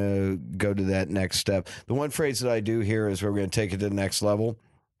we going to go to that next step. The one phrase that I do hear is we're going to take it to the next level.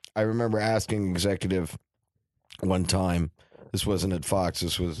 I remember asking an executive one time, this wasn't at Fox,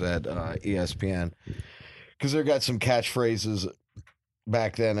 this was at ESPN, because they got some catchphrases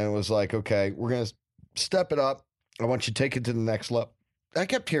back then, and it was like, okay, we're going to step it up. I want you to take it to the next level. I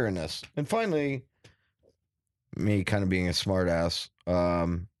kept hearing this. And finally, me kind of being a smart ass, I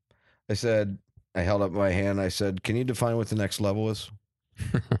held up my hand. I said, can you define what the next level is?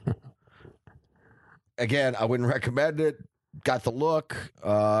 Again, I wouldn't recommend it. Got the look.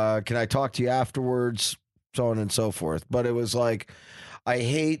 Can I talk to you afterwards? So on and so forth. But it was like, I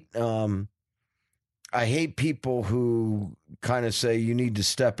hate people who kind of say you need to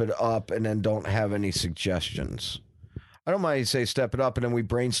step it up and then don't have any suggestions. I don't mind you say step it up and then we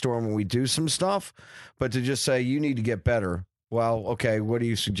brainstorm and we do some stuff, but to just say you need to get better. Well, okay, what do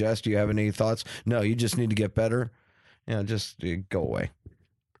you suggest? Do you have any thoughts? No, you just need to get better. Just go away.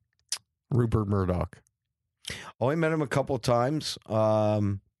 Rupert Murdoch. I met him a couple of times.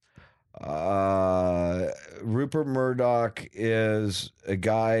 Rupert Murdoch is a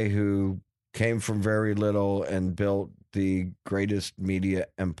guy who came from very little and built the greatest media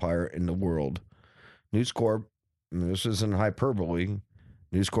empire in the world. News Corp, this isn't hyperbole,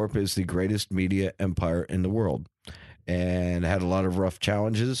 News Corp is the greatest media empire in the world and had a lot of rough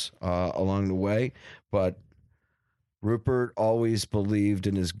challenges along the way, but Rupert always believed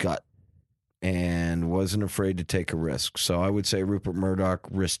in his gut and wasn't afraid to take a risk. So I would say Rupert Murdoch,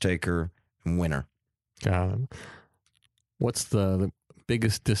 risk taker and winner. Got it. What's the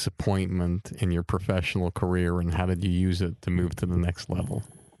biggest disappointment in your professional career, and how did you use it to move to the next level?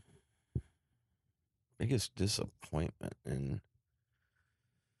 Biggest disappointment in...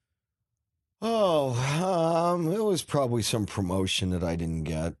 It was probably some promotion that I didn't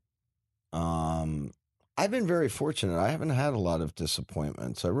get. I've been very fortunate. I haven't had a lot of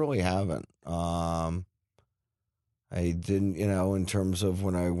disappointments. I really haven't. I didn't, in terms of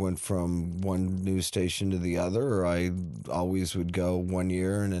when I went from one news station to the other, I always would go 1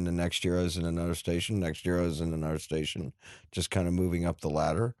 year and then the next year I was in another station. Next year I was in another station, just kind of moving up the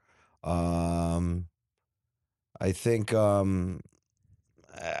ladder. I think, I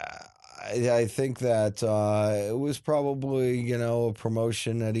think that it was probably, a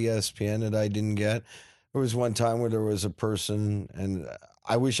promotion at ESPN that I didn't get. There was one time where there was a person, and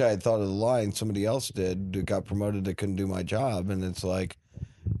I wish I had thought of the line, somebody else did, who got promoted that couldn't do my job. And it's like,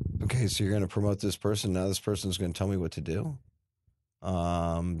 okay, so you're going to promote this person. Now this person's going to tell me what to do.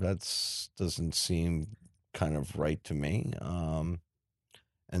 That doesn't seem kind of right to me.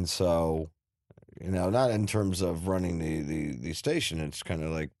 And so, not in terms of running the station. It's kind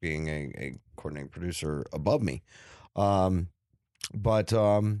of like being a coordinating producer above me. But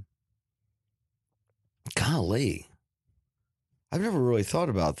golly, I've never really thought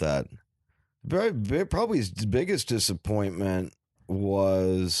about that. Probably his biggest disappointment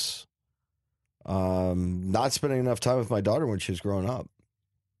was not spending enough time with my daughter when she was growing up.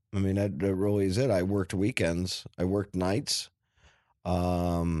 I mean, that really is it. I worked weekends. I worked nights.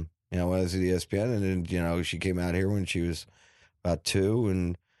 When I was at ESPN, and then, she came out here when she was about 2.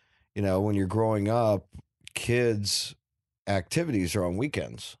 And, when you're growing up, kids' activities are on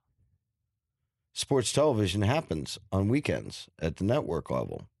weekends. Sports television happens on weekends at the network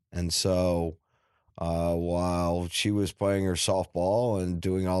level. And so while she was playing her softball and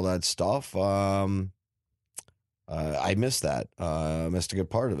doing all that stuff, I missed that. I missed a good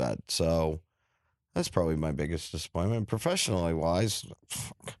part of that. So that's probably my biggest disappointment. Professionally wise,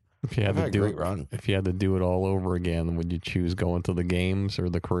 if you had I've to do had a it, great run. If you had to do it all over again, would you choose going to the games or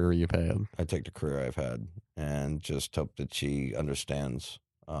the career you've had? I take the career I've had and just hope that she understands.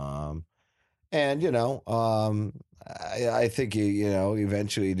 And, I think,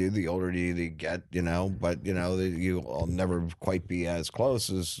 eventually you do, the older you get, but, you'll never quite be as close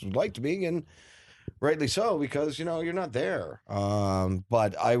as you'd like to be. And rightly so, because, you're not there.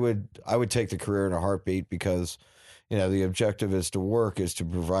 But I would take the career in a heartbeat because, the objective is to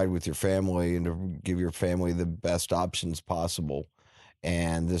provide with your family and to give your family the best options possible.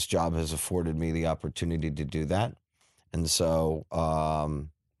 And this job has afforded me the opportunity to do that. And so,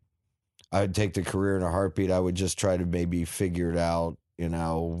 I would take the career in a heartbeat. I would just try to maybe figure it out,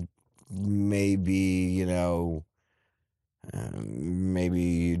 maybe you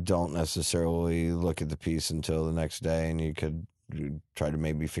don't necessarily look at the piece until the next day, and you could try to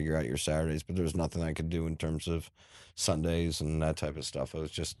maybe figure out your Saturdays, but there's nothing I could do in terms of Sundays and that type of stuff. It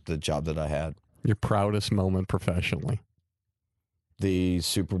was just the job that I had. Your proudest moment professionally? The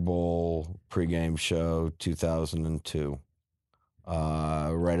Super Bowl pregame show, 2002.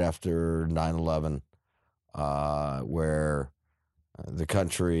 Right after 9/11, where the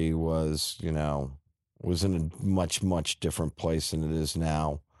country was in a much, much different place than it is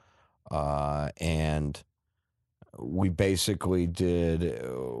now. And we basically did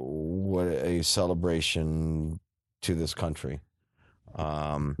a celebration to this country.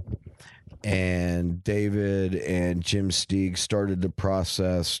 And David and Jim Steig started the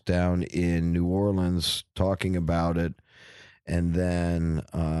process down in New Orleans, talking about it. And then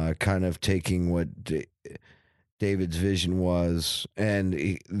kind of taking what David's vision was. And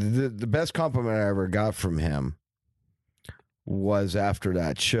the best compliment I ever got from him was after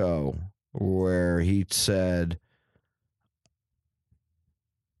that show, where he said,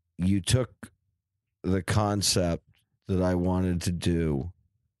 "You took the concept that I wanted to do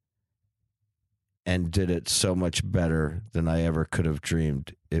and did it so much better than I ever could have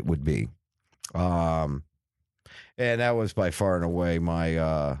dreamed it would be." And that was by far and away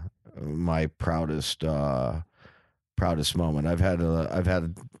my my proudest moment. I've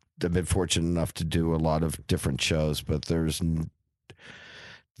been fortunate enough to do a lot of different shows, but there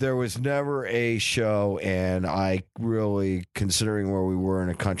was never a show, and I really, considering where we were in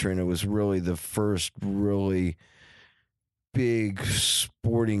a country, and it was really the first really big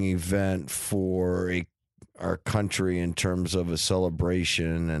sporting event for our country in terms of a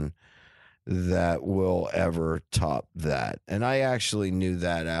celebration, and that will ever top that. And I actually knew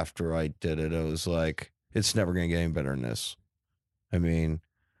that after I did it. I was like, it's never going to get any better than this. I mean,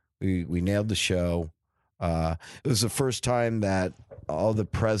 we nailed the show. It was the first time that all the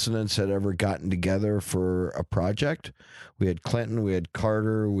presidents had ever gotten together for a project. We had Clinton, we had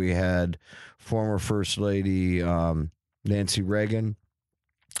Carter, we had former First Lady Nancy Reagan,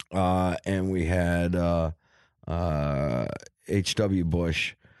 and we had H.W.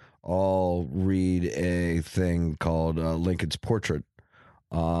 Bush all read a thing called Lincoln's Portrait.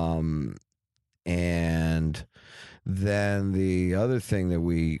 And then the other thing that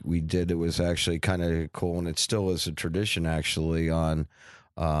we did that was actually kind of cool, and it still is a tradition actually on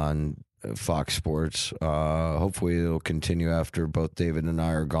Fox Sports. Hopefully it'll continue after both David and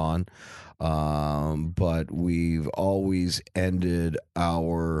I are gone. But we've always ended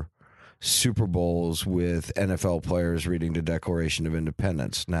our Super Bowls with NFL players reading the Declaration of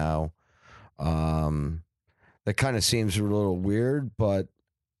Independence. Now, that kind of seems a little weird, but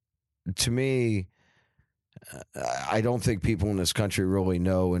to me, I don't think people in this country really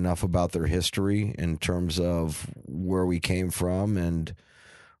know enough about their history in terms of where we came from and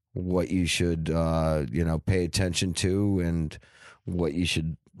what you should, pay attention to and what you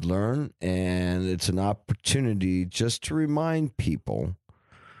should learn. And it's an opportunity just to remind people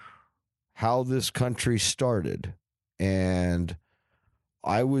how this country started. And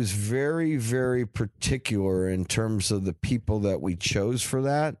I was very, very particular in terms of the people that we chose for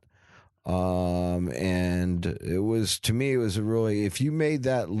that. And it was, to me, it was a really, if you made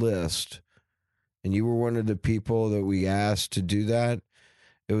that list and you were one of the people that we asked to do that,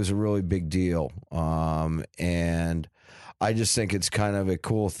 it was a really big deal. And I just think it's kind of a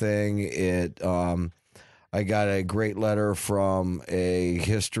cool thing. I got a great letter from a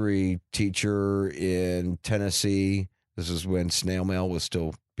history teacher in Tennessee. This is when snail mail was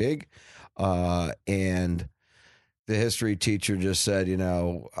still big. And the history teacher just said,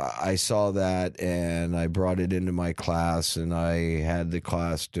 I saw that and I brought it into my class and I had the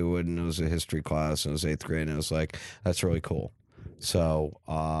class do it, and it was a history class and it was 8th grade, and it was like, that's really cool. So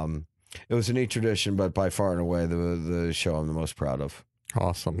it was a neat tradition, but by far and away the show I'm the most proud of.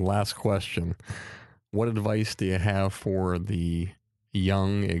 Awesome. Last question. What advice do you have for the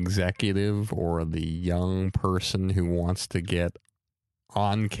young executive or the young person who wants to get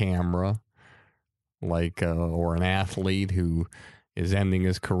on camera, like or an athlete who is ending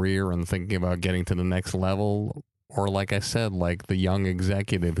his career and thinking about getting to the next level, or like I said, like the young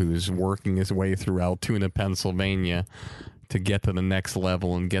executive who's working his way through Altoona, Pennsylvania to get to the next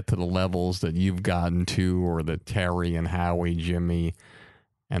level and get to the levels that you've gotten to, or that Terry and Howie, Jimmy,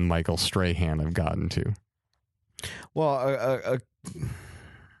 and Michael Strahan have gotten to? Well, a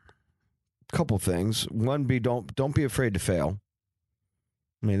couple things. One, don't be afraid to fail.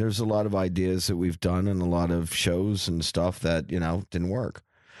 I mean, there's a lot of ideas that we've done and a lot of shows and stuff that, didn't work.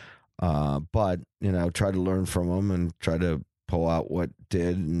 But, try to learn from them and try to pull out what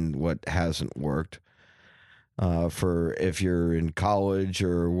did and what hasn't worked. For if you're in college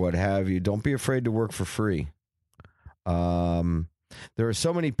or what have you, don't be afraid to work for free. There are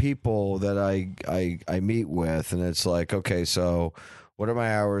so many people that I meet with, and it's like, okay, so what are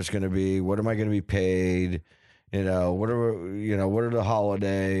my hours going to be? What am I going to be paid? What are the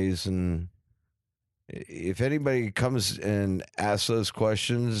holidays? And if anybody comes and asks those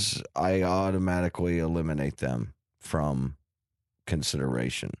questions, I automatically eliminate them from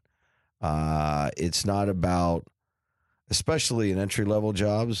consideration. It's not about, especially in entry-level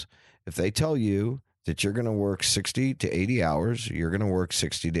jobs, if they tell you that you're going to work 60 to 80 hours, you're going to work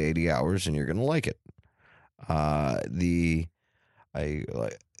 60 to 80 hours, and you're going to like it.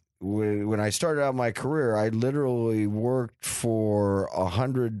 When I started out my career, I literally worked for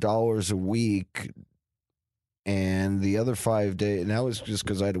 $100 a week, and the other 5 days, and that was just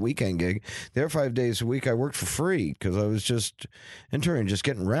because I had a weekend gig. The other 5 days a week, I worked for free because I was just interning, just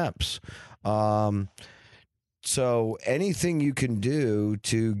getting reps. So anything you can do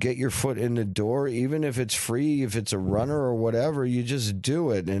to get your foot in the door, even if it's free, if it's a runner or whatever, you just do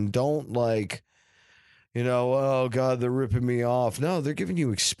it, and don't oh God, they're ripping me off. No, they're giving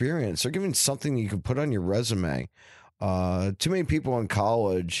you experience. They're giving something you can put on your resume. Too many people in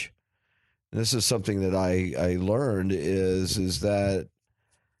college, this is something that I learned, is that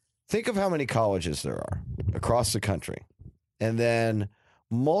think of how many colleges there are across the country, and then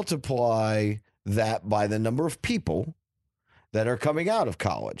multiply that by the number of people that are coming out of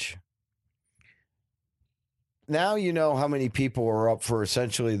college. Now you know how many people are up for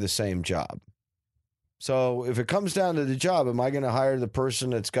essentially the same job. So if it comes down to the job, am I going to hire the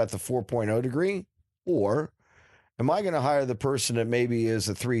person that's got the 4.0 degree? Or am I going to hire the person that maybe is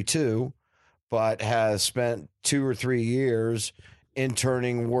a 3.2, but has spent 2 or 3 years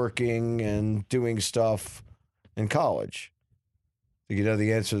interning, working, and doing stuff in college?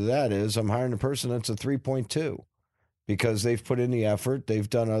 The answer to that is I'm hiring a person that's a 3.2 because they've put in the effort. They've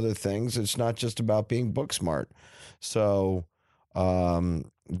done other things. It's not just about being book smart. So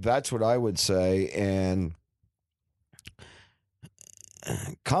that's what I would say. And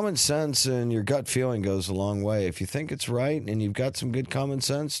common sense and your gut feeling goes a long way. If you think it's right and you've got some good common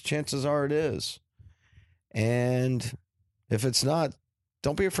sense, chances are it is. And if it's not,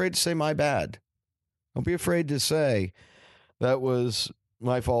 don't be afraid to say my bad. Don't be afraid to say that was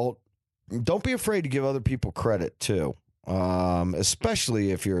my fault. Don't be afraid to give other people credit too,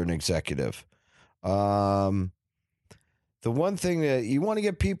 especially if you're an executive. The one thing that you want to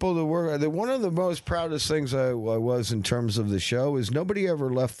get people to work, one of the most proudest things I was in terms of the show is nobody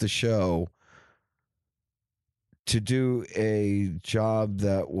ever left the show to do a job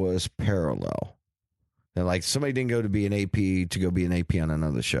that was parallel. And like somebody didn't go to be an AP to go be an AP on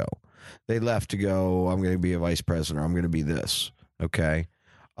another show. They left to go, I'm going to be a vice president. Or I'm going to be this. Okay.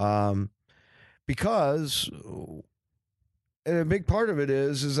 Because and a big part of it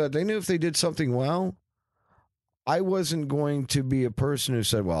is that they knew if they did something well, I wasn't going to be a person who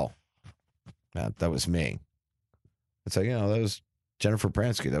said, well, that was me. It's like, that was Jennifer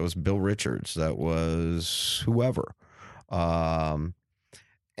Pransky. That was Bill Richards. That was whoever. And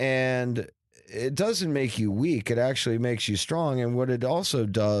it doesn't make you weak. It actually makes you strong. And what it also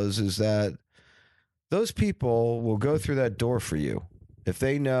does is that those people will go through that door for you. If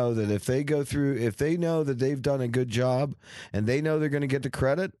they know that if they know that they've done a good job and they know they're going to get the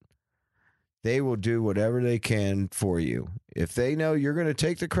credit, they will do whatever they can for you. If they know you're going to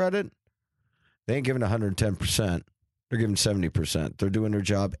take the credit, they ain't giving 110%. They're giving 70%. They're doing their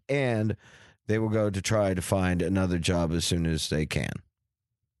job, and they will go to try to find another job as soon as they can.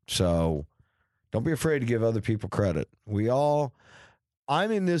 So don't be afraid to give other people credit.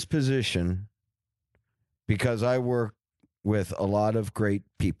 I'm in this position because I work with a lot of great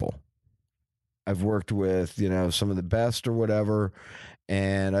people. I've worked with, some of the best or whatever,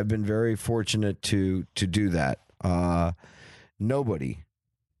 and I've been very fortunate to do that. Nobody,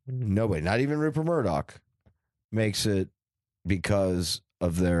 not even Rupert Murdoch, makes it because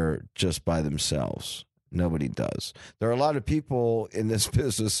of their just by themselves. Nobody does. There are a lot of people in this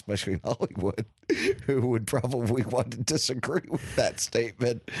business, especially in Hollywood, who would probably want to disagree with that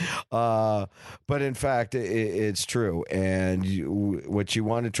statement. But in fact, it's true. And what you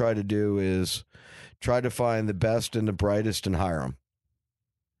want to try to do is try to find the best and the brightest and hire them.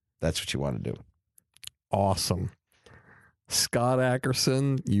 That's what you want to do. Awesome. Scott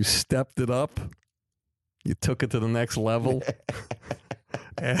Ackerson, you stepped it up. You took it to the next level.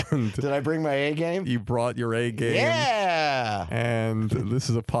 And did I bring my A game? You brought your A game. Yeah. And this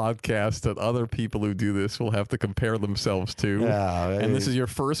is a podcast that other people who do this will have to compare themselves to. Yeah. And this is your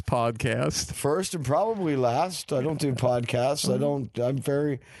first podcast. First and probably last. I don't do podcasts.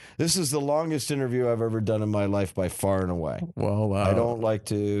 This is the longest interview I've ever done in my life by far and away. Well, I don't like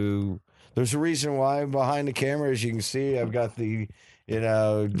to. There's a reason why I'm behind the camera. As you can see, I've got the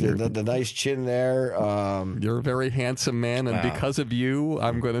nice chin there. You're a very handsome man, and because of you,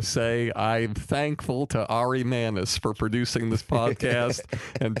 I'm going to say I'm thankful to Ari Manis for producing this podcast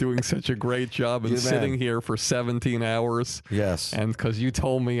and doing such a great job and sitting here for 17 hours. Yes. And because you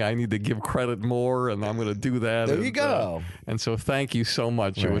told me I need to give credit more, and I'm going to do that. There you go. And so thank you so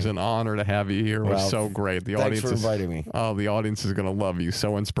much. Right. It was an honor to have you here. It was so great. Thanks for inviting me. Oh, the audience is going to love you.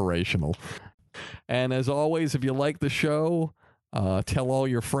 So inspirational. And as always, if you like the show, tell all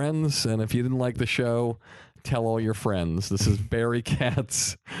your friends, and if you didn't like the show, tell all your friends. This is Barry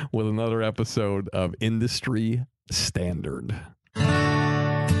Katz with another episode of Industry Standard.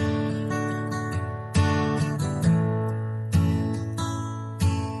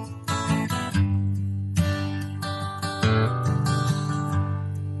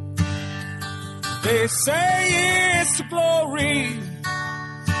 They say it's the glory,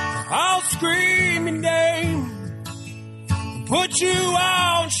 I'll scream your name. Put you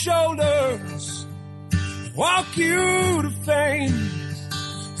on shoulders, walk you to fame.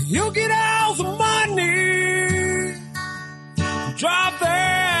 You'll get all the money, drive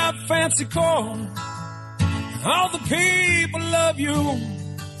that fancy car. All the people love you,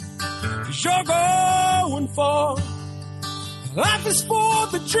 'cause you're going far. Life is for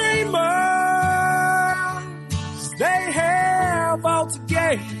the dreamers, they have all to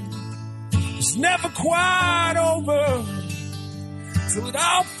gain. It's never quite over till it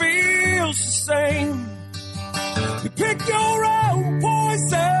all feels the same. You pick your own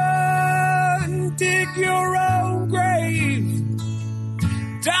poison, dig your own grave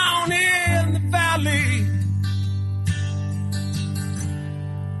down in the valley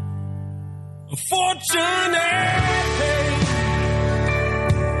of fortune and pain.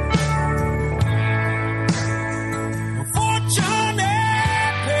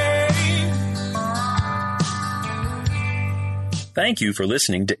 Thank you for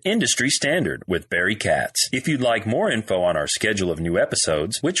listening to Industry Standard with Barry Katz. If you'd like more info on our schedule of new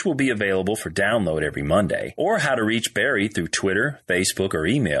episodes, which will be available for download every Monday, or how to reach Barry through Twitter, Facebook, or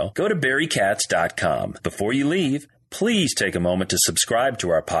email, go to barrykatz.com. Before you leave, please take a moment to subscribe to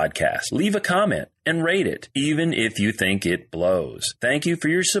our podcast, leave a comment, and rate it, even if you think it blows. Thank you for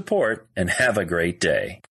your support, and have a great day.